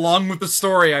to go along with the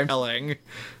story I'm telling.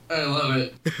 I love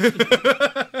it.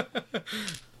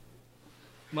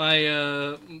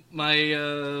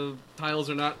 My tiles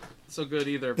are not so good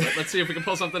either. But let's see if we can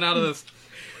pull something out of this.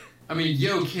 I mean,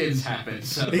 Yo Kids happened,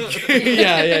 so.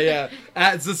 yeah.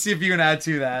 Let's see if you can add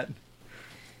to that.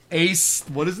 Ace,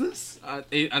 what is this?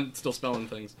 I'm still spelling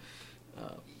things.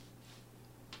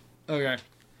 Okay.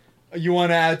 You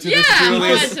want to add to Yeah, this? I'll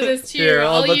Julius? add to this too. Here,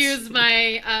 I'll let's- use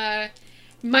my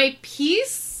my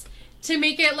piece to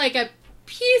make it like a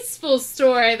peaceful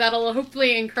story that'll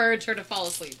hopefully encourage her to fall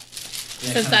asleep.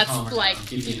 Yeah, Since kinda that's, calm her like- down,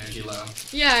 keep the energy low.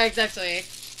 Yeah, exactly.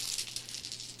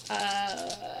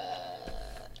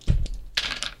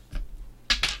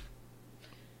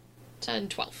 10,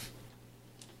 12.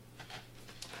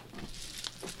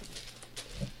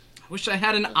 I wish I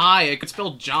had an I. I could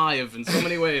spell jive in so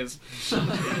many ways.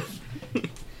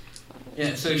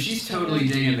 Yeah, so she's totally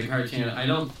digging the cartoon. I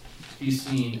don't think she's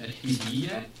seen a TV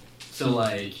yet, so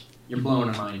like you're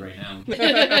blowing her mind right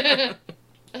now.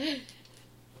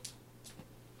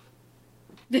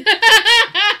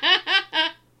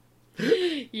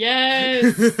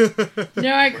 Yes.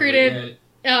 No, I created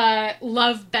Yeah.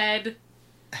 love bed.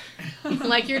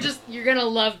 Like you're gonna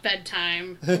love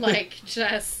bedtime. Like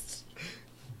just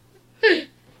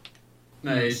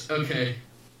Nice. Okay.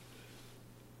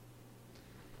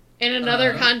 in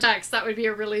another context that would be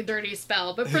a really dirty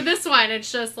spell. But for this one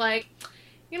it's just like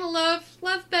you're gonna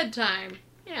love bedtime.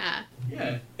 Yeah.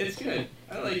 Yeah, it's good.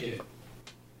 I like it.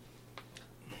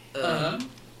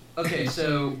 Okay,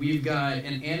 so we've got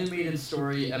an animated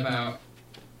story about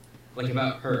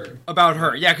her. About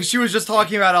her, yeah, because she was just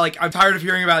talking about like I'm tired of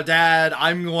hearing about Dad.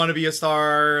 I'm going to be a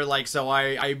star, like so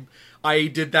I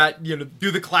did that,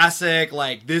 do the classic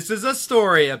like this is a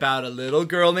story about a little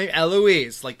girl named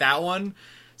Eloise, like that one.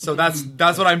 So that's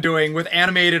what I'm doing with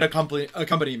animated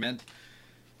accompaniment.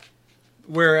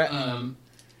 Where And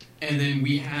then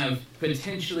we have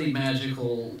potentially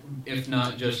magical, if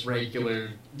not just regular,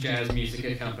 jazz music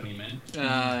accompaniment.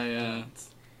 Yeah. It's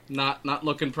not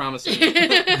looking promising.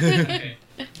 Okay.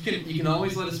 You can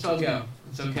always let a spell go.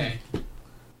 It's okay.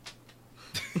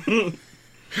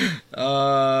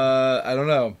 I don't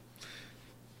know.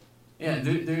 Yeah,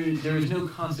 there is no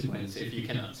consequence if you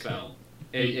cannot spell.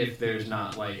 If there's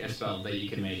not, like, a spell that you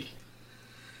can make.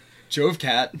 Jove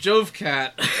Cat. Jove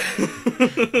Cat.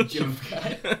 Jove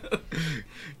Cat.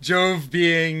 Jove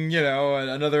being,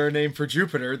 another name for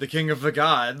Jupiter, the king of the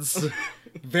gods.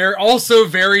 They're also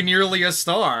very nearly a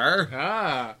star.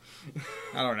 Ah.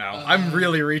 I don't know. I'm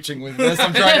really reaching with this.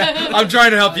 I'm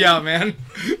trying to help you out, man.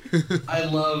 I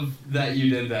love that you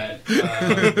did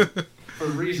that. For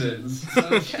reasons. So,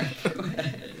 yeah, go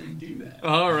ahead and do that.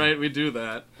 All right, we do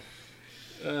that.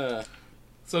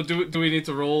 So do we need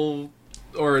to roll,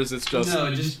 or is it just?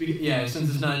 No, since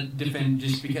it's not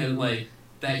just because like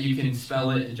that you can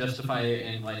spell it and justify it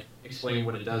and like explain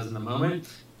what it does in the moment.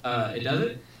 It does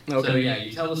it. Okay. So yeah,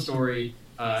 you tell the story.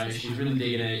 She's really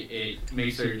digging it. It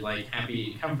makes her like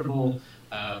happy and comfortable.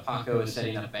 Paco is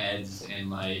setting up beds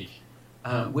and like,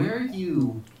 where are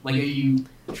you? Like, are you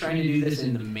trying to do this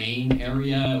in the main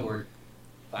area or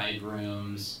side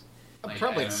rooms? Like,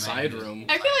 Probably I a don't side imagine room.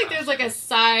 I feel like there's like a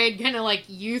side kind of like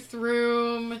youth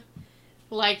room.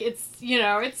 Like it's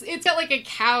it's got like a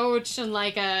couch and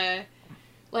like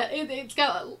it's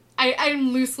got I'm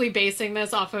loosely basing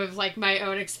this off of like my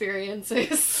own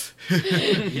experiences.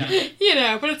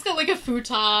 Yeah. But it's got like a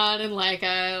futon and like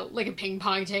a ping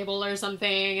pong table or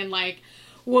something, and like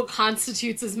what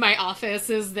constitutes as my office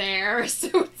is there.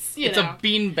 So it's It's a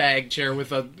beanbag chair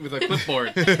with a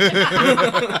clipboard.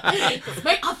 it's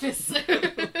my office.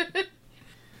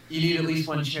 You need at least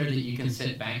one chair that you can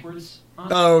sit backwards on.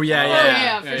 Oh, yeah. Oh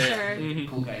yeah, for Yeah. sure. Mhm.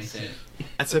 Cool guy sit.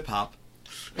 That's hip hop.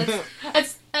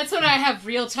 That's when I have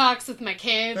real talks with my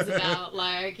kids about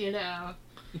like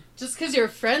just because your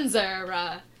friends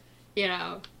are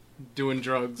Doing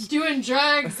drugs. doing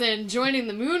drugs and joining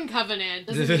the Moon Covenant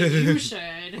doesn't mean you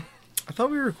should. I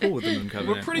thought we were cool with the Moon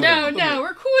Covenant. We're pretty No, good.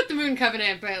 we're cool with the Moon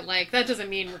Covenant, but like that doesn't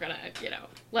mean we're gonna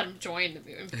let them join the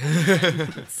Moon.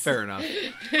 Fair enough.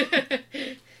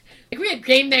 Like we had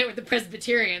game night with the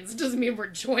Presbyterians. It doesn't mean we're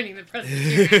joining the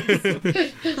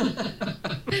Presbyterians.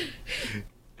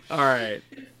 All right.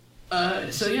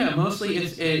 So yeah, mostly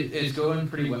it's going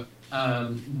pretty well.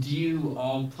 Do you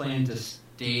all plan to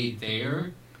stay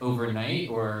there overnight,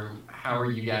 or how are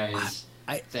you guys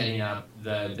setting up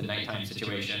the nighttime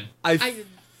situation? I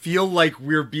feel like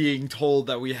we're being told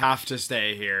that we have to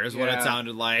stay here, is what it Yeah.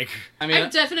 sounded like. I mean,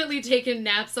 I've definitely taken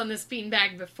naps on this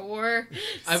beanbag before,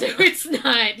 so I've- it's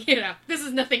not, this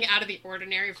is nothing out of the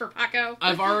ordinary for Paco.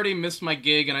 I've already missed my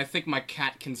gig, and I think my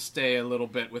cat can stay a little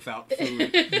bit without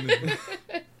food.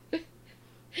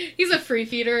 He's a free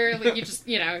feeder. Like you just,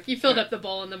 you filled up the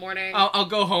bowl in the morning. I'll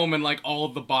go home and like all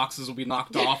of the boxes will be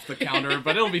knocked off the counter,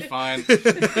 but it'll be fine.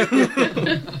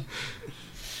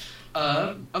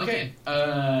 Okay.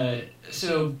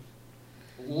 So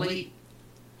late,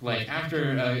 like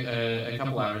after a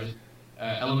couple hours,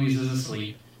 Eloise is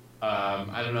asleep.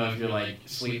 I don't know if you're like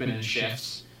sleeping in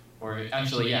shifts, or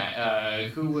actually,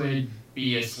 who would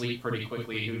be asleep pretty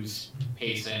quickly? Who's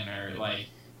pacing, or like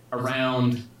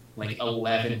around like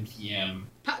 11 p.m.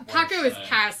 Paco is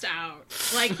passed out.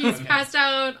 Like he's passed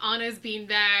out on his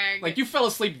beanbag. Like you fell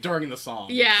asleep during the song.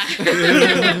 Yeah.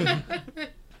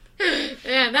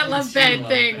 Yeah, that love bed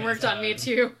thing worked on me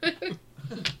too.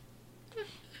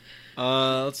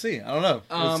 Let's see. I don't know.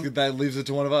 That leaves it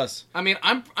to one of us. I mean,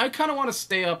 I kind of want to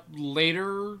stay up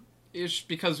later-ish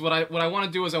because what I want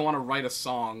to do is I want to write a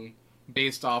song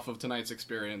based off of tonight's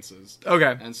experiences.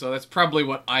 Okay. And so that's probably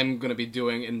what I'm going to be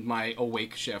doing in my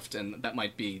awake shift, and that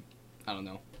might be, I don't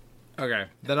know. Okay.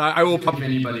 Then I will If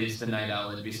anybody's the night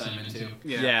owl, it'd be Simon too.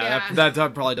 Yeah. Yeah.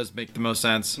 That probably does make the most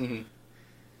sense. Mm-hmm.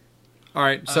 All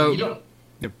right. So Yep.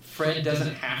 Fred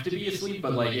doesn't have to be asleep,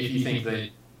 but like if you think that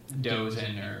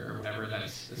dozing or whatever,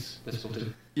 this will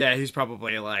do. yeah, he's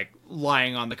probably like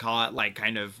lying on the cot, like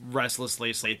kind of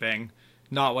restlessly sleeping,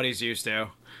 not what he's used to.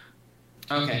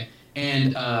 Okay,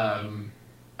 and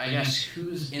I guess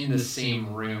who's in the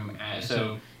same room as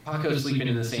so Paco's sleeping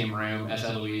in the same room as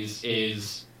Eloise.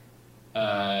 Is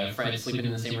Fred sleeping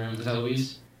in the same room as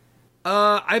Eloise?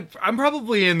 I'm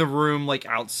probably in the room like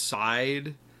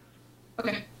outside.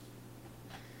 Okay.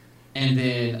 And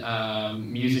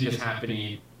then music is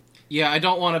happening. Yeah, I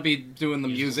don't want to be doing the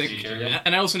music, Musical theater, yeah.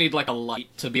 and I also need like a light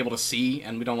to be able to see,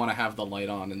 and we don't want to have the light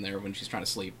on in there when she's trying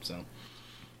to sleep. So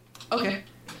Okay.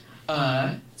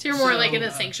 So you're more like in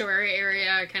the sanctuary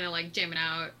area, kind of like jamming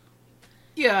out.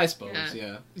 yeah, I suppose.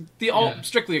 Yeah, Yeah.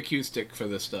 strictly acoustic for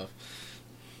this stuff.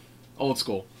 Old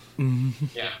school.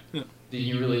 Yeah. Then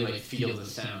you really like feel the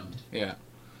sound, Yeah.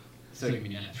 so it can be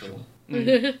natural.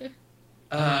 Mm.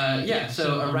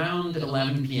 So around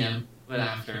 11 p.m. but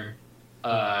after,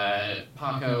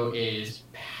 Paco is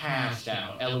passed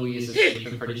out. Eloise is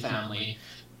sleeping pretty soundly.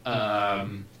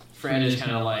 Fred is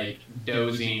kind of like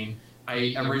dozing.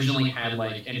 I originally had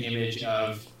like an image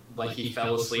of like he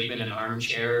fell asleep in an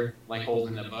armchair, like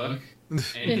holding a book, and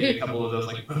did a couple of those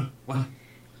like, what?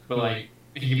 But like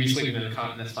he could be sleeping in a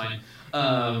cot, and that's fine.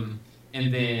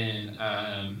 And then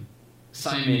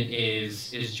Simon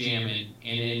is jamming,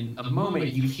 and in a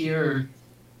moment you hear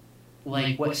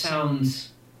like what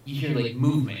sounds, you hear like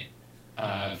movement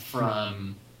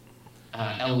from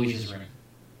Eloise's room,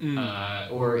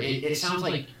 or it sounds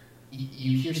like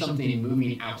you hear something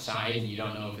moving outside, and you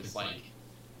don't know if it's like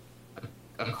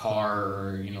a car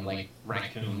or like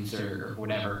raccoons or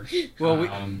whatever. Well,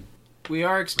 we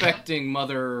are expecting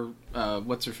Mother,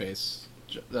 what's her face,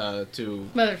 to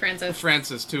Mother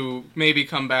Francis to maybe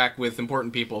come back with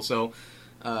important people. So,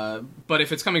 but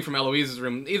if it's coming from Eloise's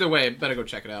room, either way, better go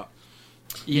check it out.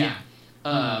 Yeah.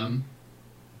 And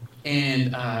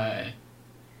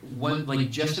one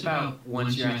like just about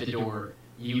once you're at the door,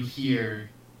 you hear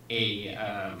a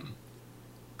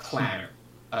clatter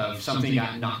of something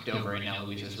got knocked over in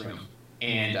Eloise's room.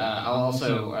 And I'll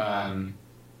also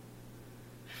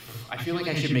I feel like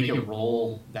I should make a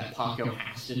roll that Paco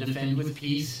has to defend with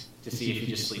peace to see if he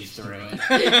just sleeps through it.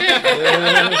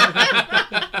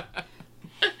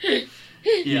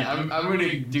 Yeah, I'm going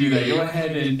to do that. Go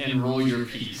ahead and roll your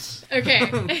piece. Okay.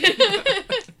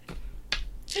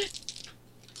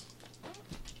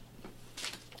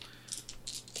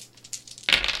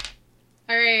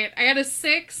 All right, I got a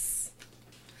 6.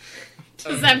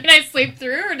 Does that mean I sleep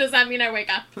through, or does that mean I wake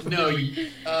up? No,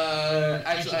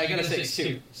 actually, I got a 6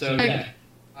 too. So yeah,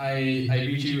 I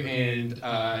beat you, and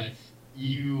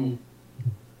you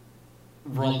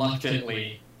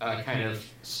reluctantly kind of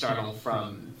startle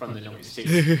from the noise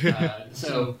too.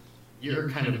 So you're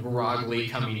kind of groggily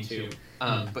coming to.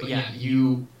 But yeah,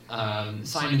 you,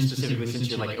 Simon specifically, since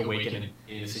you're like awakened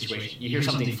in a situation, you hear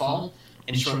something fall,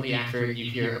 and shortly after you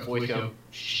hear a voice go,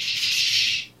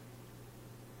 shh,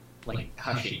 like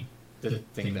hushing the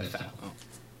thing that fell.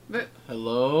 But,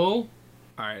 hello? All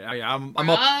right,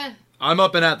 I'm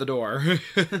up and at the door.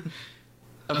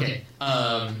 Okay.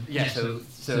 Yeah. So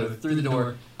through the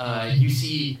door, you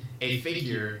see a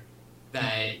figure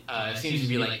that seems to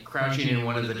be like crouching in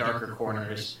one of the darker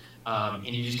corners, and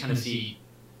you just kind of see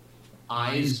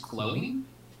eyes glowing,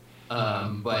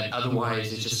 but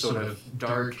otherwise it's just sort of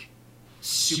dark,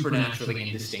 supernaturally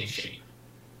indistinct shape.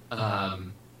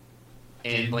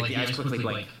 And like the eyes quickly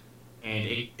blink,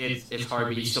 and it's hard,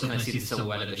 but you still kind of see the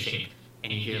silhouette of the shape,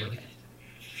 and you hear like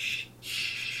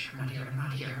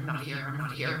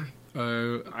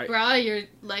Bra, you're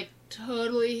like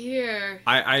totally here.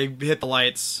 I hit the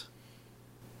lights.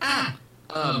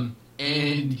 And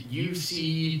you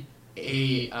see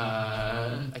a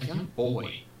young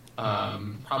boy,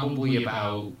 probably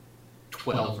about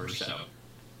 12 or so,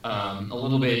 a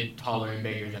little bit taller and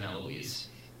bigger than Eloise.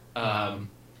 And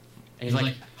he's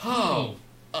like, oh,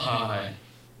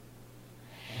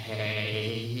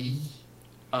 hey.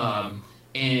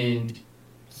 And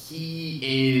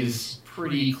he is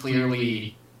pretty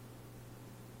clearly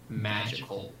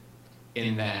magical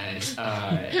in that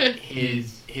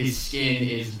his skin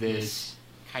is this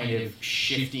kind of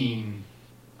shifting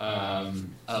of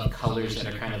colors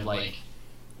that are kind of like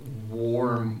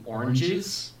warm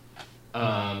oranges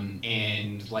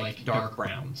and like dark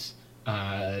browns.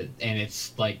 And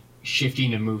it's like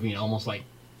shifting and moving almost like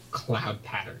cloud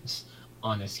patterns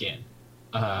on his skin.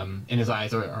 And his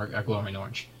eyes are glowing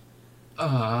orange.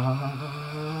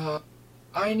 I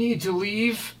need to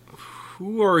leave.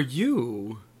 Who are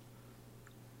you?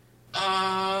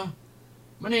 My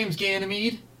name's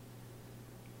Ganymede.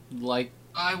 Like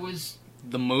I was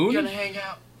the moon? gonna hang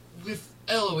out with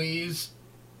Eloise.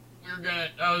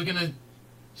 I was gonna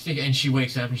sneak, and she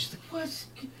wakes up and she's like, "What?"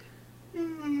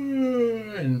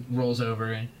 And rolls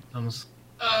over and almost,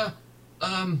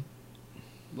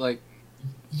 Like,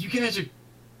 you guys are.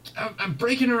 I'm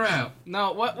breaking her out.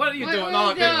 no, what are you Wait, doing? wait,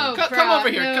 No, no, come Bra, over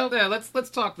here. no. Come, yeah, let's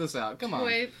talk this out. Come on.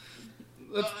 Wait.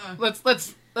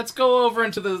 Let's go over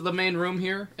into the main room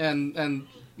here and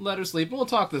let her sleep and we'll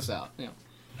talk this out. Yeah.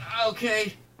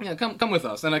 Okay. Yeah, come with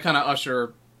us. And I kind of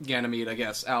usher Ganymede, I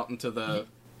guess, out into the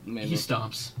main He room.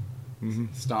 stomps.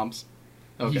 Stomps.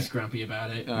 Okay. He's grumpy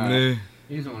about it. Meh.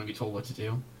 He doesn't want to be told what to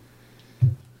do.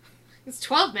 He's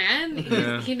 12, man.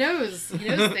 Yeah. He knows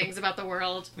things about the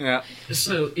world. Yeah.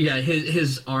 So yeah,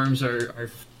 his arms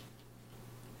are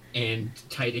and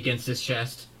tight against his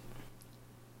chest.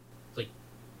 Like,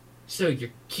 so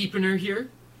you're keeping her here,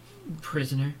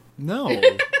 prisoner? No.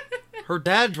 Her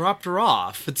dad dropped her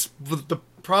off. It's the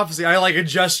prophecy. I like a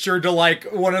gesture to like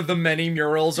one of the many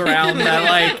murals around that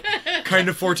like kind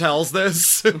of foretells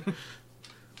this.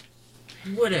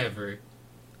 Whatever.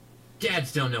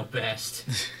 Dads don't know best.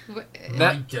 That-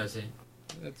 Mine doesn't.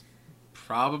 That's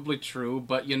probably true,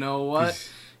 but you know what?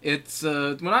 It's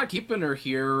we're not keeping her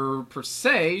here per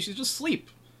se. She's just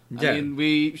asleep. Yeah. I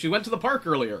mean, she went to the park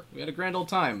earlier. We had a grand old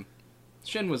time.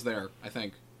 Shin was there, I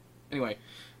think. Anyway,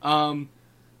 so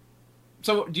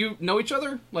do you know each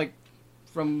other, like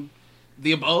from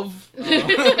the above?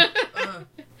 I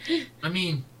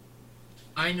mean,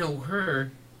 I know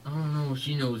her. I don't know if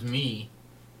she knows me.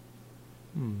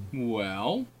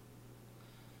 Well,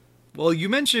 Well, you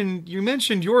mentioned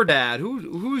your dad.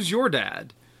 Who's your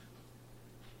dad?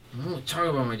 I don't want to talk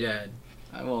about my dad.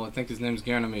 I think his name's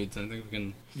Ganymede. So I think we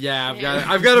can. Yeah,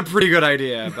 I've got a pretty good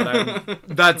idea, but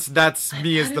that's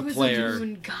me as the It was player. a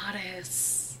moon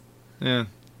goddess. Yeah.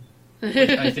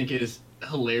 I think it is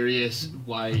hilarious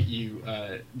why you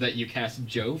that you cast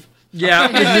Jove. Yeah.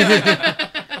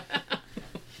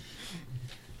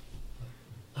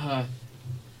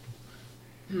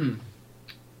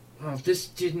 Well, this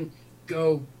didn't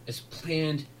go as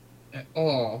planned at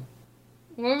all.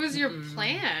 What was your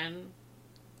plan?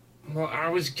 Well, I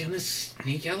was gonna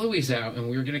sneak Eloise out, and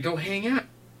we were gonna go hang out.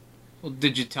 Well,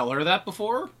 did you tell her that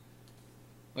before?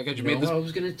 Like, had you made No, this? I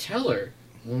was gonna tell her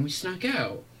when we snuck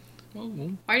out. Well,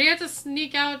 Why do you have to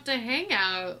sneak out to hang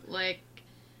out? Like,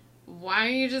 why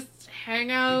don't you just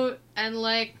hang out and,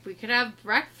 like, we could have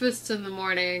breakfast in the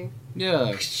morning?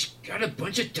 yeah. She got a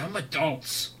bunch of dumb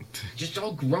adults, just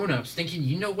all grown-ups, thinking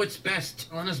you know what's best,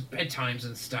 telling us bedtimes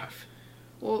and stuff.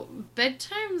 Well,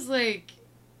 bedtime's, like,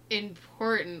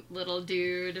 important, little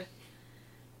dude.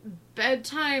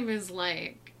 Bedtime is,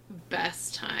 like,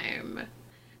 best time.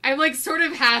 I'm, like, sort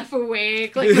of half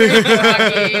awake, like, very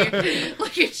groggy.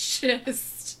 Like, it's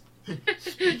just...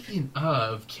 Speaking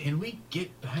of, can we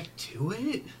get back to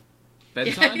it?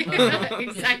 Bedtime. Yeah,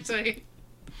 exactly.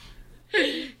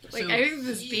 Like, I think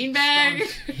this beanbag...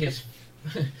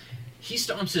 He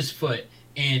stomps his foot,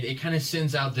 and it kind of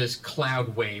sends out this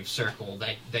cloud wave circle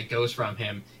that goes from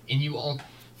him, and you all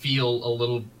feel a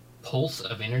little pulse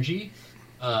of energy,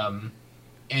 and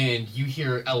you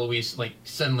hear Eloise, like,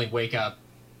 suddenly wake up,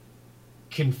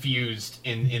 confused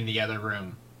in the other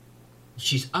room.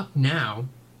 She's up now.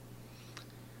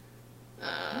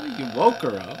 You woke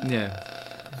her up.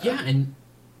 Yeah. Yeah, and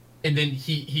then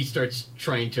he starts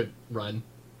trying to run,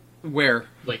 Where?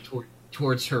 like,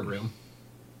 towards her room.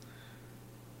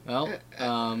 Well,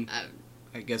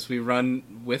 I guess we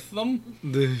run with them.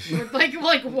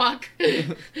 like walk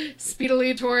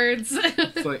speedily towards.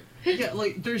 It's like, Yeah,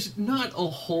 like there's not a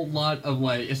whole lot of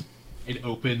like an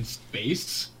open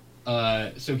space.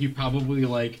 So he probably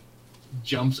like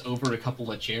jumps over a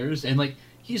couple of chairs and like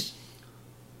he's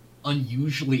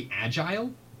unusually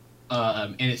agile.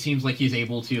 And it seems like he's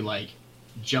able to like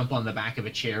jump on the back of a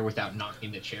chair without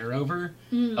knocking the chair over.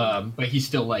 But he's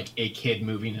still like a kid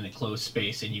moving in a closed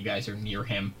space and you guys are near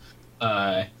him.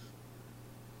 And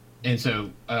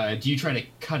so, do you try to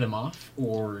cut him off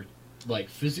or like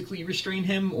physically restrain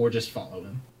him or just follow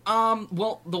him?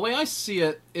 well, the way I see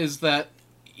it is that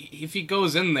if he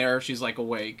goes in there, she's like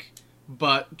awake,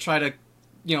 but try to,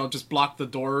 just block the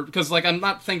door, because like I'm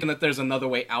not thinking that there's another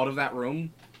way out of that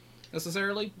room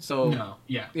necessarily. So No,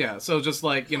 yeah. yeah, so just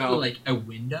like like a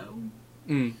window?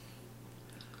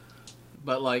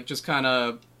 but like just kind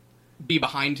of be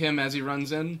behind him as he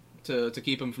runs in to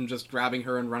keep him from just grabbing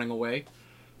her and running away.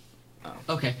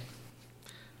 Okay.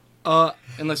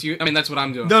 Unless that's what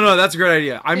I'm doing. No, that's a great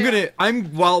idea. Yeah.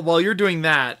 While you're doing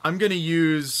that, I'm gonna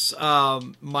use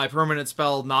my permanent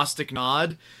spell Gnostic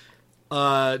Nod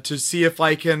to see if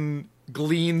I can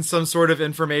glean some sort of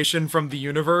information from the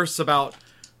universe about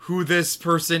who this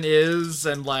person is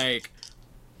and like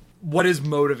what is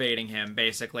motivating him.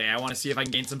 Basically, I want to see if I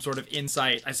can gain some sort of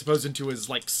insight, I suppose, into his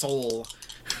like soul.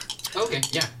 Okay,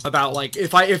 yeah. About like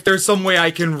if there's some way I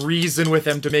can reason with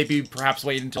him to maybe perhaps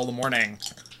wait until the morning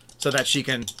so that she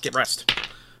can get rest.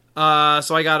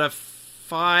 So I got a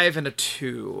 5 and a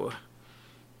 2.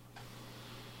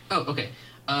 Oh, okay.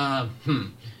 I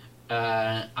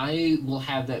will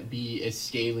have that be a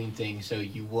scaling thing, so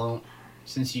you won't,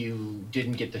 since you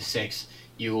didn't get the 6,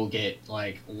 you will get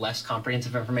like less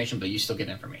comprehensive information, but you still get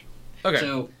information. Okay.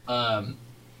 So,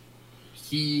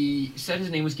 he said his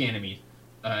name was Ganymede.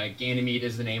 Ganymede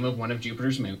is the name of one of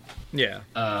Jupiter's moons. Yeah.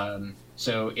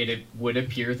 So it would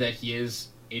appear that he is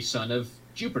a son of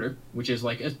Jupiter, which is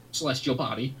like a celestial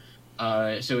body.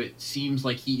 So it seems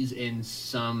like he's in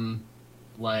some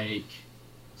like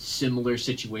similar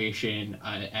situation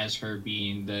as her,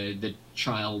 being the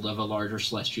child of a larger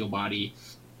celestial body.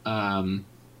 So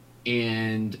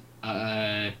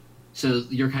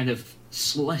your kind of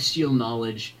celestial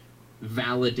knowledge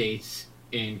validates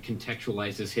and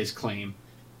contextualizes his claim.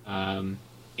 And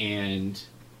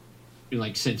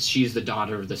like, since she's the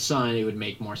daughter of the sun, it would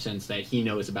make more sense that he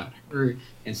knows about her.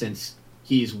 And since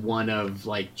he's one of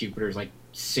like Jupiter's like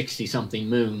 60 something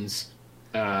moons,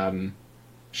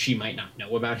 she might not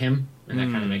know about him, and that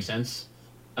kind of makes sense.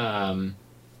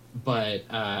 But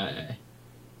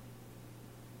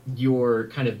your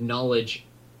kind of knowledge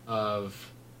of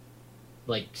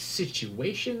like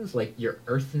situations, like your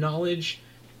Earth knowledge,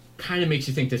 kind of makes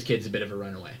you think this kid's a bit of a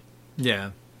runaway.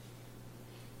 Yeah.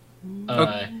 And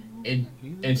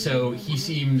so he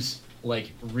seems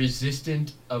like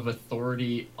resistant of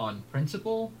authority on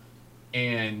principle,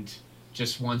 and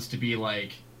just wants to be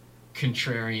like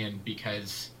contrarian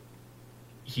because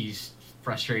he's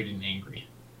frustrated and angry.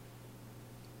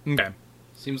 Okay.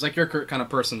 Seems like your kind of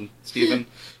person, Steven.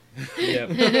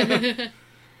 Yeah.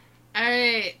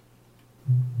 Alright.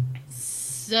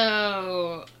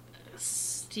 So,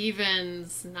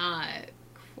 Steven's not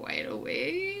quite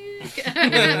awake.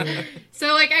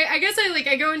 So, like, I guess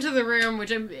I go into the room,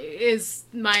 which is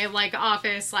my, like,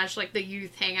 office / like, the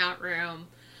youth hangout room.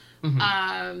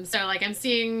 Mm-hmm. So, like, I'm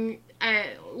seeing,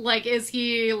 like, is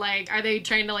he, like, are they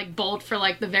trying to, like, bolt for,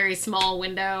 like, the very small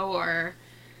window, or...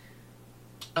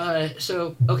 If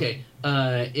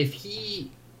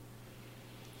he...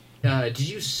 did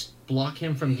you block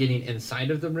him from getting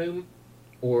inside of the room?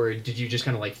 Or did you just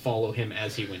kind of, like, follow him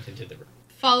as he went into the room?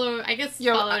 Followed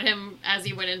him as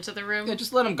he went into the room. Yeah,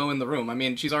 just let him go in the room. I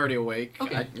mean, she's already awake.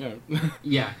 Okay.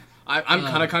 Yeah. I'm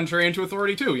kind of contrarian to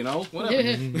authority too, Whatever.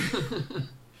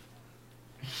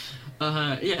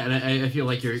 Yeah, and I feel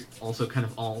like you're also kind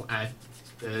of all at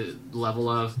the level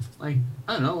of, like,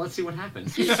 I don't know, let's see what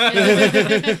happens. Because,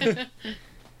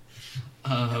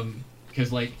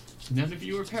 like, none of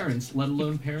you are parents, let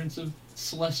alone parents of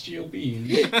celestial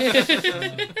beings.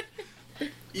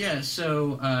 Yeah,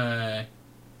 so,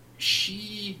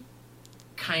 she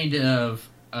kind of,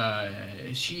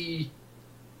 she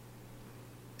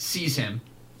sees him,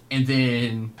 and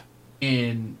then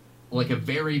in, like, a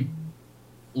very,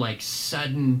 like,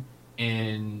 sudden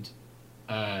and,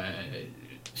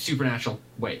 supernatural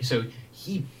way. So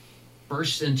he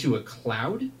bursts into a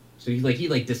cloud, so he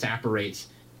disapparates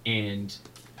and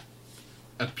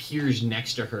appears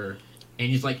next to her, and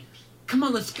he's like, come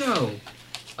on, let's go.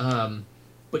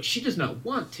 But she does not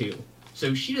want to,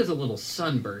 so she does a little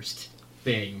sunburst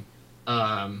thing,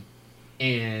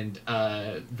 and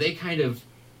they kind of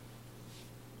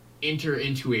enter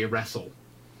into a wrestle,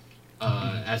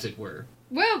 as it were.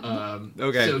 Well,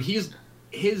 Okay. So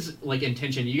his like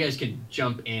intention. You guys can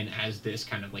jump in as this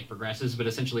kind of like progresses, but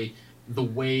essentially the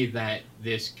way that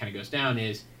this kind of goes down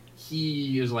is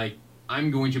he is like, I'm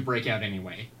going to break out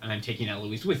anyway, and I'm taking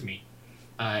Eloise with me,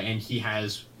 and he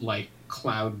has like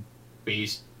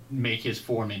cloud-based make his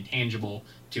form intangible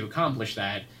to accomplish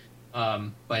that.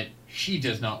 But she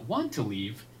does not want to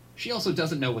leave. She also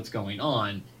doesn't know what's going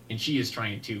on, and she is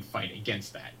trying to fight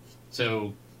against that.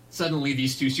 So suddenly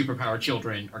these two superpowered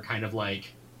children are kind of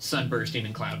like sunbursting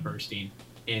and cloud bursting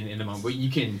in the moment. But you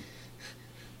can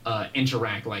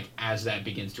interact like as that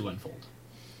begins to unfold.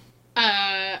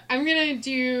 I'm gonna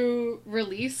do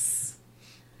release.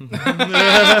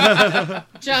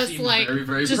 Just Seems like very,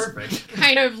 very just perfect.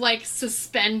 kind of like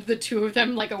suspend the two of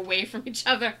them like away from each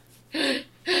other. I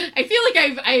feel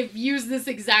like I've used this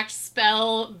exact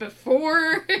spell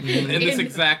before In this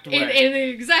exact way. in an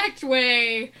exact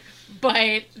way,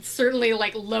 but certainly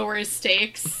like lower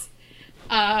stakes.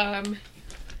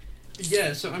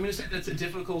 Yeah, so I'm gonna say that's a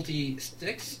difficulty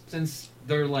 6, since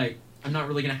they're like, I'm not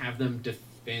really gonna have them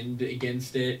defend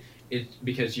against it. It's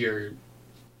because you're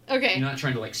Okay. not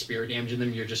trying to like spirit damage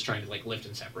them. You're just trying to like lift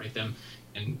and separate them,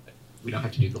 and we don't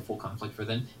have to do the full conflict for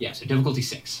them. Yeah, so difficulty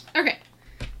 6. Okay.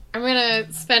 I'm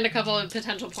gonna spend a couple of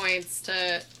potential points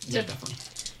to Yeah,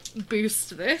 definitely.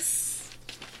 boost this.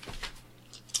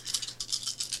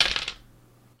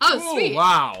 Oh, Oh, sweet!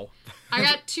 wow. I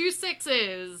got 2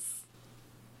 6s.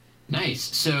 Nice.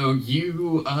 So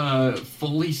you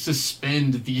fully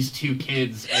suspend these two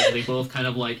kids as they both kind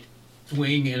of like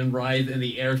swing and writhe in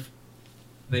the air.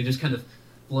 They just kind of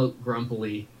float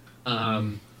grumpily,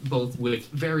 both with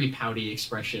very pouty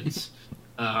expressions.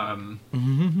 Alright,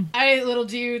 little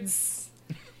dudes.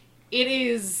 It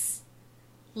is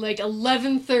like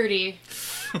 11:30.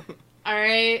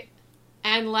 Alright?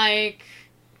 And like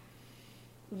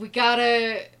we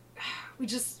gotta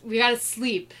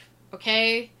sleep,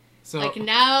 okay? So Like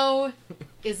now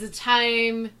is the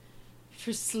time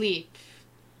for sleep.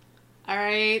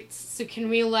 Alright? So can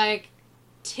we like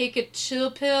take a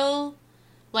chill pill?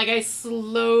 Like I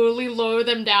slowly lower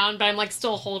them down, but I'm like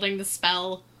still holding the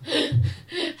spell.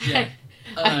 Yeah.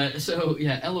 So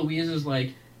yeah, Eloise is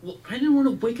like, well, I didn't want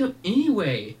to wake up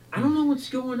anyway. I don't know what's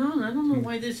going on. I don't know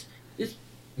why this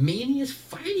mania is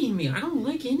fighting me. I don't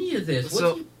like any of this.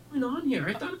 So- What's going on here?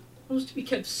 I thought it was supposed to be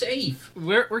kept safe.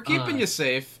 we're keeping Uh, you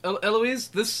safe, Eloise.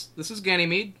 This is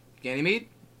Ganymede. Ganymede,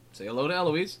 say hello to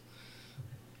Eloise.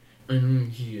 I know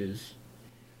who she is.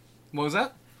 What was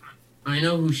that? I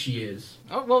know who she is.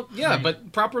 Oh well, yeah, Hi.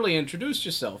 but properly introduce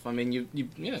yourself. I mean, you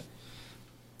yeah.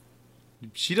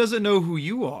 She doesn't know who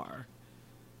you are.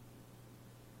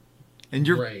 And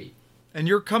you're right. and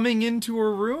you're coming into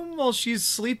her room while she's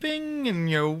sleeping,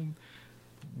 and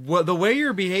what the way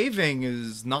you're behaving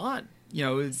is not,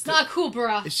 It's not cool,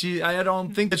 bruh. I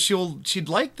don't think that she'd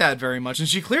like that very much, and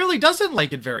she clearly doesn't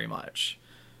like it very much.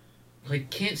 I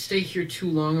can't stay here too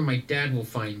long, or my dad will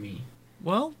find me.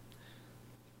 Well,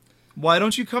 why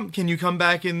don't you come? Can you come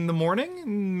back in the morning?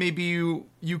 And maybe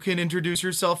you can introduce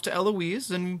yourself to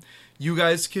Eloise, and you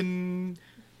guys can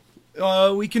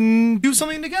we can do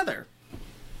something together.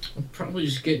 I'll probably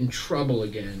just get in trouble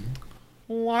again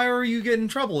Why are you getting in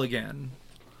trouble again?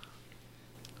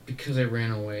 because I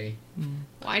ran away.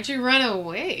 Why'd you run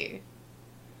away?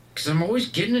 Because I'm always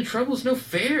getting in trouble. It's no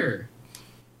fair.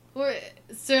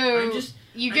 So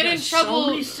you get I got in trouble. So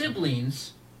many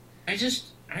siblings. I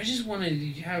just want to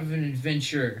have an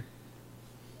adventure.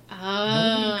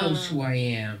 Nobody knows who I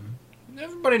am.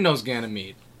 Everybody knows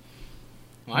Ganymede.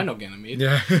 Well, I know Ganymede.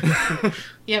 Yeah.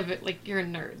 Yeah, but like you're a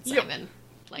nerd, Yeah. Simon.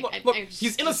 Like Look, I just-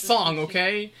 he's in a this is- song,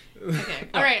 okay? Okay.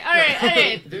 All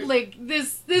right. There- Like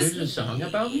this. There's a song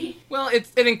about me? Well, it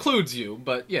includes you,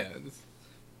 but yeah. It's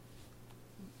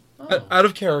Oh. Out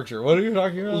of character. What are you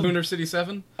talking about? Lunar City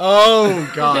 7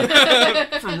 Oh God.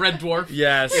 from Red Dwarf.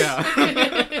 Yes.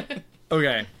 Yeah.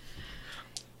 Okay.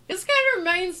 This kind of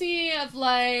reminds me of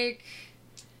like.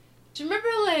 Do you remember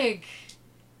like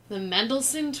the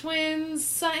Mendelsohn twins,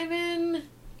 Simon?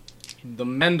 The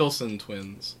Mendelsohn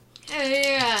twins.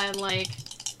 Yeah, and like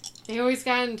they always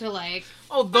got into like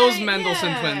Oh, those Right, Mendelsohn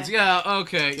yeah. twins. Yeah,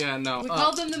 okay, yeah, no. we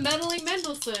called them the meddling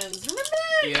Mendelssohns. Remember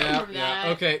that? Yeah, Remember yeah. that?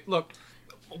 Okay, look.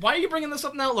 Why are you bringing this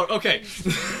up now? Look, okay.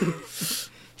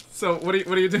 So, what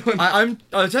are you doing? I'm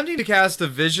attempting to cast a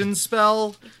vision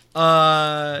spell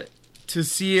to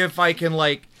see if I can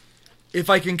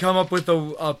come up with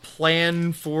a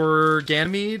plan for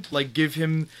Ganymede, like give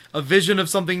him a vision of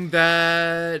something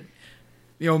that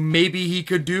maybe he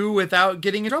could do without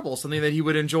getting in trouble, something that he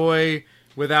would enjoy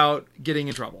without getting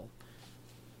in trouble.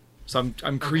 So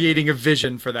I'm creating a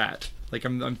vision for that. Like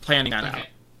I'm planning that out.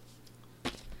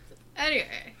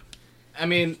 Anyway. I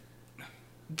mean,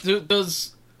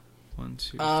 does 1,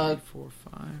 2, 3, 4, 5,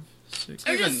 6.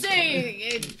 I'm just saying,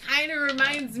 it kind of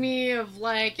reminds me of,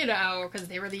 like, because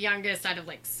they were the youngest out of,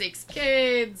 like, 6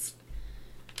 kids.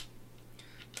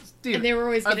 Dude, And they were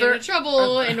always getting into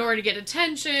trouble in order to get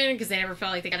attention, because they never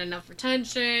felt like they got enough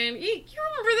attention. You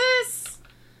remember this?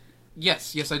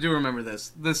 Yes, I do remember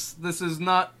this. This is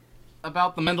not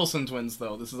about the Mendelsohn twins,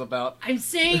 though. This is about... I'm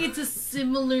saying it's a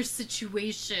similar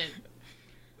situation.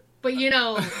 But,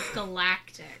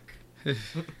 galactic. So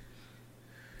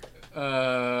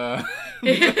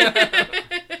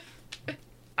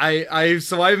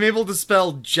I'm able to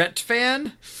spell jet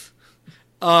fan.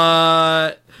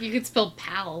 You could spell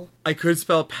pal. I could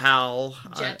spell pal.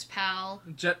 Jet pal.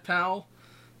 Jet pal.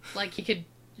 Like you could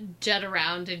jet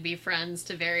around and be friends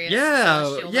to various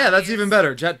Yeah, that's bodies. even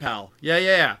better. Jet pal.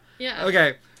 Yeah. Yeah.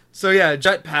 Okay. So yeah,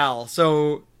 jet pal.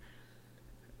 So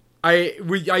I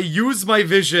use my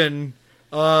vision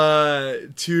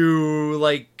to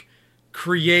like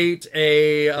create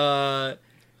a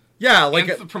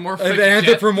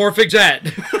anthropomorphic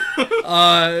jet.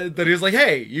 That is like,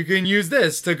 hey, you can use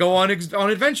this to go on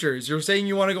adventures. You're saying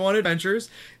you want to go on adventures.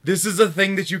 This is a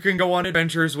thing that you can go on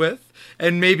adventures with,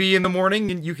 and maybe in the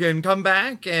morning you can come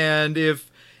back, and if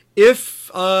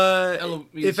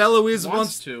Eloise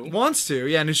wants to,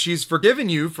 yeah, and if she's forgiven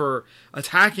you for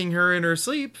attacking her in her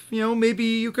sleep, maybe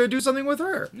you could do something with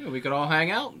her. Yeah, we could all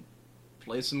hang out,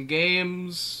 play some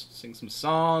games, sing some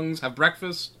songs, have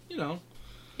breakfast.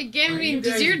 Again,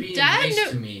 does your dad nice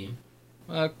know? To me?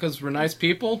 Because we're nice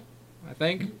people, I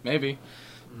think. Maybe.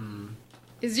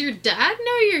 Does your dad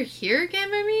know you're here,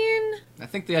 Gamamine? I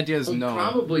think the idea is no.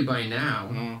 Probably by now.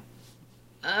 Mm.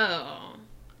 Oh.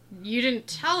 You didn't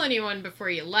tell anyone before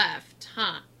you left,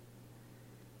 huh?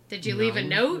 Did you leave a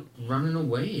note? Running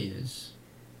away is.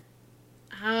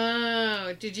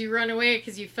 Oh, did you run away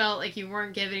because you felt like you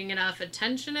weren't giving enough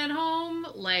attention at home?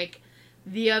 Like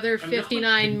the other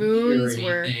 59 moons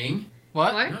were...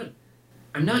 What?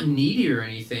 I'm not needy or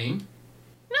anything.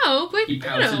 No, but He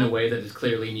pouts in a way that is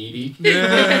clearly needy.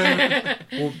 Yeah.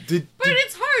 Well, but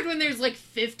it's hard when there's like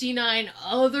 59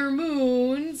 other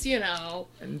moons,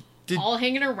 all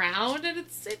hanging around, and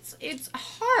it's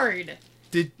hard.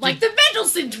 Like the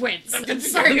Mendelsohn twins. I'm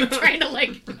sorry, I'm trying to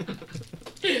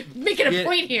make it a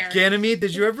point here. Ganymede,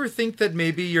 did you ever think that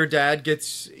maybe your dad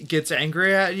gets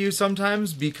angry at you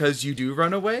sometimes because you do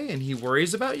run away and he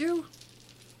worries about you?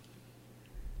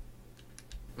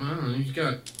 I don't know, he's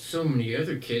got so many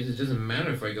other kids, it doesn't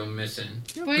matter if I go missing.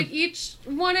 But each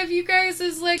one of you guys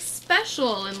is,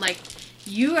 special, and,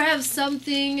 you have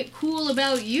something cool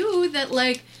about you that,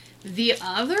 the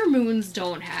other moons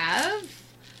don't have.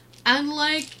 And,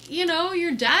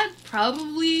 your dad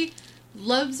probably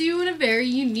loves you in a very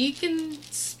unique and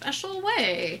special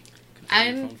way.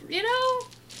 And, you know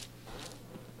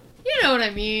what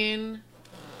I mean.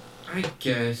 I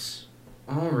guess.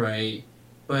 Alright.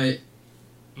 But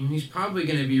he's probably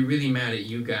going to be really mad at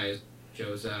you guys,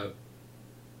 shows up.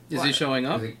 Is he showing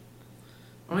up?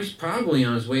 He's probably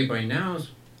on his way by now.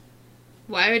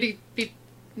 Why would he be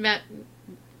mad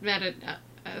at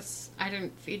us? I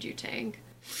didn't feed you, Tang.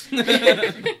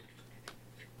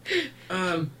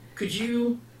 Could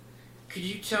you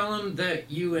tell him that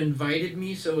you invited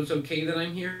me so it's okay that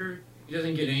I'm here? He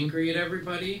doesn't get angry at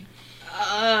everybody?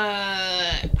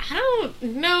 I don't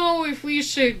know if we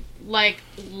should, lie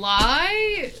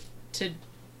to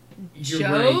You're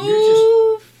Joe?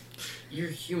 right, you're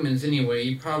humans anyway,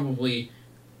 you probably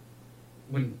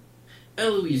wouldn't...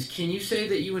 Eloise, can you say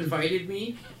that you invited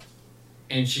me?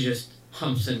 And she just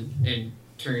humps and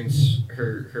turns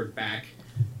her back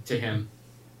to him.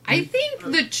 I think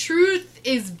the truth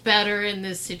is better in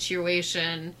this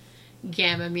situation,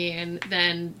 Gamamine,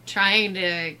 than trying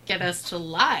to get us to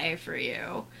lie for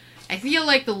you. I feel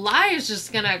like the lie is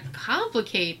just gonna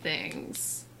complicate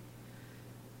things.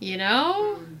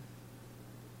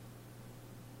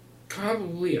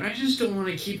 Probably. I just don't want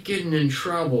to keep getting in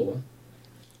trouble.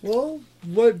 Well,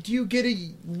 what do you get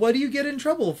in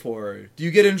trouble for? Do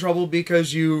you get in trouble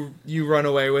because you run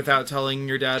away without telling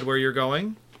your dad where you're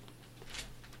going?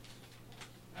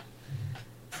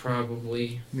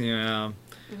 Probably. Yeah.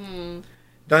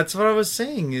 That's what I was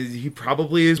saying. He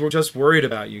probably is just worried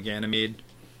about you, Ganymede.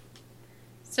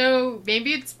 So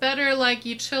maybe it's better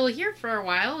you chill here for a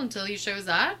while until he shows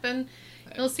up and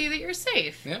he'll see that you're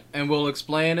safe. Yep, and we'll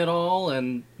explain it all,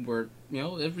 and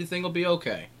everything will be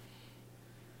okay.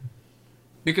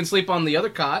 You can sleep on the other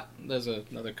cot, There's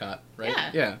another cot, right?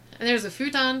 Yeah. And there's a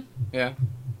futon. Yeah.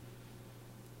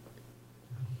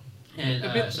 And,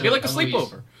 It'd be like a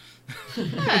sleepover.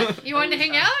 Yeah. You wanted to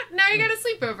hang out? Now you got a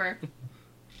sleepover.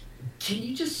 Can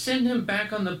you just send him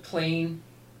back on the plane?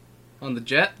 On the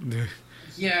jet?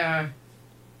 Yeah.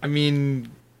 I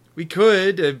mean, we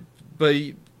could, but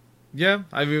yeah,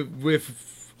 I mean,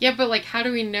 if Yeah, but like, how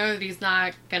do we know that he's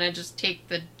not gonna just take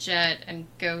the jet and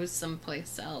go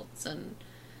someplace else? And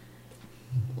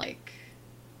like,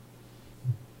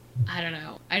 I don't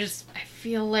know. I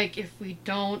feel like if we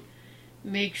don't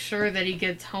make sure that he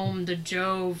gets home to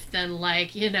Jove, then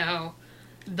like, you know,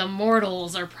 the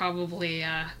mortals are probably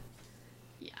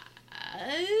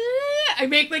I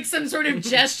make like some sort of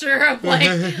gesture of like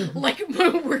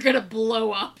we're gonna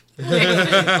blow up.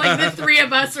 Like the three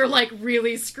of us are like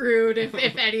really screwed if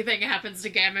anything happens to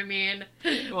Gamamine.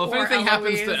 Well, if or anything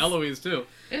happens to Eloise. Eloise too.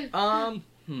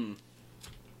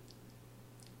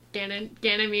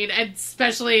 Ganymede,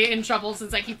 especially in trouble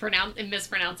since I keep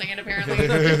mispronouncing it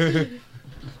apparently.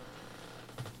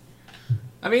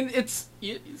 I mean, he's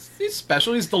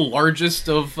special. He's the largest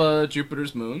of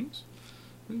Jupiter's moons.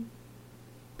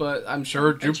 But I'm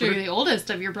sure But Jupiter... you're the oldest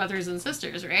of your brothers and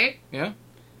sisters, right? Yeah.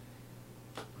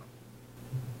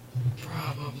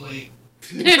 Probably.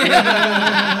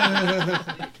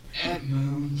 At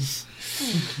moons.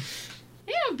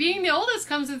 Yeah, being the oldest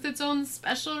comes with its own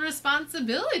special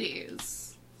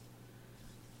responsibilities.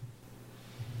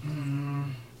 I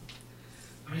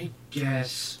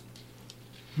guess.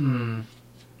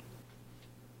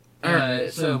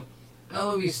 So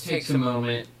Eloise takes a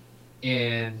moment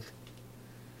and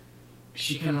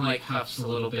she kind of like huffs a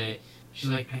little bit. She's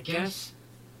like, I guess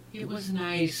it was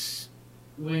nice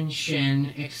when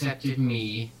Shen accepted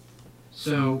me.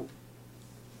 So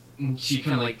she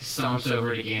kind of like stomps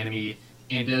over to Ganymede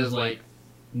and does like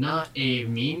not a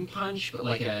mean punch, but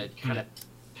like a kind of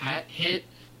pat hit,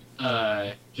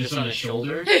 just on his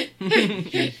shoulder.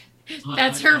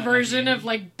 That's her version of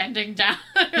like bending down.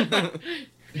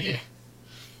 Yeah.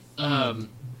 And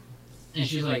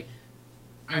she's like,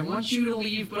 I want you to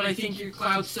leave, but I think your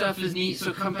cloud stuff is neat,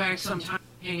 so come back sometime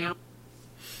and hang out.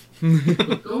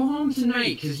 But go home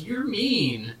tonight, because you're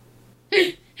mean.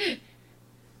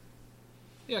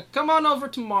 Yeah, come on over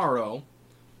tomorrow,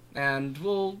 and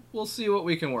we'll see what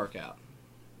we can work out.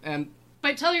 And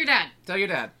But tell your dad. tell your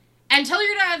dad. And tell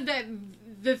your dad that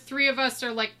the three of us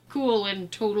are like cool and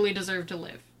totally deserve to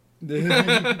live.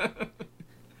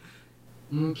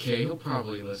 Okay, he'll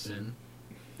probably listen.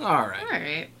 All right.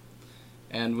 Alright.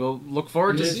 And we'll look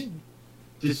forward to This- seeing.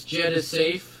 This jet is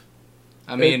safe.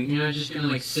 I mean, You're not just gonna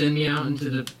like send me out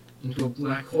into a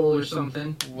black hole or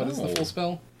something. what is the full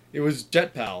spell? it was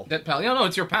Jet Pal. Dead pal. No,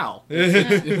 it's your pal.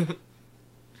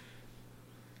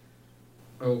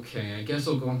 Okay, I guess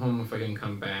I'll go home if I can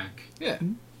come back. Yeah.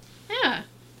 Yeah.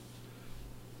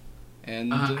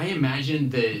 And I imagine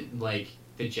that like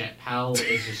the jet pal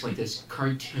is just like this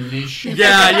cartoonish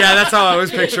yeah, that's how I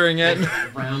was picturing it.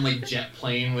 round like jet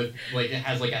plane with like it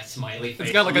has like a smiley face.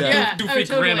 it's got like a Yeah. doofy Oh,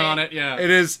 grin totally. on it. Yeah.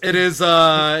 It is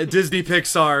Disney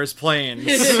Pixar's planes.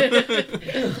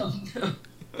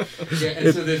 Yeah,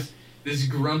 and so this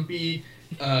grumpy,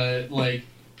 like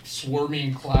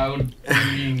swarming cloud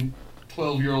eating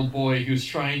 12-year-old boy who's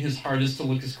trying his hardest to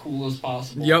look as cool as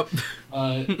possible. Yep.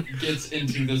 Gets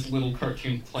into this little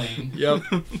cartoon plane. Yep.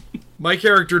 My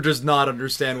character does not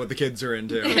understand what the kids are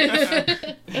into.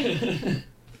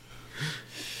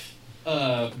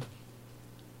 Yeah,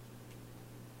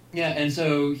 and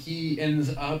so he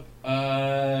ends up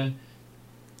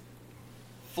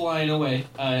flying away,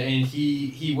 and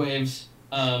he waves,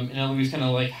 and Eloise kind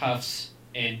of like huffs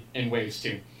and waves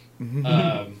too.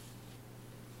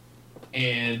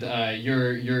 And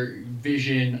your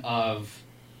vision of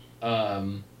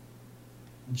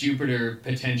Jupiter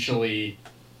potentially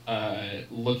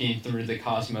looking through the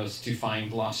cosmos to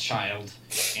find lost child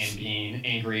and being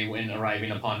angry when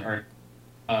arriving upon Earth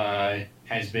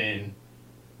has been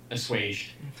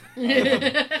assuaged.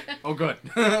 Oh, good.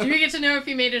 Do we get to know if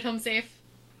he made it home safe?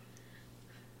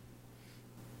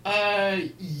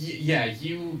 Yeah,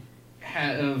 you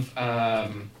have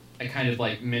a kind of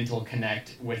like mental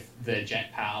connect with the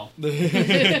jet pal.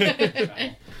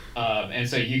 And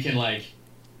so you can like,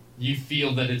 you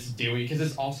feel that it's doing, because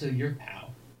it's also your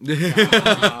pal. There you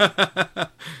go.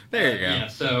 Yeah,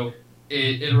 so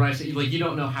it arrives, like you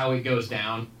don't know how it goes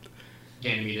down.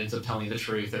 Ganymede ends up telling the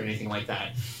truth or anything like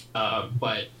that.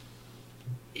 But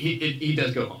he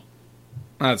does go home.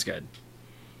 That's good.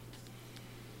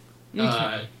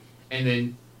 And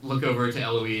then look over to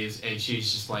Eloise, and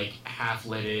she's just like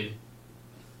half-lidded,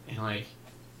 and like,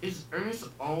 is Earth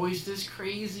always this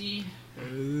crazy?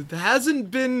 It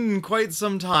hasn't been quite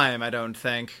some time, I don't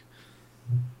think.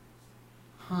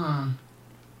 Huh.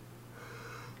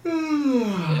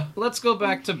 Let's go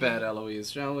back to bed,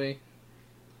 Eloise, shall we?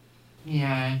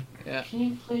 Yeah. Yeah. Can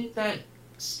you play that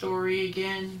story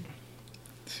again?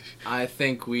 I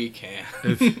think we can.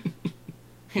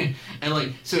 And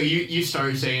like, so you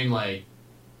start saying like,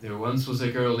 there once was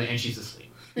a girl and she's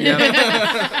asleep.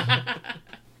 Yeah.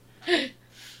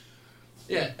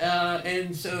 Yeah,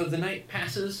 and so the night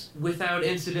passes without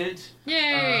incident.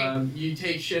 Yay! You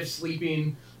take shifts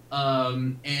sleeping,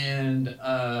 and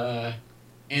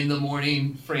in the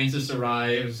morning, Francis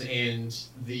arrives, and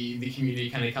the community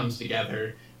kind of comes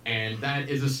together, and that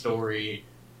is a story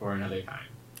for another time.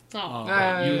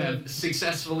 Aw. You have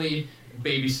successfully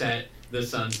babysat the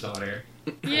son's daughter.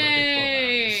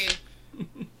 Yay!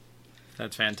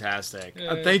 That's fantastic.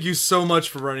 Yay. Thank you so much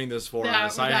for running this for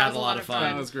us. I that had was a lot of That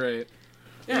fun. was great.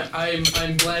 Yeah,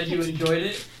 I'm glad you enjoyed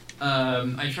it.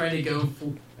 I try to go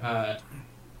for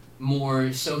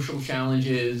more social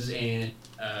challenges and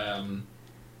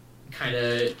kind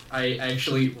of. I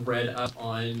actually read up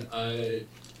on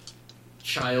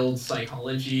child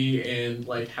psychology and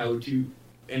like how to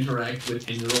interact with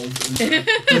 10-year-olds and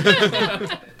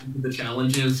stuff. The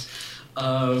challenges.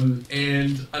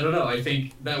 And I don't know. I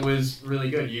think that was really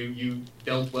good. You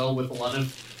dealt well with a lot of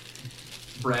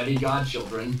bratty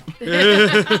godchildren.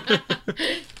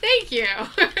 Thank you.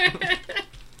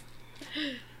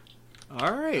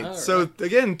 All right. All So right.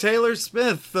 again, Taylor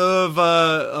Smith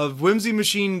of Whimsy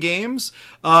Machine Games.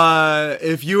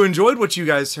 If you enjoyed what you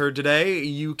guys heard today,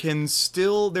 you can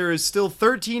still there is still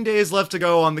 13 days left to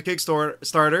go on the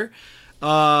Kickstarter.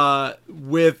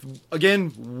 With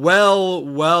again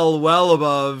well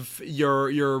above your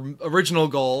original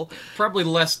goal. Probably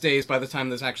less days by the time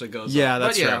this actually goes Yeah, on.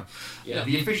 that's But true. Yeah,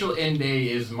 the official end day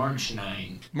is March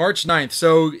 9. March 9th.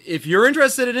 So if you're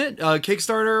interested in it,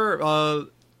 Kickstarter,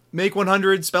 Make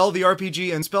 100 Spell the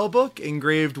RPG and Spellbook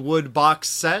engraved wood box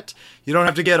set. You don't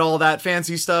have to get all that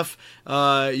fancy stuff.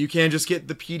 You can just get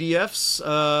the PDFs.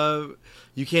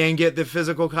 You can get the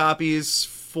physical copies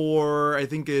for, I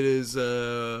think it is,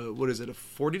 what is it, a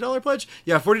 $40 pledge?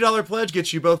 Yeah, $40 pledge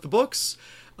gets you both the books.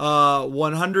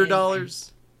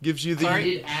 $100 gives you the... I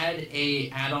did add a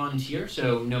add-on tier,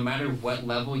 so no matter what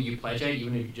level you pledge at,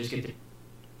 even if you just get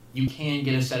you can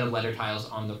get a set of letter tiles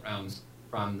on the rounds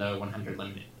from the 100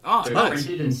 limited. Oh, They're nice.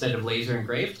 printed instead of laser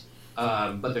engraved,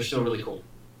 but they're still really cool.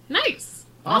 Nice.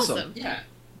 Awesome. Awesome. Yeah.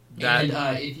 That-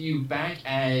 And if you back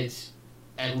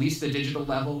at least the digital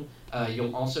level,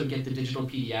 you'll also get the digital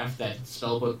PDF that's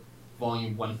Spellbook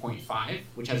Volume 1.5,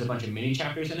 which has a bunch of mini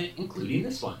chapters in it, including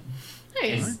this one.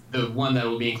 Nice. And the one that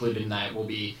will be included in that will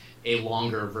be a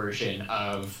longer version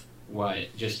of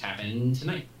what just happened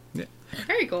tonight.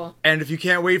 Very cool. And if you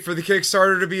can't wait for the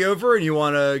Kickstarter to be over and you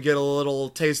want to get a little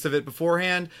taste of it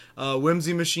beforehand,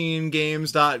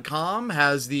 whimsymachinegames.com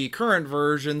has the current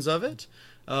versions of it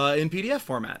in PDF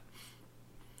format.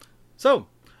 So,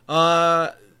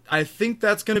 I think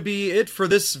that's going to be it for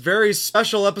this very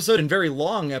special episode and very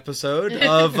long episode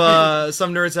of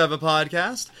Some Nerds Have a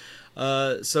Podcast.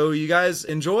 So you guys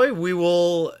enjoy. We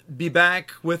will be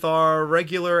back with our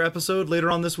regular episode later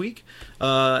on this week.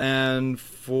 And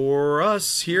for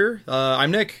us here,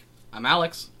 I'm Nick. I'm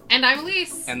Alex, And I'm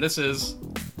Elise. and this is...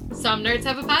 Some nerds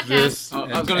have a podcast. Oh,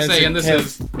 I was going to say, and this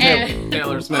is And-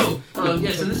 Taylor Smith. Oh,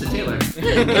 yes, and this is Taylor.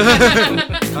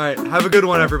 All right. Have a good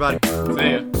one, everybody.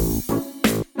 See ya.